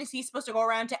incident, is he supposed to go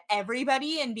around to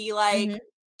everybody and be like,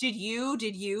 did you?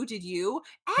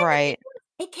 And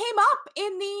it came up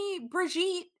in the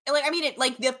Brigitte, like, I mean, it,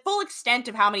 like, the full extent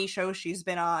of how many shows she's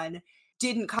been on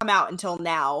didn't come out until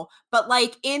now. But,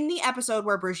 like, in the episode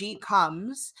where Brigitte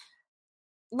comes,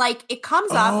 like, it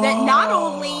comes up that not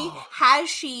only has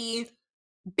she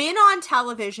been on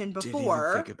television before.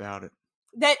 Didn't even think about it.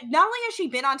 That not only has she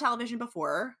been on television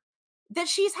before, that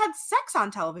she's had sex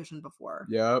on television before.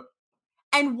 Yep.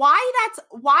 And why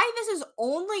this is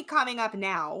only coming up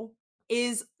now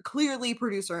is clearly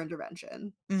producer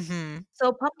intervention.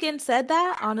 So Pumpkin said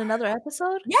that on another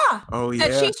episode? Yeah. Oh,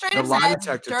 yeah. She straight up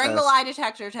said during the lie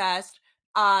detector test.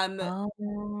 Have you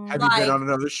been on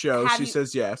another show? She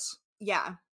says yes.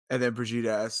 Yeah. And then Brigitte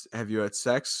asked, have you had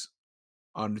sex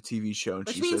on the TV show? And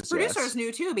which she means says producers yes.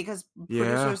 knew too, because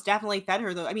producers definitely fed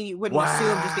her. Though, I mean, you wouldn't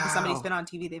assume just because somebody's been on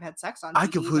TV they've had sex on TV. I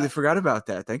completely forgot about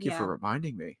that. Thank you for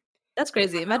reminding me. That's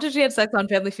crazy. Imagine she had sex on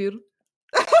Family Feud.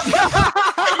 Well,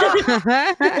 that's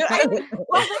the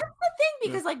thing,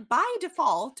 because like by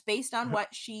default, based on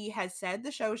what she has said,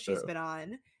 the show she's been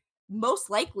on, most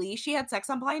likely she had sex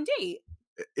on Blind Date.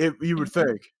 You would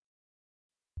think.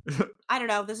 I don't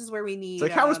know. This is where we need. It's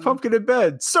like, how was Pumpkin in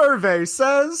bed? Survey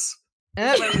says.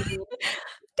 Ding, ding,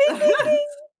 ding.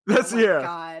 That's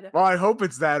God. Well, I hope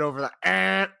it's that over the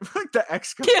like the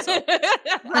X comes up.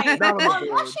 Right. Well,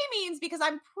 what she means, because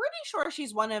I'm pretty sure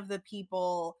she's one of the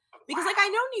people. Because like I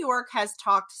know New York has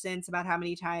talked since about how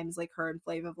many times like her and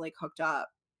Flav have like hooked up,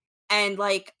 and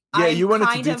like you went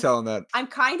into detail on that. I'm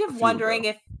kind of wondering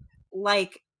if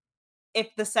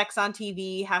the sex on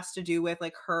TV has to do with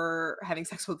like her having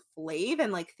sex with Flav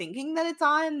and like thinking that it's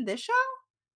on this show,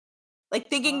 like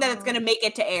thinking that it's gonna make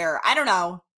it to air. I don't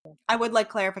know. I would like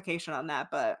clarification on that,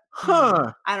 but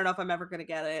I don't know if I'm ever gonna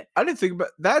get it. I didn't think about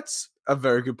that's a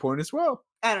very good point as well.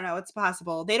 I don't know. It's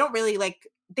possible. They don't really like.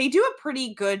 They do a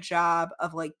pretty good job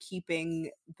of like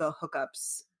keeping the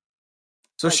hookups.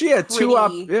 So she had two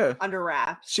under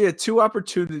wraps. She had two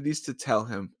opportunities to tell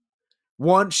him.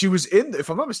 One, she was if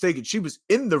I'm not mistaken, she was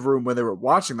in the room when they were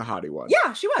watching the Hottie one.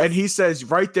 Yeah, she was. And he says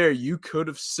right there, you could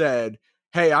have said,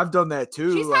 hey, I've done that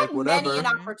too. She's like had whatever. many an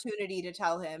opportunity to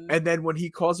tell him. And then when he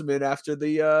calls him in after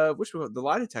the the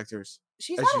lie detectors.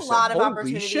 She's had a lot of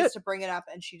opportunities to bring it up,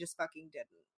 and she just fucking didn't.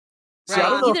 Right.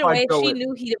 Either way, she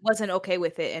knew he wasn't okay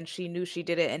with it, and she knew she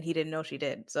did it, and he didn't know she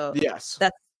did. So yes,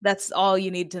 that's all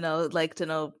you need to know. Like to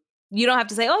know, you don't have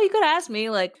to say, "Oh, you could ask me."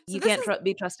 Like so you can't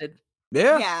be trusted.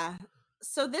 Yeah. Yeah.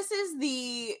 So this is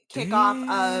the kickoff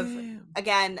of,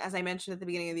 again, as I mentioned at the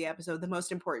beginning of the episode, the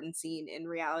most important scene in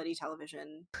reality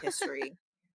television history.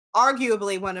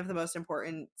 Arguably one of the most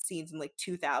important scenes in like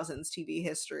 2000s TV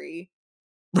history.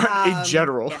 In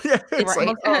general. Yeah.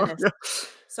 Right.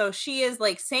 So she is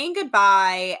like saying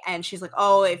goodbye, and she's like,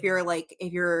 oh, if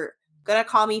you're gonna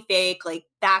call me fake, like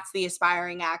that's the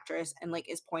aspiring actress, and like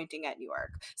is pointing at New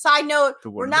York. Side note,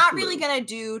 we're not really gonna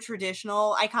do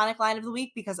traditional iconic line of the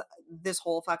week because this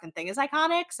whole fucking thing is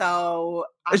iconic. So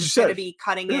I'm just gonna be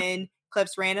cutting in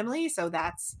clips randomly. So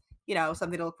that's,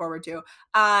 something to look forward to.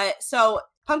 So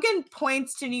Pumpkin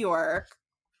points to New York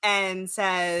and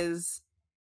says,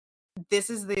 this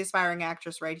is the aspiring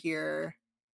actress right here.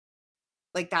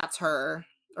 Like that's her,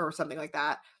 or something like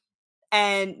that.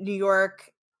 And New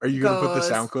York. Are you going to put the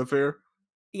sound clip here?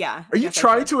 Yeah. Are you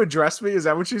trying to address me? Is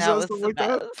that what she says? Like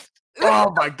that?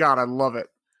 Oh my God, I love it.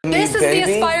 This is the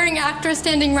aspiring actress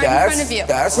standing right in front of you.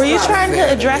 Were you trying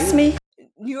to address me?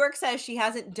 New York says she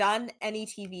hasn't done any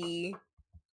TV.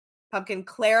 Pumpkin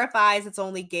clarifies it's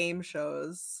only game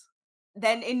shows.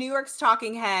 Then in New York's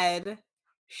talking head,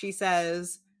 she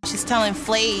says, She's telling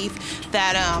Flav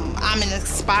that I'm an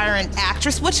aspiring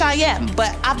actress, which I am,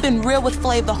 but I've been real with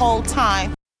Flav the whole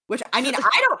time. Which, I mean,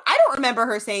 I don't remember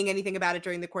her saying anything about it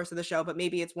during the course of the show, but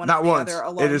maybe it's one Not of the once. other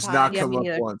alone It has time. not come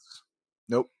up once.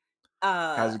 Nope.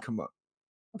 Hasn't come up.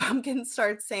 Pumpkin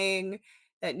starts saying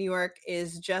that New York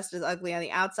is just as ugly on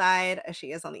the outside as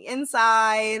she is on the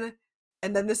inside.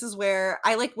 And then this is where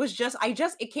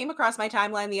it came across my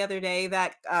timeline the other day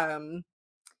that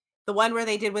the one where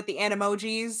they did with the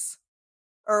animojis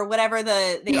or whatever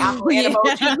the Apple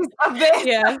animojis of this.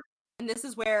 Yeah. And this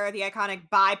is where the iconic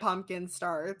 "Bye Pumpkin"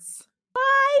 starts.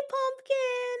 Bye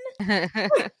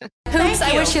Pumpkin. Hoops,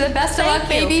 I wish you the best of luck,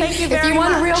 baby. If you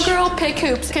want a real girl, pick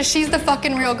Hoops, because she's the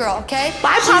fucking real girl, okay?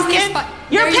 Bye, Pumpkin.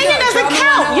 Your opinion doesn't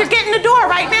count. You're getting the door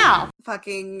right now.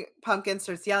 Fucking Pumpkin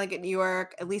starts yelling at New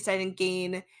York. At least I didn't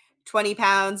gain 20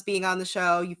 pounds being on the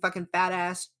show, you fucking fat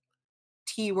ass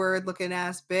T-word looking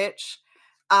ass bitch.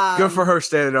 Good for her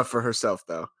standing up for herself,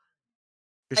 though.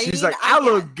 She's like, I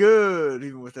look good,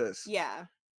 even with this. Yeah.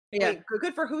 Yeah. Wait,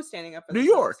 good for who standing up for New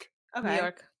themselves? York. Okay. New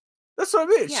York. That's what I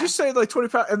mean. Yeah. She's saying like 20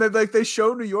 pounds, and then like they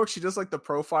show New York. She does like the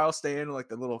profile stand, like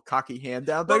the little cocky hand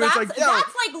down thing. Well, It's that's, like, yo,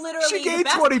 that's like literally she the gained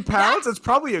best, 20 pounds. It's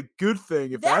probably a good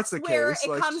thing if that's the where case. it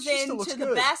Like, comes she still into looks the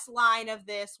good. best line of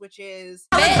this, which is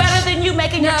I look better than you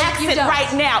making your No, you accent don't.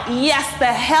 right now. Yes, the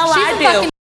hell She's I a do. fucking-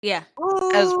 Yeah.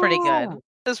 That was pretty good.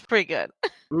 It was pretty good.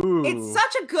 Ooh. it's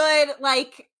such a good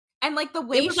like. And like the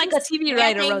way It was like a TV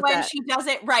writer wrote when that. she does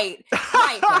it right.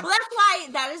 Right. Well,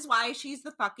 that is why she's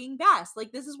the fucking best.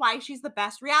 Like, this is why she's the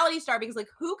best reality star, because like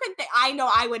who can I know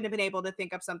I wouldn't have been able to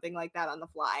think of something like that on the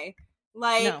fly.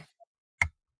 Like, No.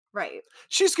 right.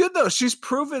 She's good though. She's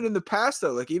proven in the past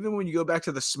though. Like even when you go back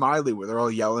to the Smiley where they're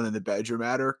all yelling in the bedroom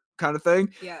at her kind of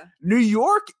thing. Yeah. New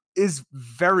York is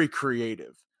very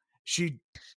creative. She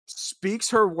speaks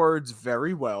her words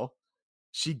very well.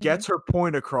 She gets her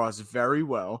point across very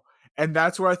well. And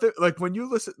that's where I think, like, when you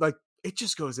listen, like, it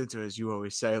just goes into, as you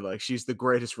always say, like, she's the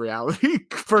greatest reality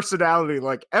personality,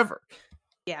 like, ever.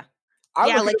 Yeah. I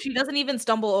Yeah, look like at- she doesn't even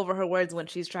stumble over her words when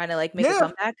she's trying to like make Yeah. a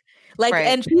comeback. Like, Right.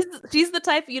 and she's the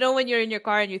type, you know, when you're in your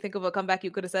car and you think of a comeback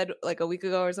you could have said like a week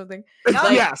ago or something.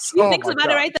 Like, yes. She Oh thinks my about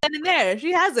God. it right then and there.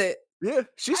 She has it. Yeah,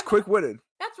 she's quick-witted.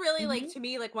 That's really like to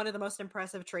me like one of the most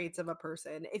impressive traits of a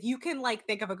person. If you can like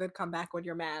think of a good comeback when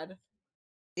you're mad.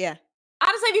 Yeah.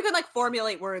 Honestly, if you can like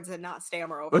formulate words and not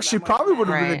stammer over Like, she them when you're probably would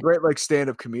have mad. been a Right. great, like,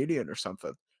 stand-up comedian or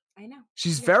something. I know.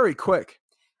 She's Yeah. very quick.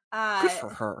 Good for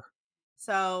her.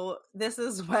 So this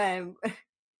is when,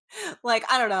 like,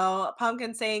 I don't know,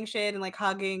 Pumpkin saying shit and like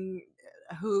hugging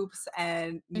Hoops,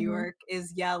 and New York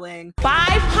is yelling,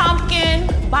 Bye, Pumpkin.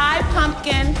 Bye,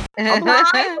 Pumpkin.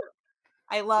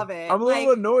 I love it. I'm a little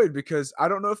Like, annoyed because I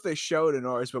don't know if they showed in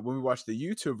ours, but when we watched the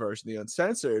YouTube version, the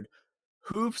uncensored,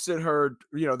 Hoops and her,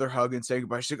 you know, they're hugging, saying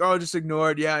goodbye. She's like, oh, just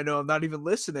ignore it. Yeah, I know, I'm not even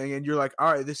listening. And you're like,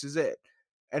 all right, this is it.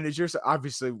 And it's just,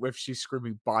 obviously, if she's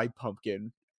screaming, bye,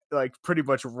 Pumpkin, like, pretty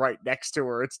much right next to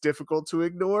her, it's difficult to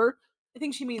ignore. I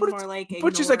think she means But more like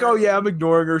But she's like, oh, yeah, I'm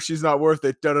ignore. ignoring her. She's not worth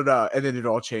it. Da-da-da. And then it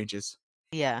all changes.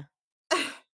 Yeah.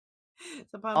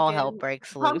 So All hell Pumpkin,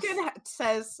 breaks loose. Pumpkin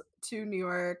says to New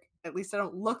York, at least I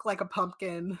don't look like a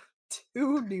pumpkin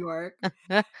to New York.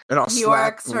 And I'll New slap.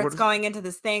 York starts going into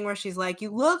this thing where she's like, you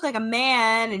look like a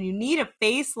man and you need a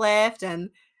facelift, and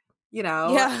you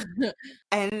know, Yeah.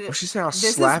 and Well, she said, I'll this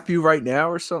is- slap you right now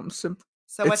or something simple.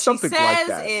 so it's what she something like says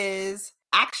that. is,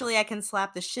 actually, I can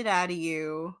slap the shit out of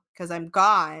you because I'm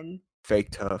gone.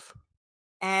 Fake tough.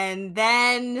 And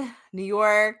then New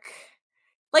York,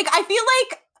 like, I feel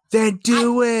Then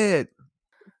do it.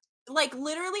 like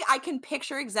literally I can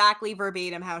picture exactly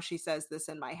verbatim how she says this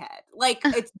in my head. Like,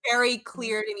 it's very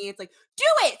clear to me. It's like, do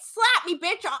it, slap me,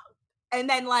 bitch. And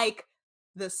then like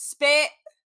the spit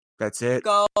That's it.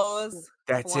 goes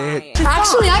That's flying. it.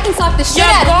 Actually, I can slap the shit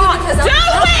out of you because Do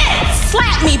I'm it!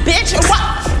 Slap me, bitch.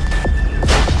 What?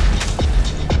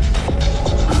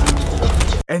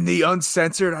 And the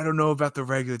uncensored, I don't know about the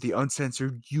regular, the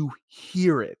uncensored, you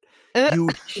hear it. You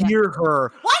hear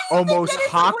her Why do you almost think that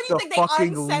hawk what do you the think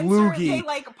fucking they uncensored? They loogie.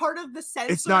 like part of the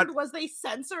censored not- was they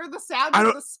censor the sound I of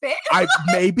don't- the spit.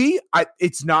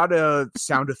 It's not a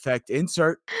sound effect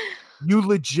insert. You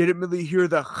legitimately hear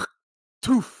the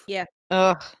toof.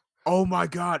 Ugh. Oh my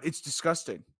God, it's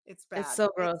disgusting. It's bad. It's so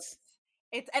gross.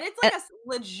 It's like a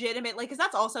legitimate, like, because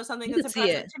that's also something You that's could see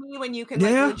impressive it. to me when you can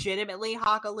Yeah. like legitimately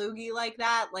hawk a loogie like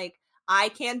that. Like, I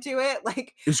can't do it.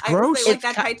 Like, It's I would gross. say like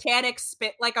It's that Titanic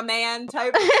spit like a man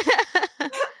type.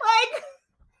 Like,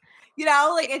 you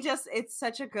know, like it's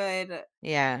such a good.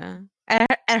 Yeah.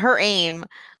 And her aim,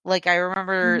 like I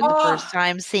remember the first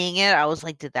time seeing it, I was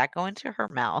like, did that go into her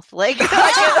mouth? Like, Yeah.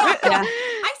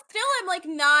 I still am like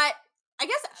not. I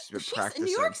She's been guess practicing.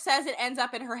 New York says it ends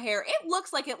up in her hair. It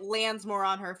looks like it lands more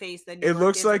on her face than New It York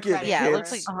looks gives like it credit Yeah, it for.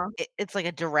 looks like Uh-huh. it's like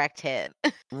a direct hit.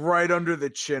 right under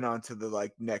the chin onto the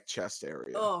like neck chest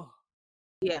area Oh,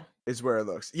 Yeah. is where it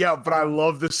looks. Yeah, but I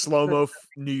love the slow-mo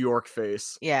New York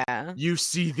face. Yeah. You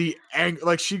see the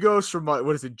like she goes from like,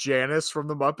 what is it, Janice from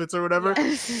the Muppets or whatever?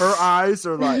 Yeah. Her eyes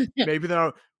are like maybe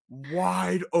they're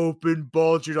wide open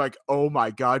bulge. You're like, oh my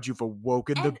god, you've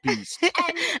awoken the beast. and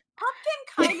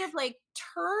Pumpkin kind of like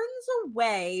turns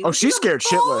away. Oh, which she's is a scared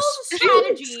bold shitless.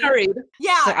 strategy. Scurried.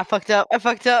 Yeah. It's like, I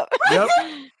fucked up. Yep.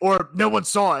 Or no one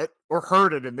saw it or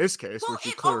heard it in this case, Well, which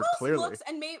is it almost clearly. looks,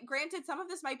 and granted, some of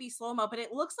this might be slow-mo, but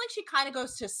it looks like she kind of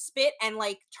goes to spit and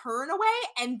like turn away,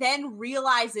 and then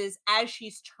realizes as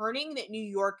she's turning that New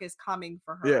York is coming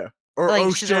for her. Yeah. Or Like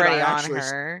oh she's shit, already I on actually,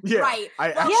 her. yeah, Right. I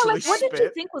Well, Yeah, actually like what spit. did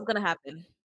you think was gonna happen?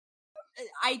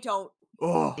 I don't.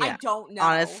 Oh, Yeah, I don't know.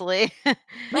 Honestly. Like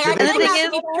Yeah, I they feel put- like that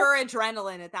would be pure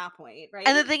adrenaline at that point, right?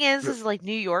 And the thing is like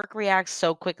New York reacts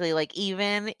so quickly. Like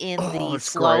even in Oh, the it's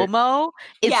slow mo,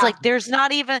 it's Yeah. like there's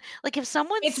not even like if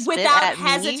someone it's spit without at me,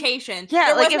 hesitation. yeah,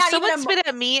 There like was if not someone even a spit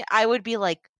at me, I would be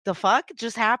like, "The fuck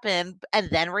just happened?" and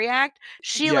then react.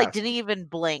 She like Yes. didn't even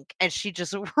blink, and she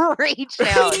just reached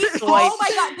out. She- So, like, oh my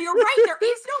god, you're right. There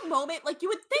is no moment like you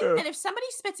would think Yeah. that if somebody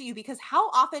spits at you, because how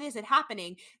often is it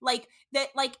happening? Like that,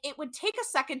 like it would take a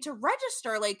second to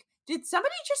register. Like, did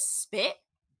somebody just spit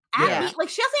at Yeah. me? Like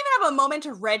she doesn't even have a moment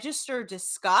to register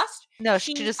disgust. No,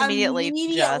 she just immediately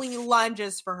just-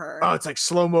 lunges for her. Oh, it's like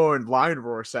slow-mo and lion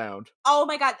roar sound. Oh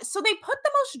my god. So they put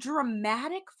the most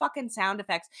dramatic fucking sound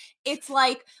effects. It's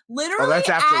like literally that's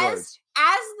afterwards.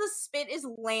 as the spit is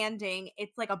landing,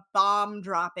 it's like a bomb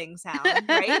dropping sound,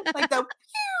 right? Like the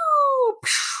pew,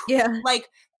 Yeah. like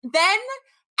then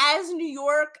as New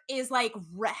York is like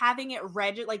having it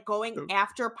like going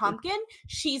after Pumpkin,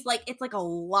 she's like it's like a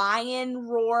lion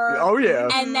roar. Oh yeah.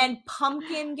 And then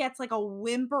Pumpkin gets like a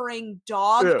whimpering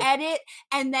dog Yeah. edit.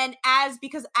 And then as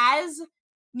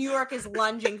New York is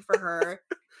lunging for her,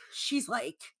 she's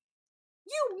like,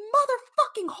 you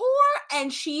motherfucking whore.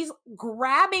 And she's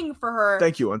grabbing for her.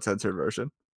 Thank you, uncensored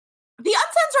version. The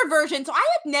uncensored version. So I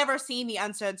had never seen the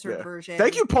uncensored Yeah. version.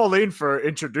 Thank you, Pauline, for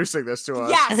introducing this to us.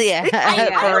 Yes. Yeah, I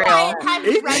don't for know why real. it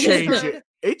hadn't It registered. changes.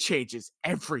 It changes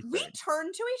everything. We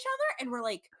turned to each other and we're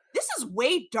like, this is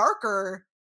way darker.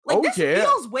 Like Oh, this yeah.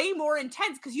 feels way more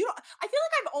intense because you don't. I feel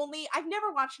like I've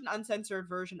never watched an uncensored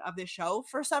version of this show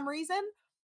for some reason.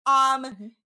 I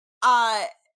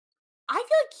feel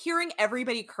like hearing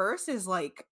everybody curse is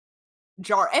like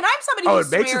jar. And I'm somebody who it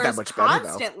makes it that swears much better, though.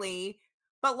 constantly.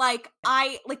 But like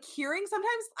I like hearing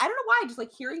sometimes I don't know why just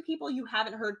like hearing people you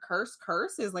haven't heard curse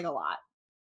is like a lot.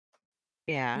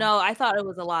 yeah. No, I thought it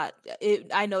was a lot.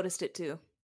 I noticed it too.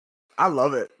 I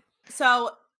love it.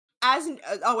 So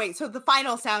so the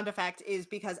final sound effect is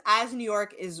because as New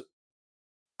York is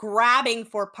grabbing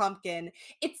for Pumpkin,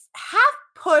 it's half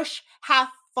push, half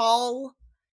fall.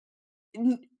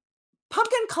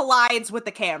 Pumpkin collides with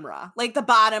the camera, like the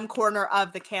bottom corner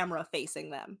of the camera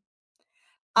facing them.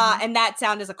 And that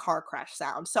sound is a car crash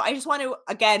sound. So I just want to,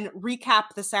 again, recap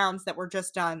the sounds that were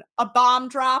just done. A bomb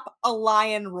drop, a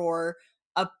lion roar,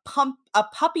 a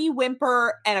puppy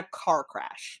whimper, and a car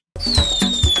crash.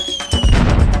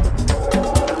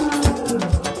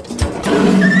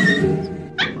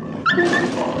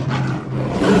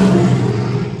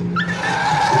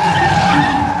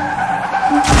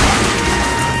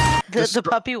 The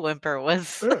puppy whimper was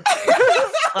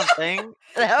something.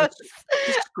 That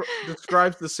was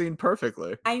Describes the scene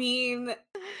perfectly. I mean,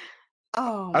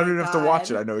 oh, I don't even have to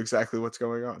watch it. God. I know exactly what's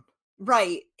going on.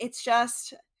 Right. It's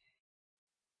just,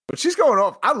 But she's going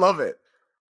off. I love it.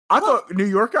 I Well- thought New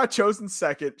York got chosen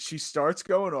second. She starts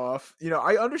going off. You know,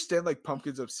 I understand like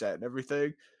Pumpkin's upset and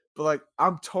everything, but like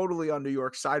I'm totally on New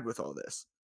York's side with all this.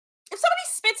 if somebody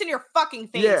spits in your fucking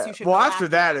face, Yeah. you should Well, go after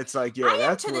that, it's like, yeah, I am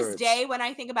that's to where this it's, day when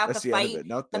I think about that's the the end of fight it.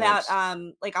 Not about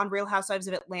theirs. like on Real Housewives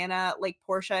of Atlanta, like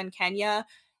Portia and Kenya,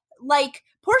 like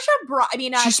Portia brought. I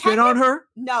mean, she spit Kenya, on her.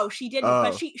 No, she didn't. Oh.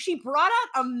 But she brought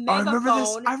out a I remember this.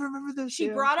 megaphone. I remember this. She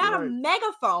yeah, brought out you're a right.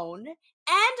 megaphone and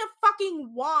a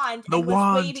fucking wand The and was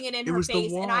wand. waving it in It her was the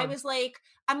face. And I wand. was like,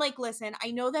 I'm like, listen,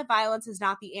 I know that violence is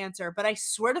not the answer, but I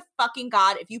swear to fucking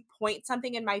God, if you point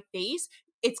something in my face,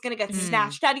 it's gonna get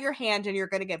snatched out of your hand and you're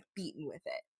gonna get beaten with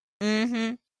it.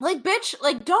 mm-hmm. Like, bitch,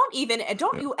 like, don't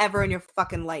you ever in your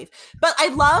fucking life. But I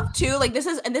love too, like, this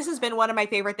has been one of my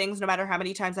favorite things, no matter how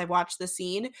many times I've watched the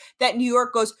scene, that New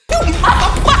York goes, you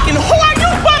motherfucking whore,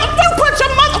 you put your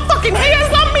motherfucking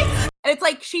hands on me. And it's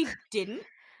like, she didn't.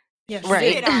 Yeah, She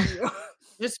Right. spit on you.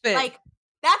 Just spit. Like,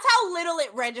 that's how little it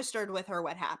registered with her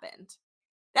what happened.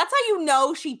 That's how you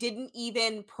know she didn't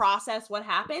even process what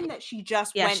happened, that she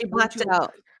just went she blacked into,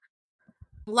 out.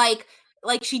 Like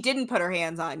she didn't put her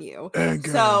hands on you.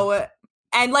 Anger. So,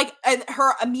 and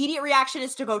her immediate reaction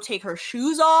is to go take her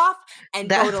shoes off and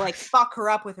go to like fuck her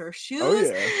up with her shoes. Oh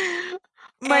yeah.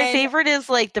 My favorite is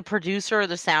like the producer or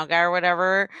the sound guy or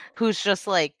whatever, who's just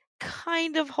like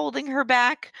kind of holding her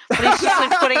back, but he's just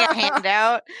like putting a hand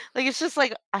out. Like it's just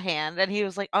like a hand, and he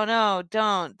was like, "Oh no,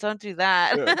 don't do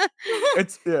that."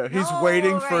 Yeah. He's No,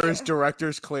 waiting for his right.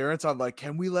 director's clearance on like,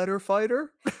 can we let her fight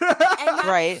her?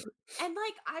 Right. And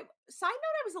like, side note,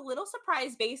 I was a little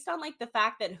surprised based on like the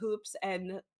fact that Hoops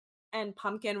and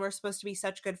Pumpkin were supposed to be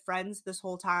such good friends this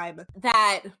whole time,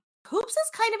 that Hoops is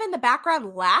kind of in the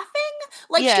background laughing.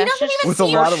 Like, Yeah, she doesn't she's even With a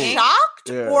seem lot of them. shocked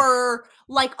Yeah. or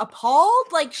like appalled.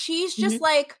 Like, she's just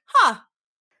like, huh.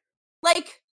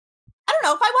 Like, I don't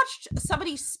know, if I watched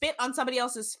somebody spit on somebody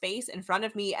else's face in front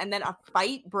of me and then a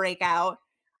fight break out,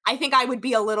 I think I would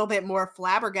be a little bit more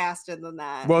flabbergasted than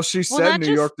that. Well, she said not New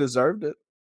just- York deserved it.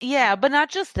 Yeah, but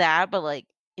not just that, but like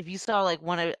if you saw like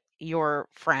one of your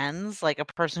friends, like a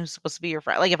person who's supposed to be your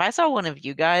friend, like if I saw one of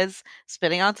you guys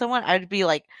spitting on someone, I'd be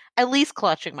like at least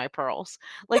clutching my pearls,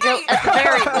 like Right. at the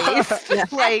very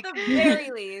least. Like, at the very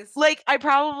least. like I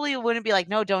probably wouldn't be like,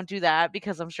 no, don't do that,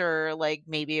 because I'm sure like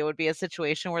maybe it would be a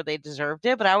situation where they deserved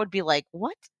it, but I would be like,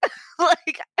 what?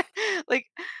 like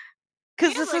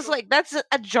because Yeah, this is like that's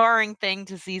a jarring thing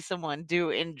to see someone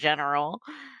do in general.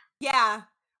 Yeah.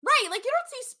 Right. Like, you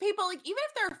don't see people, like, even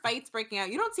if there are fights breaking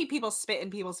out, you don't see people spit in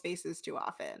people's faces too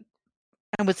often.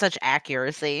 And with such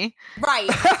accuracy. Right.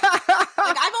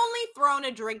 Like, I've only thrown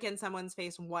a drink in someone's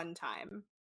face one time.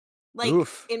 Like,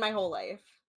 Oof. in my whole life.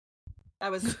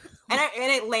 That was, and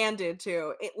it landed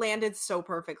too. It landed so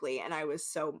perfectly. And I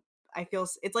feel,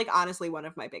 it's like honestly one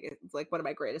of my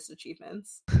greatest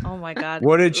achievements. Oh my god.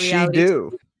 What did she Reality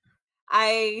do?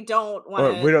 I don't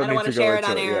want we don't to. I don't need want to to go share it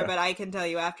into on it, air, yeah. but I can tell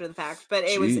you after the fact. But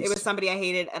it Jeez. was somebody I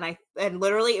hated, and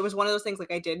literally it was one of those things.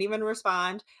 Like, I didn't even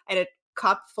respond. I had a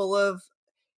cup full of,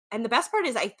 and the best part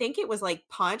is I think it was like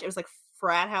punch. It was like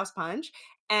frat house punch,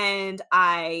 and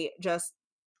I just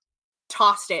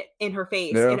tossed it in her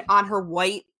face and on her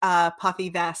white puffy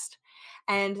vest.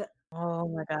 And Oh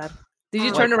my god. Did you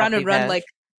Like turn around and puppy run vest. like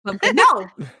Pumpkin? no.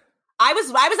 I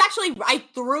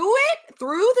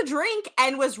threw the drink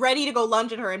and was ready to go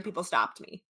lunge at her, and people stopped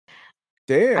me.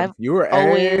 Damn, I've you were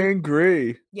always-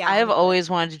 angry. Yeah. I have always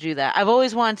wanted to do that. I've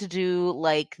always wanted to do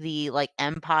like the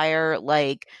Empire,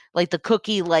 like the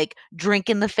cookie, like drink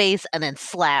in the face and then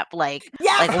slap, like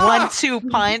Yes! 1-2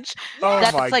 punch. Oh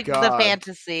That's my like the God.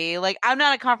 fantasy. Like, I'm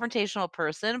not a confrontational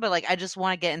person, but like I just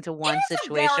want to get into one is a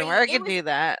situation where I it can was- do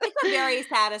that. It's a very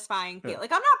satisfying feel. Yeah.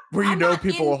 Like, I'm not Where you I'm know not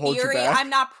people in will hold you theory, back. I'm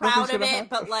not proud Nothing's of gonna it, happen.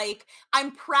 but like,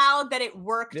 I'm proud that it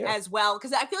worked Yeah. as well,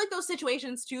 because I feel like those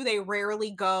situations too, they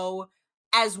rarely go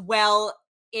as well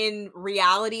in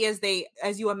reality as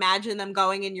you imagine them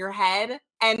going in your head.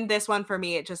 And this one for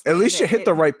me, it just At least you landed. hit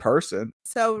the right person.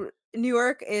 So New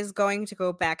York is going to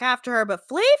go back after her, but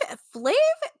Flav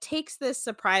takes this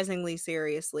surprisingly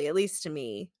seriously, at least to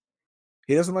me.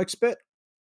 He doesn't like spit.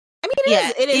 I mean,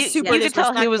 it is super You could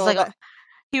tell he was disrespectful, like but-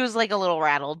 he was like a little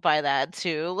rattled by that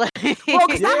too. Like, Well,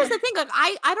 because that was Yeah. the thing. Like,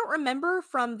 I don't remember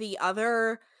from the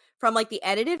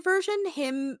edited version,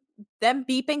 them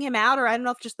beeping him out, or I don't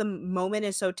know if just the moment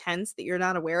is so tense that you're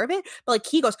not aware of it. But like,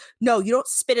 he goes, "No, you don't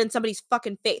spit in somebody's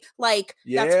fucking face." Like,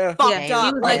 Yeah. that's fucked Yeah, he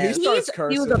up. was Like, like- he starts he's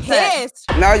cursing. was upset. pissed.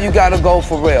 Now you gotta go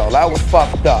for real. That was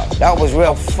fucked up. That was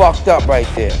real fucked up right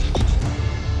there.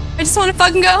 I just want to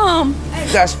fucking go home.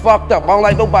 That's fucked up. I don't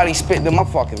like nobody spitting in my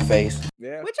fucking face.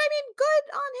 Yeah. Which, I mean,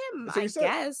 good on him, That's what I he said.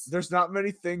 guess. There's not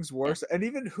many things worse. And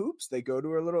even Hoops, they go to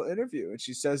her little interview and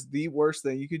she says the worst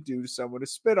thing you could do to someone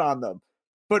is spit on them.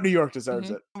 But New York deserves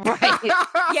it. right.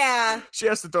 Yeah, She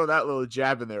has to throw that little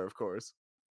jab in there, of course.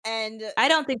 and I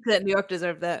don't think that New York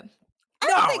deserved that. I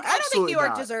don't No, think New absolutely York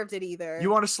not. deserved it either. You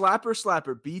want to slap her, slap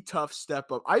her. Be tough,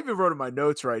 step up. I even wrote in my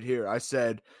notes right here. I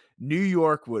said, New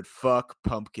York would fuck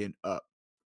Pumpkin up.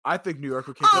 I think New York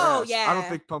would kick her Oh, ass. I yeah. don't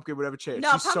think Pumpkin would ever change.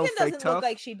 No, She's so Pumpkin fake doesn't tough. look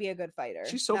like she'd be a good fighter.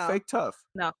 She's so No. fake tough.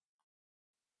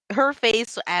 Her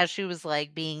face as she was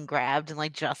like being grabbed and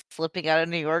like just slipping out of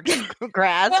New York's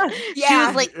grass. She Yeah.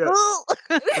 was like, Yeah.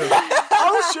 "Ugh."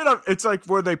 Oh shit! It's like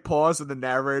where they pause and the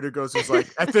narrator goes, "Is like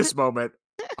at this moment,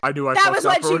 I knew I That fucked was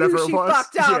up when or she whatever knew it she was."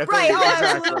 fucked up. Yeah, Right. Oh,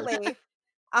 exactly. absolutely.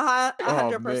 Oh,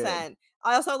 100%.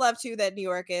 I also love too that New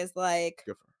York is like,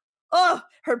 Good for oh,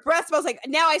 her breath smells like,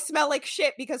 now I smell like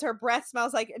shit because her breath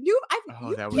smells like, you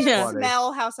that was can't funny.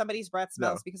 smell how somebody's breath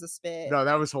smells No. because of spit. No,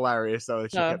 that was hilarious though.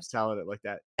 That she No. kept telling it like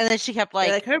that. And then she kept Yeah,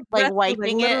 like her breath was, like,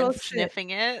 wiping it literal and shit. sniffing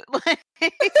it. Oh,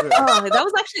 that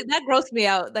was actually, that grossed me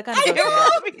out. That kind of grossed me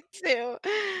out. Me too.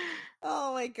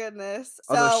 Oh my goodness.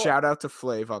 Although So shout out to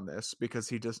Flav on this because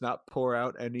he does not pour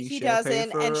out any he champagne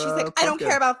doesn't, for, and she's like, I don't Pumpkin.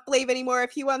 care about Flav anymore.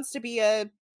 If he wants to be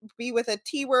with a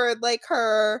T word like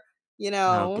her, you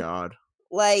know, Oh God.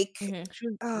 like She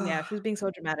was being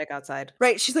so dramatic outside.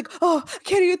 right. She's like, oh, I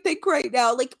can't even think right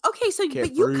now. Like, okay, so Can't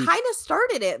but you breathe. kind of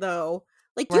started it though.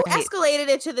 Like you Right. escalated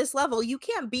it to this level. You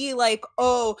can't be like,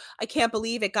 oh, I can't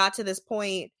believe it got to this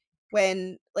point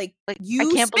when like you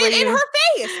I can't spit in believe- her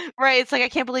face. Right. It's like I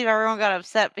can't believe everyone got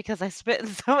upset because I spit in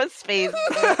someone's face.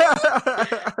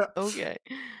 Okay.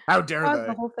 How dare Caused they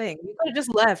the whole thing. You could have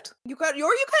just left. You could have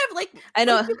like, I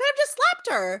know. like, you could have just slapped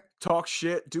her. talk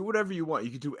shit? Do whatever you want.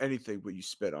 You can do anything, but you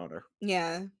spit on her.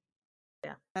 Yeah.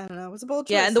 Yeah. I don't know. It was a bold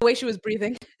choice. Yeah, and the way she was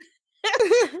breathing.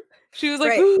 She was like,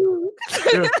 Right. "Ooh."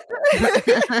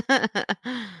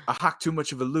 I hocked too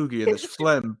much of a loogie and there's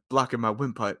phlegm blocking my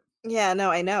windpipe. Yeah, no,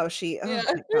 I know. She, oh Yeah.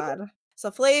 my God. So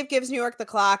Flav gives New York the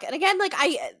clock. And again, like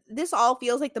this all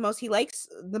feels like the most he likes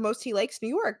New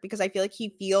York because I feel like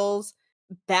he feels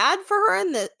bad for her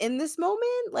in this moment.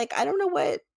 Like, I don't know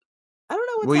what's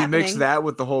Well, you mix happening. that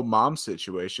with the whole mom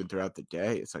situation throughout the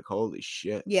day. It's like, holy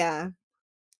shit. Yeah.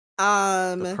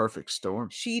 The perfect storm.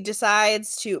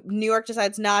 New York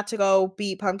decides not to go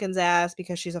beat Pumpkin's ass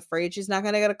because she's afraid she's not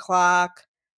gonna get a clock.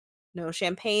 No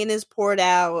champagne is poured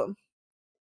out.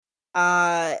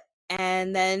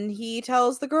 And then he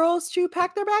tells the girls to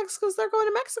pack their bags because they're going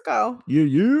to Mexico. Yeah.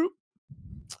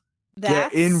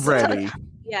 Get in That's- ready.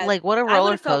 Yeah, Like what a I roller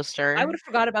would've felt- coaster. I would have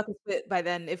forgot about this bit by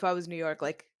then if I was New York.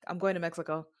 Like, I'm going to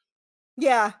Mexico.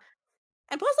 Yeah.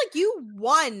 And plus, like, you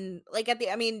won. Like,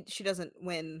 she doesn't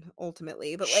win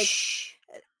ultimately, but like, Shh.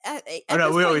 at Oh, no,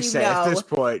 this we point, always you say at know. this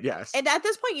point, yes. And at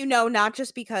this point, you know, not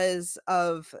just because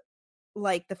of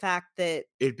like the fact that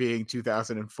It being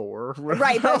 2004.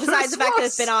 right, but besides the fact that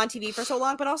it's Christmas. been on TV for so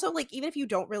long, but also like even if you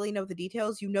don't really know the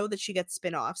details, you know that she gets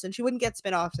spin-offs, and she wouldn't get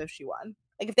spin-offs if she won.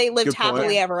 Like if they lived Good point.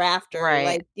 happily ever after, Right.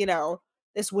 like, you know,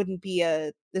 this wouldn't be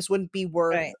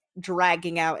worth Right.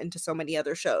 dragging out into so many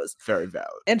other shows. Very valid.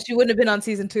 And she wouldn't have been on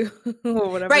season 2 or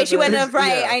whatever. Right, she wouldn't have.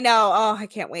 Right, Yeah. I know. Oh, I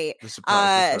can't wait. The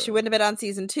surprise She return. wouldn't have been on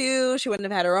season 2. She wouldn't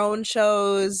have had her own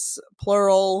shows,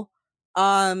 plural.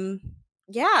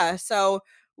 Yeah. So,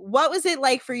 what was it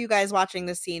like for you guys watching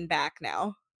this scene back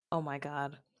now? Oh my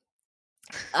god.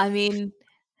 I mean,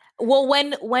 well,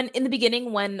 when in the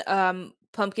beginning when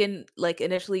Pumpkin like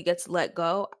initially gets let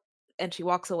go and she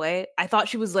walks away, I thought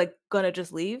she was like gonna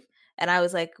just leave, and I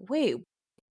was like, wait,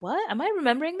 what? Am I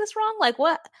remembering this wrong? Like,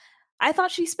 what? I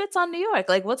thought she spits on New York.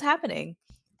 Like, what's happening?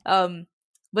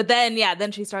 But then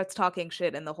then she starts talking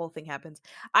shit and the whole thing happens.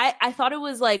 I thought it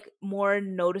was like more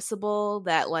noticeable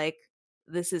that like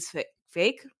this is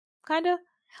fake kind of.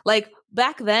 Like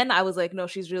back then I was like, no,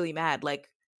 she's really mad. Like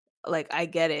I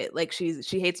get it. Like she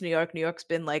hates New York. New York's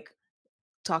been like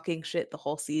talking shit the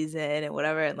whole season and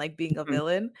whatever and like being a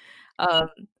villain.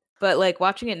 But like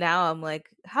watching it now, I'm like,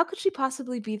 how could she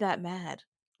possibly be that mad?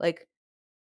 Like,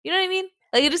 you know what I mean?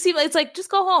 Like it just seems it's like just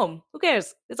go home. Who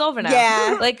cares? It's over now.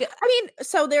 Yeah. Like I mean,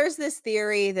 so there's this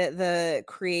theory that the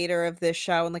creator of this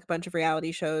show and like a bunch of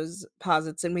reality shows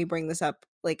posits, and we bring this up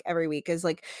like every week, is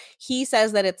like he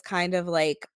says that it's kind of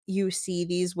like you see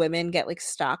these women get like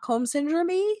Stockholm syndrome,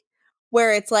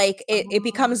 where it's like it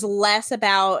becomes less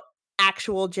about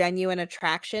actual genuine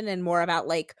attraction and more about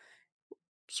like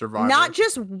Survival. not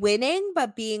just winning,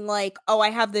 but being like, oh, I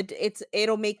have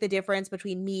it'll make the difference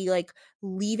between me like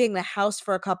leaving the house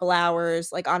for a couple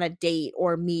hours like on a date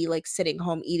or me like sitting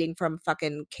home eating from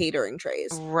fucking catering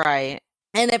trays. Right.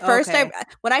 And at first Okay.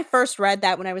 when I first read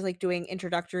that, when I was like doing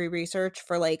introductory research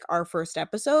for like our first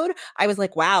episode, I was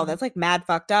like, wow, that's like mad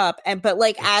fucked up. But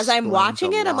like as I'm Explains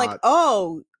watching a it, I'm like,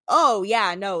 lot. oh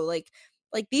yeah, no, like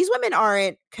these women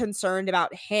aren't concerned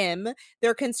about him.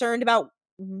 They're concerned about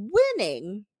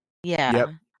winning. Yeah. Yep.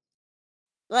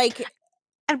 Like,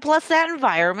 And plus that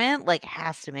environment like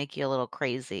has to make you a little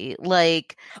crazy.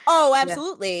 Like oh,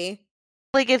 absolutely.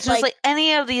 it's just Like- like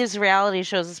any of these reality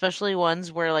shows, especially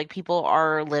ones where like people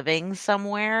are living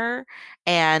somewhere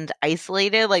and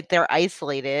isolated, like they're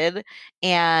isolated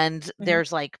and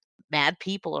there's like mad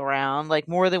people around, like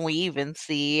more than we even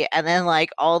see, and then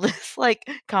like all this like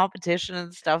competition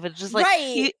and stuff. It's just like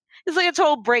Right. it's like a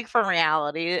total break from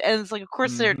reality. And it's like of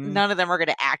course Mhm. none of them are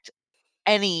gonna act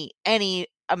any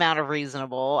amount of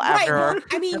reasonable Right. after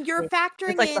I mean, you're factoring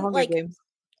it's like the in Hunger like Games.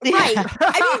 Right.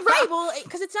 I mean, right. Well,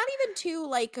 because it's not even too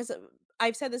like, because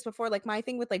I've said this before, like my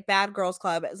thing with like Bad Girls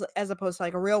Club as opposed to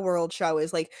like a real world show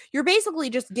is like you're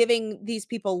basically just giving these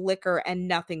people liquor and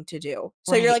nothing to do.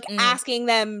 So you're Right. like asking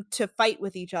them to fight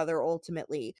with each other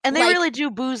ultimately. And they like, really do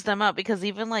booze them up, because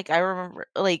even like I remember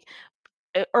like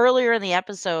earlier in the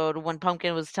episode when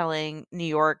Pumpkin was telling New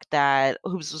York that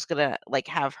Hoops was gonna like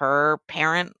have her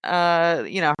parent,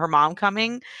 her mom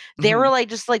coming, they were like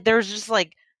just like there was just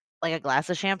like a glass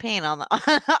of champagne on the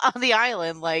on the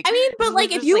island. Like, I mean, but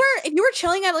like just, if you were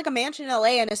chilling at like a mansion in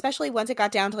LA, and especially once it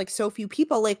got down to like so few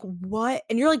people, like what?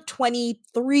 And you're like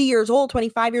 23 years old,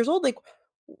 25 years old, like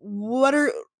what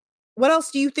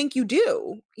else do you think you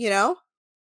do? You know?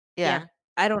 yeah.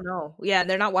 I don't know. Yeah, and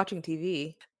they're not watching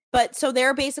TV. But so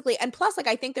they're basically, and plus, like,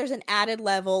 I think there's an added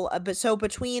level of, but so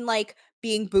between like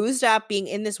being boozed up, being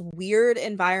in this weird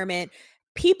environment,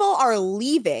 people are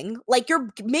leaving. Like, you're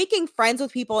making friends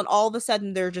with people, and all of a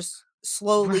sudden they're just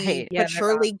slowly Right. Yeah, but they're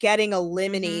surely getting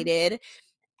eliminated.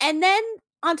 And then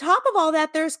on top of all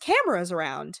that, there's cameras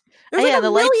around. There's like Yeah, a the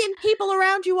lights- million people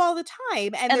around you all the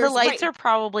time, and And the there's lights are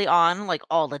probably on like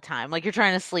all the time. Like you're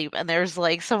trying to sleep and there's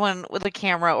like someone with a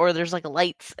camera, or there's like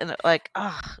lights, and like,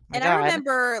 oh my And God. I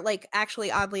remember, like,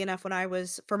 actually, oddly enough, when I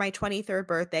was for my 23rd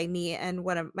birthday, me and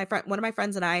one of my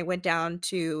friends and I went down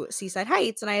to Seaside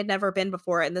Heights, and I had never been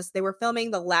before. And they were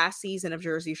filming the last season of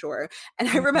Jersey Shore. And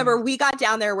I remember we got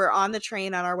down there, we're on the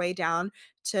train on our way down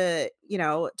to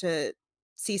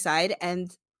Seaside,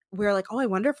 and we were like, oh, I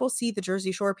wonder if we'll see the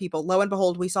Jersey Shore people. Lo and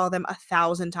behold, we saw them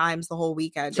 1,000 times the whole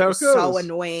weekend. It was so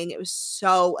annoying. It was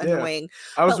so annoying.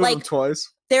 I was with them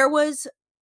twice.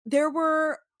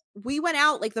 We went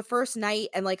out like the first night,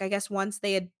 and like I guess once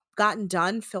they had gotten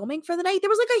done filming for the night, there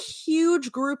was like a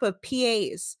huge group of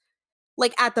PAs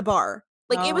like at the bar.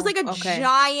 Like it was like a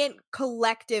giant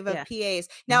collective of PAs.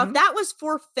 Now, if that was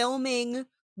for filming,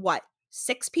 what,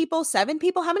 6 people, 7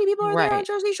 people? How many people are there on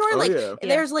Jersey Shore?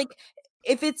 There's like,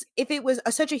 if it was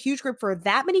such a huge group for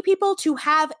that many people, to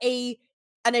have an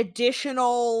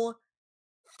additional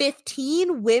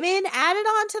 15 women added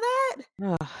onto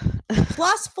that,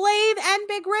 plus Flav and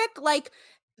Big Rick, like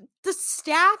the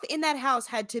staff in that house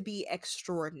had to be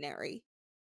extraordinary.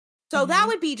 So that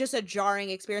would be just a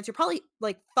jarring experience. You're probably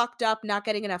like fucked up, not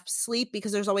getting enough sleep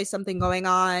because there's always something going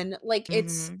on. Like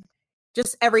it's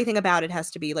just everything about it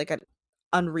has to be like an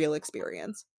unreal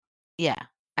experience. Yeah,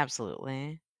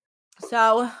 absolutely.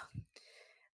 So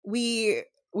we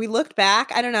looked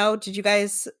back. I don't know. Did you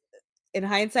guys, in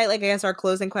hindsight, like I guess our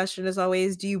closing question is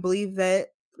always, do you believe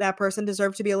that person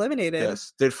deserved to be eliminated?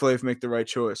 Yes. Did Flav make the right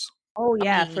choice? Oh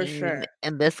yeah, for sure.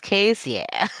 In this case, yeah.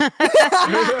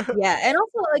 Yeah, and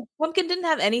also like Pumpkin didn't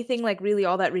have anything like really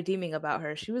all that redeeming about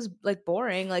her. She was like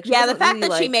boring. Like she the fact really,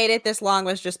 that like, she made it this long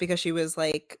was just because she was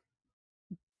like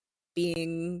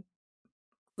being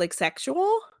like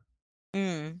sexual.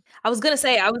 I was gonna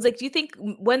say, I was like, do you think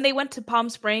when they went to Palm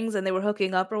Springs and they were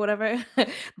hooking up or whatever,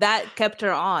 that kept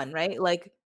her on, right?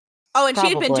 Like, oh, and she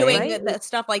had been doing right?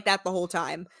 stuff like that the whole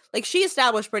time. Like she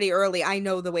established pretty early, I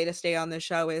know the way to stay on this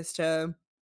show is to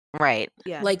like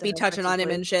be touching on him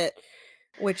and shit,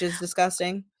 which is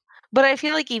disgusting. But I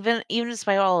feel like even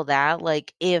despite all of that,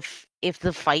 like if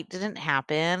the fight didn't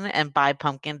happen and Buy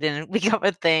Pumpkin didn't become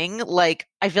a thing, like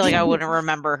I feel like I wouldn't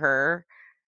remember her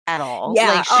at all.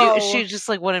 Yeah, like she just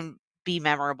like wouldn't be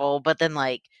memorable. But then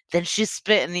she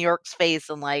spit in New York's face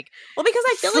and like, well, because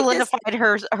I feel solidified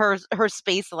her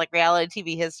space in like reality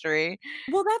TV history.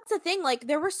 Well, that's the thing. Like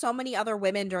there were so many other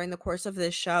women during the course of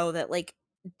this show that like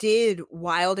did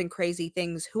wild and crazy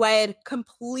things who I had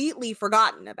completely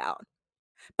forgotten about.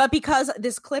 But because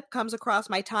this clip comes across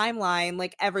my timeline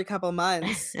like every couple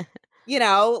months,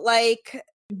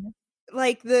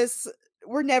 like this,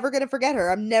 we're never going to forget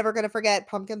her. I'm never going to forget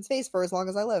Pumpkin's face for as long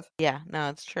as I live. Yeah, no,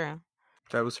 it's true.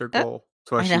 That was her goal.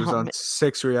 That's why she was on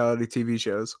 6 reality TV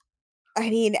shows. I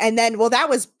mean, and then, well, that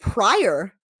was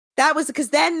prior. That was because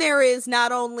then there is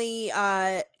not only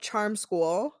Charm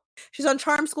School. She's on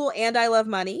Charm School and I Love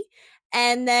Money.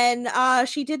 And then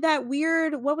she did that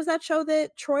weird, what was that show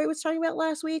that Troy was talking about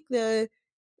last week? The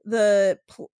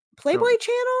Playboy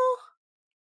Channel?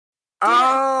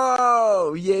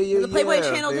 Oh, yeah. The Playboy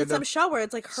Channel did some show where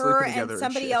it's like her and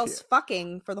somebody else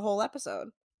fucking for the whole episode.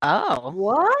 Oh.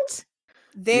 What?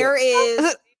 There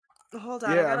is... Hold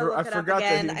on, yeah, I gotta look it up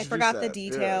again. I forgot the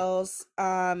details.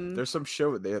 Yeah. There's some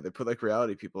show they put like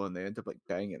reality people and they end up like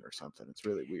banging or something. It's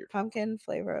really weird. Pumpkin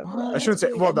flavor. I shouldn't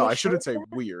say. Well, no, I shouldn't say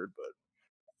weird, but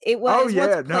it was. Oh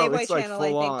yeah, Playboy it's like Channel,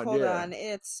 full I think. on. Hold yeah. on,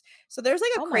 it's so there's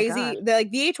like a crazy.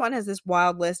 Like VH1 has this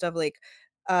wild list of like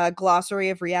glossary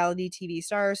of reality TV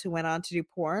stars who went on to do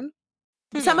porn.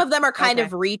 Some of them are kind Okay.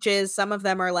 of reaches. Some of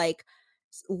them are like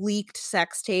leaked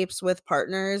sex tapes with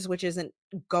partners, which isn't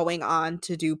going on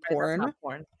to do porn.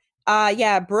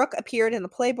 Yeah, Brooke appeared in the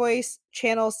Playboy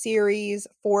Channel series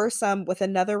Foursome with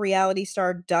another reality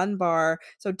star, Dunbar.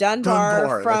 So Dunbar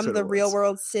Dunbar, that's from what the it Real was.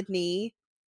 World Sydney,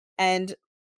 and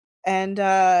And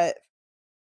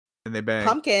they bang.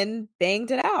 Pumpkin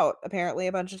banged it out apparently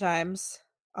a bunch of times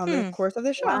on the course of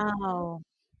the show. Wow.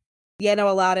 Yeah, no,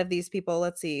 a lot of these people.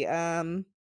 Let's see.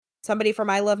 Somebody from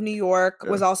I Love New York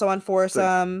was Yeah. also on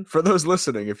Foursome. For those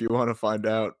listening, if you want to find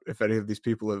out if any of these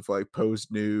people have like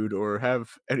posed nude or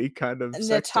have any kind of sex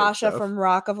tape Natasha stuff, from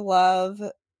Rock of Love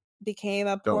became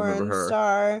a Don't remember porn her.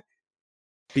 star.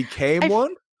 became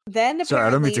one. Then Sorry,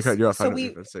 I don't mean to apparently, cut you off. I so don't we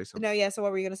mean to say something. no, yeah. So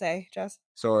what were you gonna say, Jess?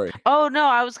 Sorry. Oh no,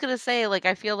 I was gonna say, like,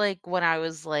 I feel like when I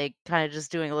was like kind of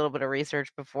just doing a little bit of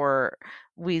research before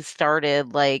we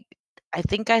started, like, I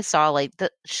think I saw like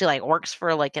that she like works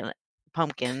for like an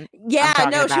Pumpkin. Yeah,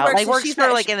 I'm talking no, she about works. like works she's for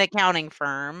not- like an accounting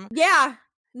firm. yeah,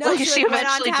 no, like, she she like, went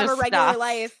on to eventually have a just regular stopped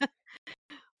life.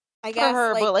 I for guess,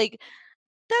 her, like, but like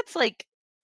that's like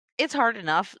it's hard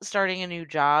enough starting a new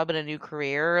job and a new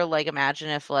career. Like, imagine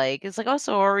if like it's like, oh,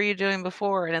 so what were you doing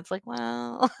before? And it's like,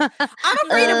 well, I'm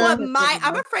afraid of what Um,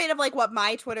 I'm afraid of like what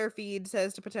my Twitter feed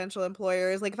says to potential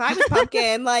employers. Like if I was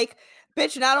Pumpkin, like,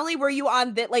 bitch, not only were you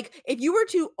on that, like if you were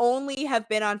to only have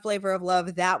been on Flavor of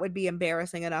Love, that would be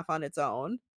embarrassing enough on its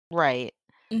own. right.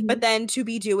 But then to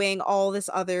be doing all this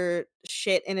other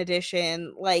shit in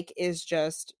addition, like, is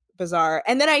just bizarre.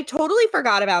 And then I totally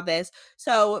forgot about this.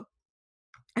 So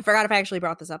I forgot if I actually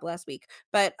brought this up last week,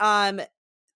 but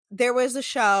there was a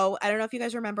show, I don't know if you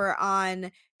guys remember,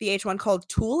 on VH1 called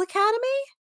Tool Academy.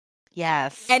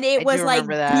 Yes, And it I was do like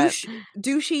remember that.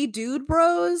 douchey dude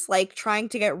bros like trying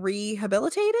to get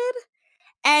rehabilitated.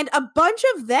 And a bunch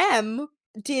of them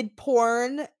did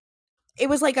porn. It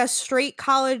was like a straight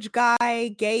college guy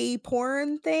gay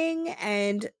porn thing,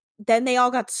 and then they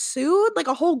all got sued. Like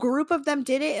a whole group of them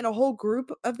did it, and a whole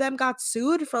group of them got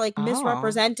sued for like Oh.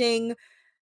 misrepresenting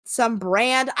some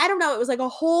brand. I don't know, it was like a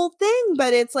whole thing,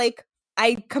 but it's like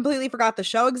I completely forgot the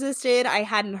show existed. I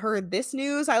hadn't heard this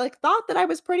news. I like thought that I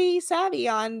was pretty savvy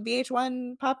on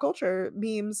VH1 pop culture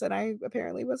memes, and I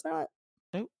apparently was not.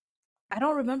 I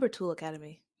don't remember Tool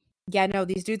Academy. Yeah, no,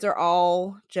 these dudes are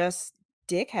all just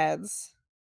dickheads.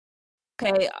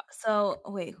 Okay, so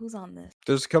wait, who's on this?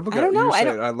 There's a couple I guys. don't know, You I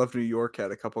said don't- I Love New York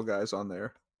had a couple guys on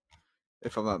there,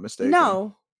 if I'm not mistaken.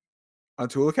 No, On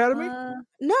Tool Academy.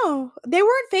 no, they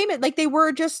weren't famous. Like they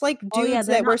were just like dudes Oh, yeah,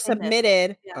 they're that were not famous.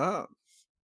 submitted. Yeah. Oh,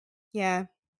 Yeah,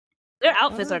 Their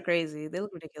outfits Oh. are crazy. They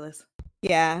look ridiculous.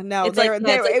 yeah, no, It's like, they're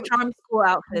yeah, it's like it- charm school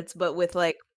outfits, but with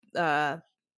like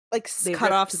like they cut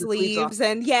ripped off the sleeves off. sleeves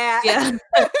and yeah, yeah,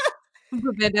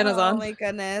 put bandanas oh on. my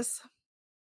goodness.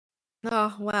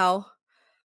 Oh well,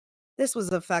 this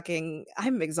was a fucking.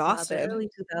 I'm Wow, the exhausted. early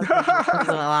It 2000s. was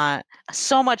a lot.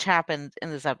 So much happened in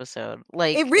this episode.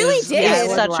 Like, It really was did.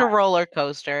 such a roller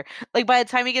coaster. Like, by the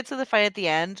time you get to the fight at the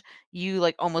end, you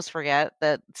like almost forget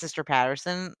that Sister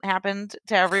Patterson happened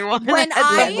to everyone. When at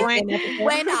that I- point.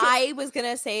 When I was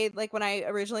gonna say, like, when I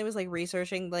originally was like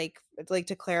researching, like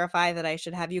to clarify that I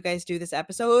should have you guys do this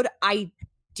episode, I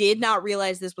did not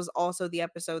realize this was also the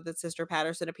episode that Sister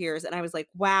Patterson appears, and I was like,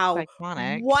 wow,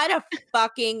 iconic. what a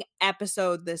fucking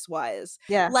episode this was.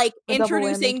 Yeah, Like a double whammy.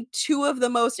 introducing two of the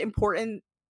most important,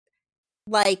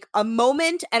 like a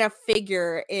moment and a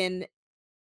figure in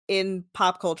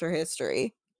pop culture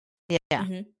history. Yeah,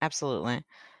 Mhm. absolutely.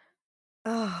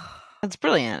 Oh. It's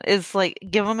brilliant. It's like,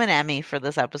 give them an Emmy for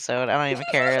this episode. I don't even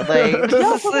care. Like,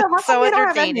 No, this for real, how is come so they don't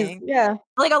have Emmys? entertaining. Yeah,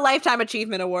 Like a lifetime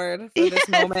achievement award for this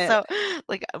Yeah, moment. so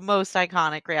like most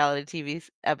iconic reality TV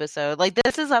episode. Like,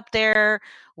 this is up there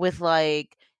with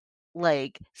like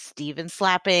Steven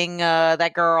slapping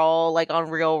that girl like on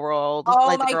Real World, Oh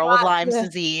like the my girl with God, Lyme's yeah.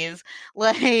 disease,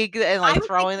 like and like I was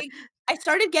throwing. thinking- I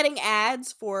started getting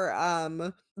ads for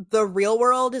The Real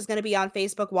World is going to be on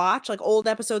Facebook Watch, like old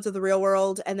episodes of The Real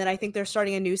World, and then I think they're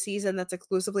starting a new season that's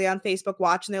exclusively on Facebook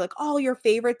Watch, and they're like, "Oh, your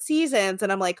favorite seasons,"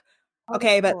 and I'm like, Oh, that's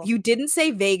 "Okay, but cool. you didn't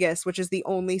say Vegas, which is the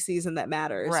only season that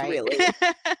matters, Right. really."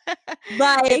 It's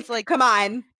Like, like, come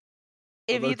on.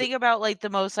 if you looked- think about like the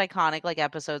most iconic like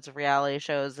episodes of reality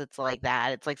shows, it's like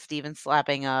that. It's like Steven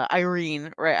slapping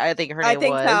Irene, right? I think her I name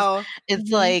think was. so. It's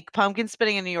Mhm. like Pumpkin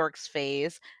spitting in New York's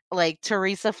face, like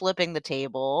Teresa flipping the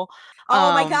table.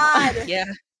 Oh my God. Yeah,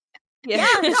 Yeah,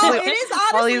 no, Like, it is all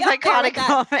honestly these up there with iconic that.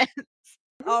 moments.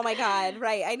 Oh my God,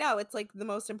 right. I know. It's like the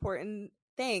most important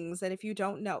things. And if you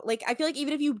don't know, like, I feel like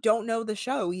even if you don't know the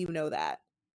show, you know that.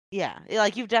 Yeah,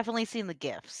 like you've definitely seen the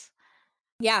gifs.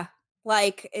 Yeah.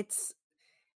 Like, it's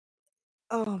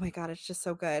oh my god, it's just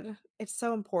so good. It's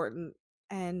so important.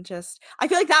 And just I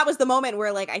feel like that was the moment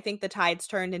where like I think the tides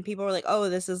turned and people were like, oh,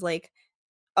 this is like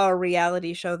a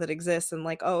reality show that exists, and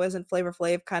like, oh, isn't Flavor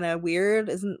Flav kind of weird?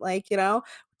 Isn't like,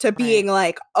 to being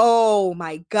like, oh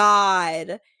my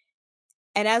god.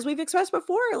 And as we've expressed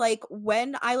before, like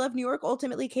when I Love New York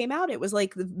ultimately came out, it was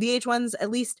like the VH1's at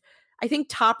least I think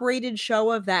top rated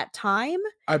show of that time.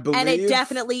 I believe, and it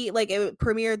definitely like it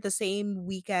premiered the same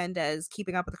weekend as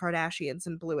Keeping Up with the Kardashians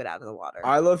and blew it out of the water.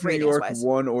 I Love New York ratings-wise.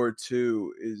 1 or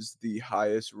 2 is the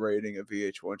highest rating a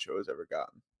VH1 show has ever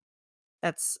gotten.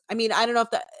 That's, I mean, I don't know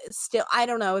if that still, I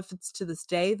don't know if it's to this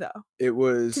day though. It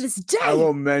was, To this day. I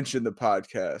won't mention the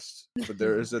podcast, but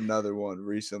there is another one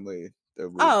recently that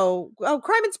we,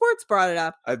 Crime and Sports brought it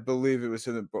up. I believe it was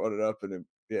him that brought it up, and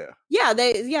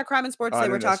Crime and Sports, I they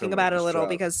were didn't know talking someone about it a just little dropped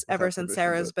because without ever since permission,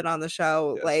 Sarah's but been on the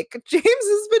show, yes. like James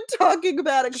has been talking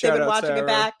about it because they've Shout been out watching it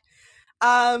Sarah.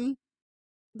 back.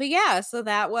 But yeah, so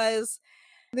that was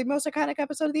the most iconic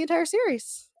episode of the entire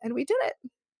series, and we did it.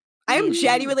 I am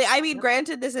genuinely, I mean,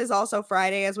 granted, this is also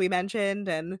Friday, as we mentioned,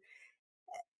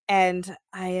 and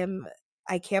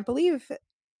I can't believe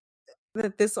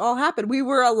that this all happened. We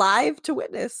were alive to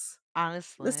witness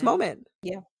Honestly. this moment.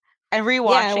 Yeah. And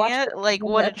rewatching it, like,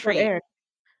 what a treat.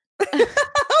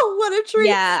 What a treat.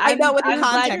 Yeah, I know with the I'm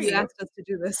glad context. you asked us to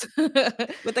do this.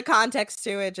 With the context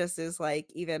to it just is like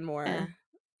even more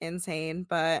insane.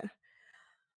 But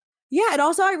yeah, and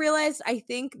also I realized I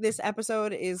think this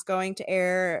episode is going to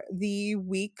air the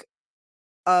week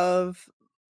of,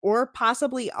 or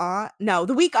possibly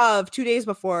the week of 2 days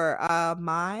before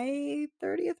my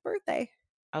 30th birthday.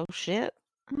 Oh shit.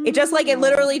 It just like, it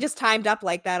literally just timed up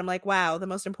like that. I'm like, wow, the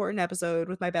most important episode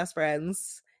with my best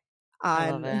friends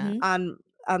on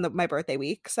my birthday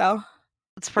week. So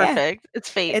it's perfect. It's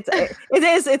fate.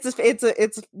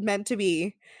 It's meant to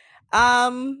be.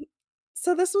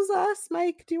 So this was us.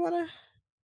 Mike, do you want to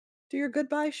do your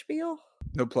goodbye spiel?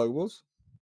 No pluggables?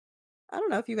 I don't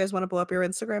know if you guys want to blow up your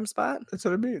Instagram spot. That's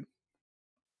what I mean.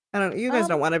 I don't know. You guys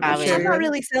don't want to I'm share not your...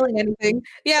 really selling anything.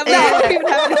 Yeah, I don't even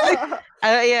have anything.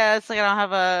 Yeah, it's like I don't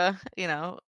have a,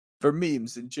 for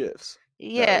memes and gifs.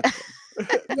 Yeah.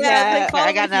 Like,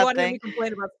 I got if you want to nothing.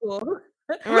 complain about school.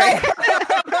 Right.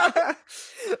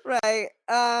 Right.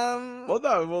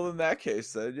 Well, in that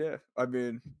case, then, yeah. I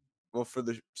mean, well, for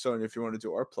the Sonia, if you want to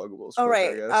do our pluggables. All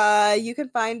quick, right. I guess. You can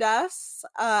find us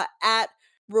at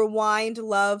Rewind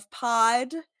Love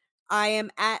Pod. I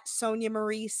am at Sonia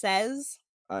Marie Says.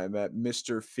 I'm at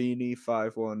Mr. Feeney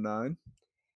 519.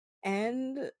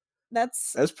 And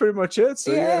that's pretty much it.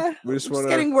 So yeah, we just want to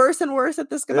getting worse and worse at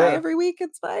this goodbye every week.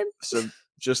 It's fine. So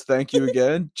just thank you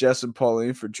again, Jess and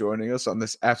Pauline, for joining us on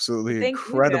this absolutely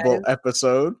incredible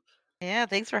episode. Yeah,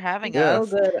 thanks for having us.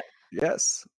 So good.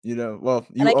 Yes, well,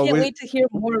 and I can't wait to hear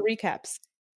more recaps.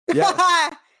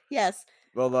 Yes. Yes.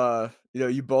 Well,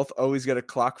 you both always get a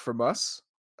clock from us.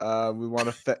 We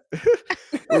want to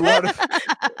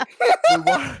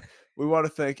we want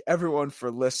to thank everyone for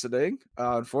listening.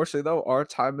 Unfortunately, though, our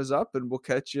time is up, and we'll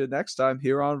catch you next time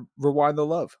here on Rewind the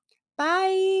Love.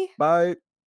 Bye. Bye.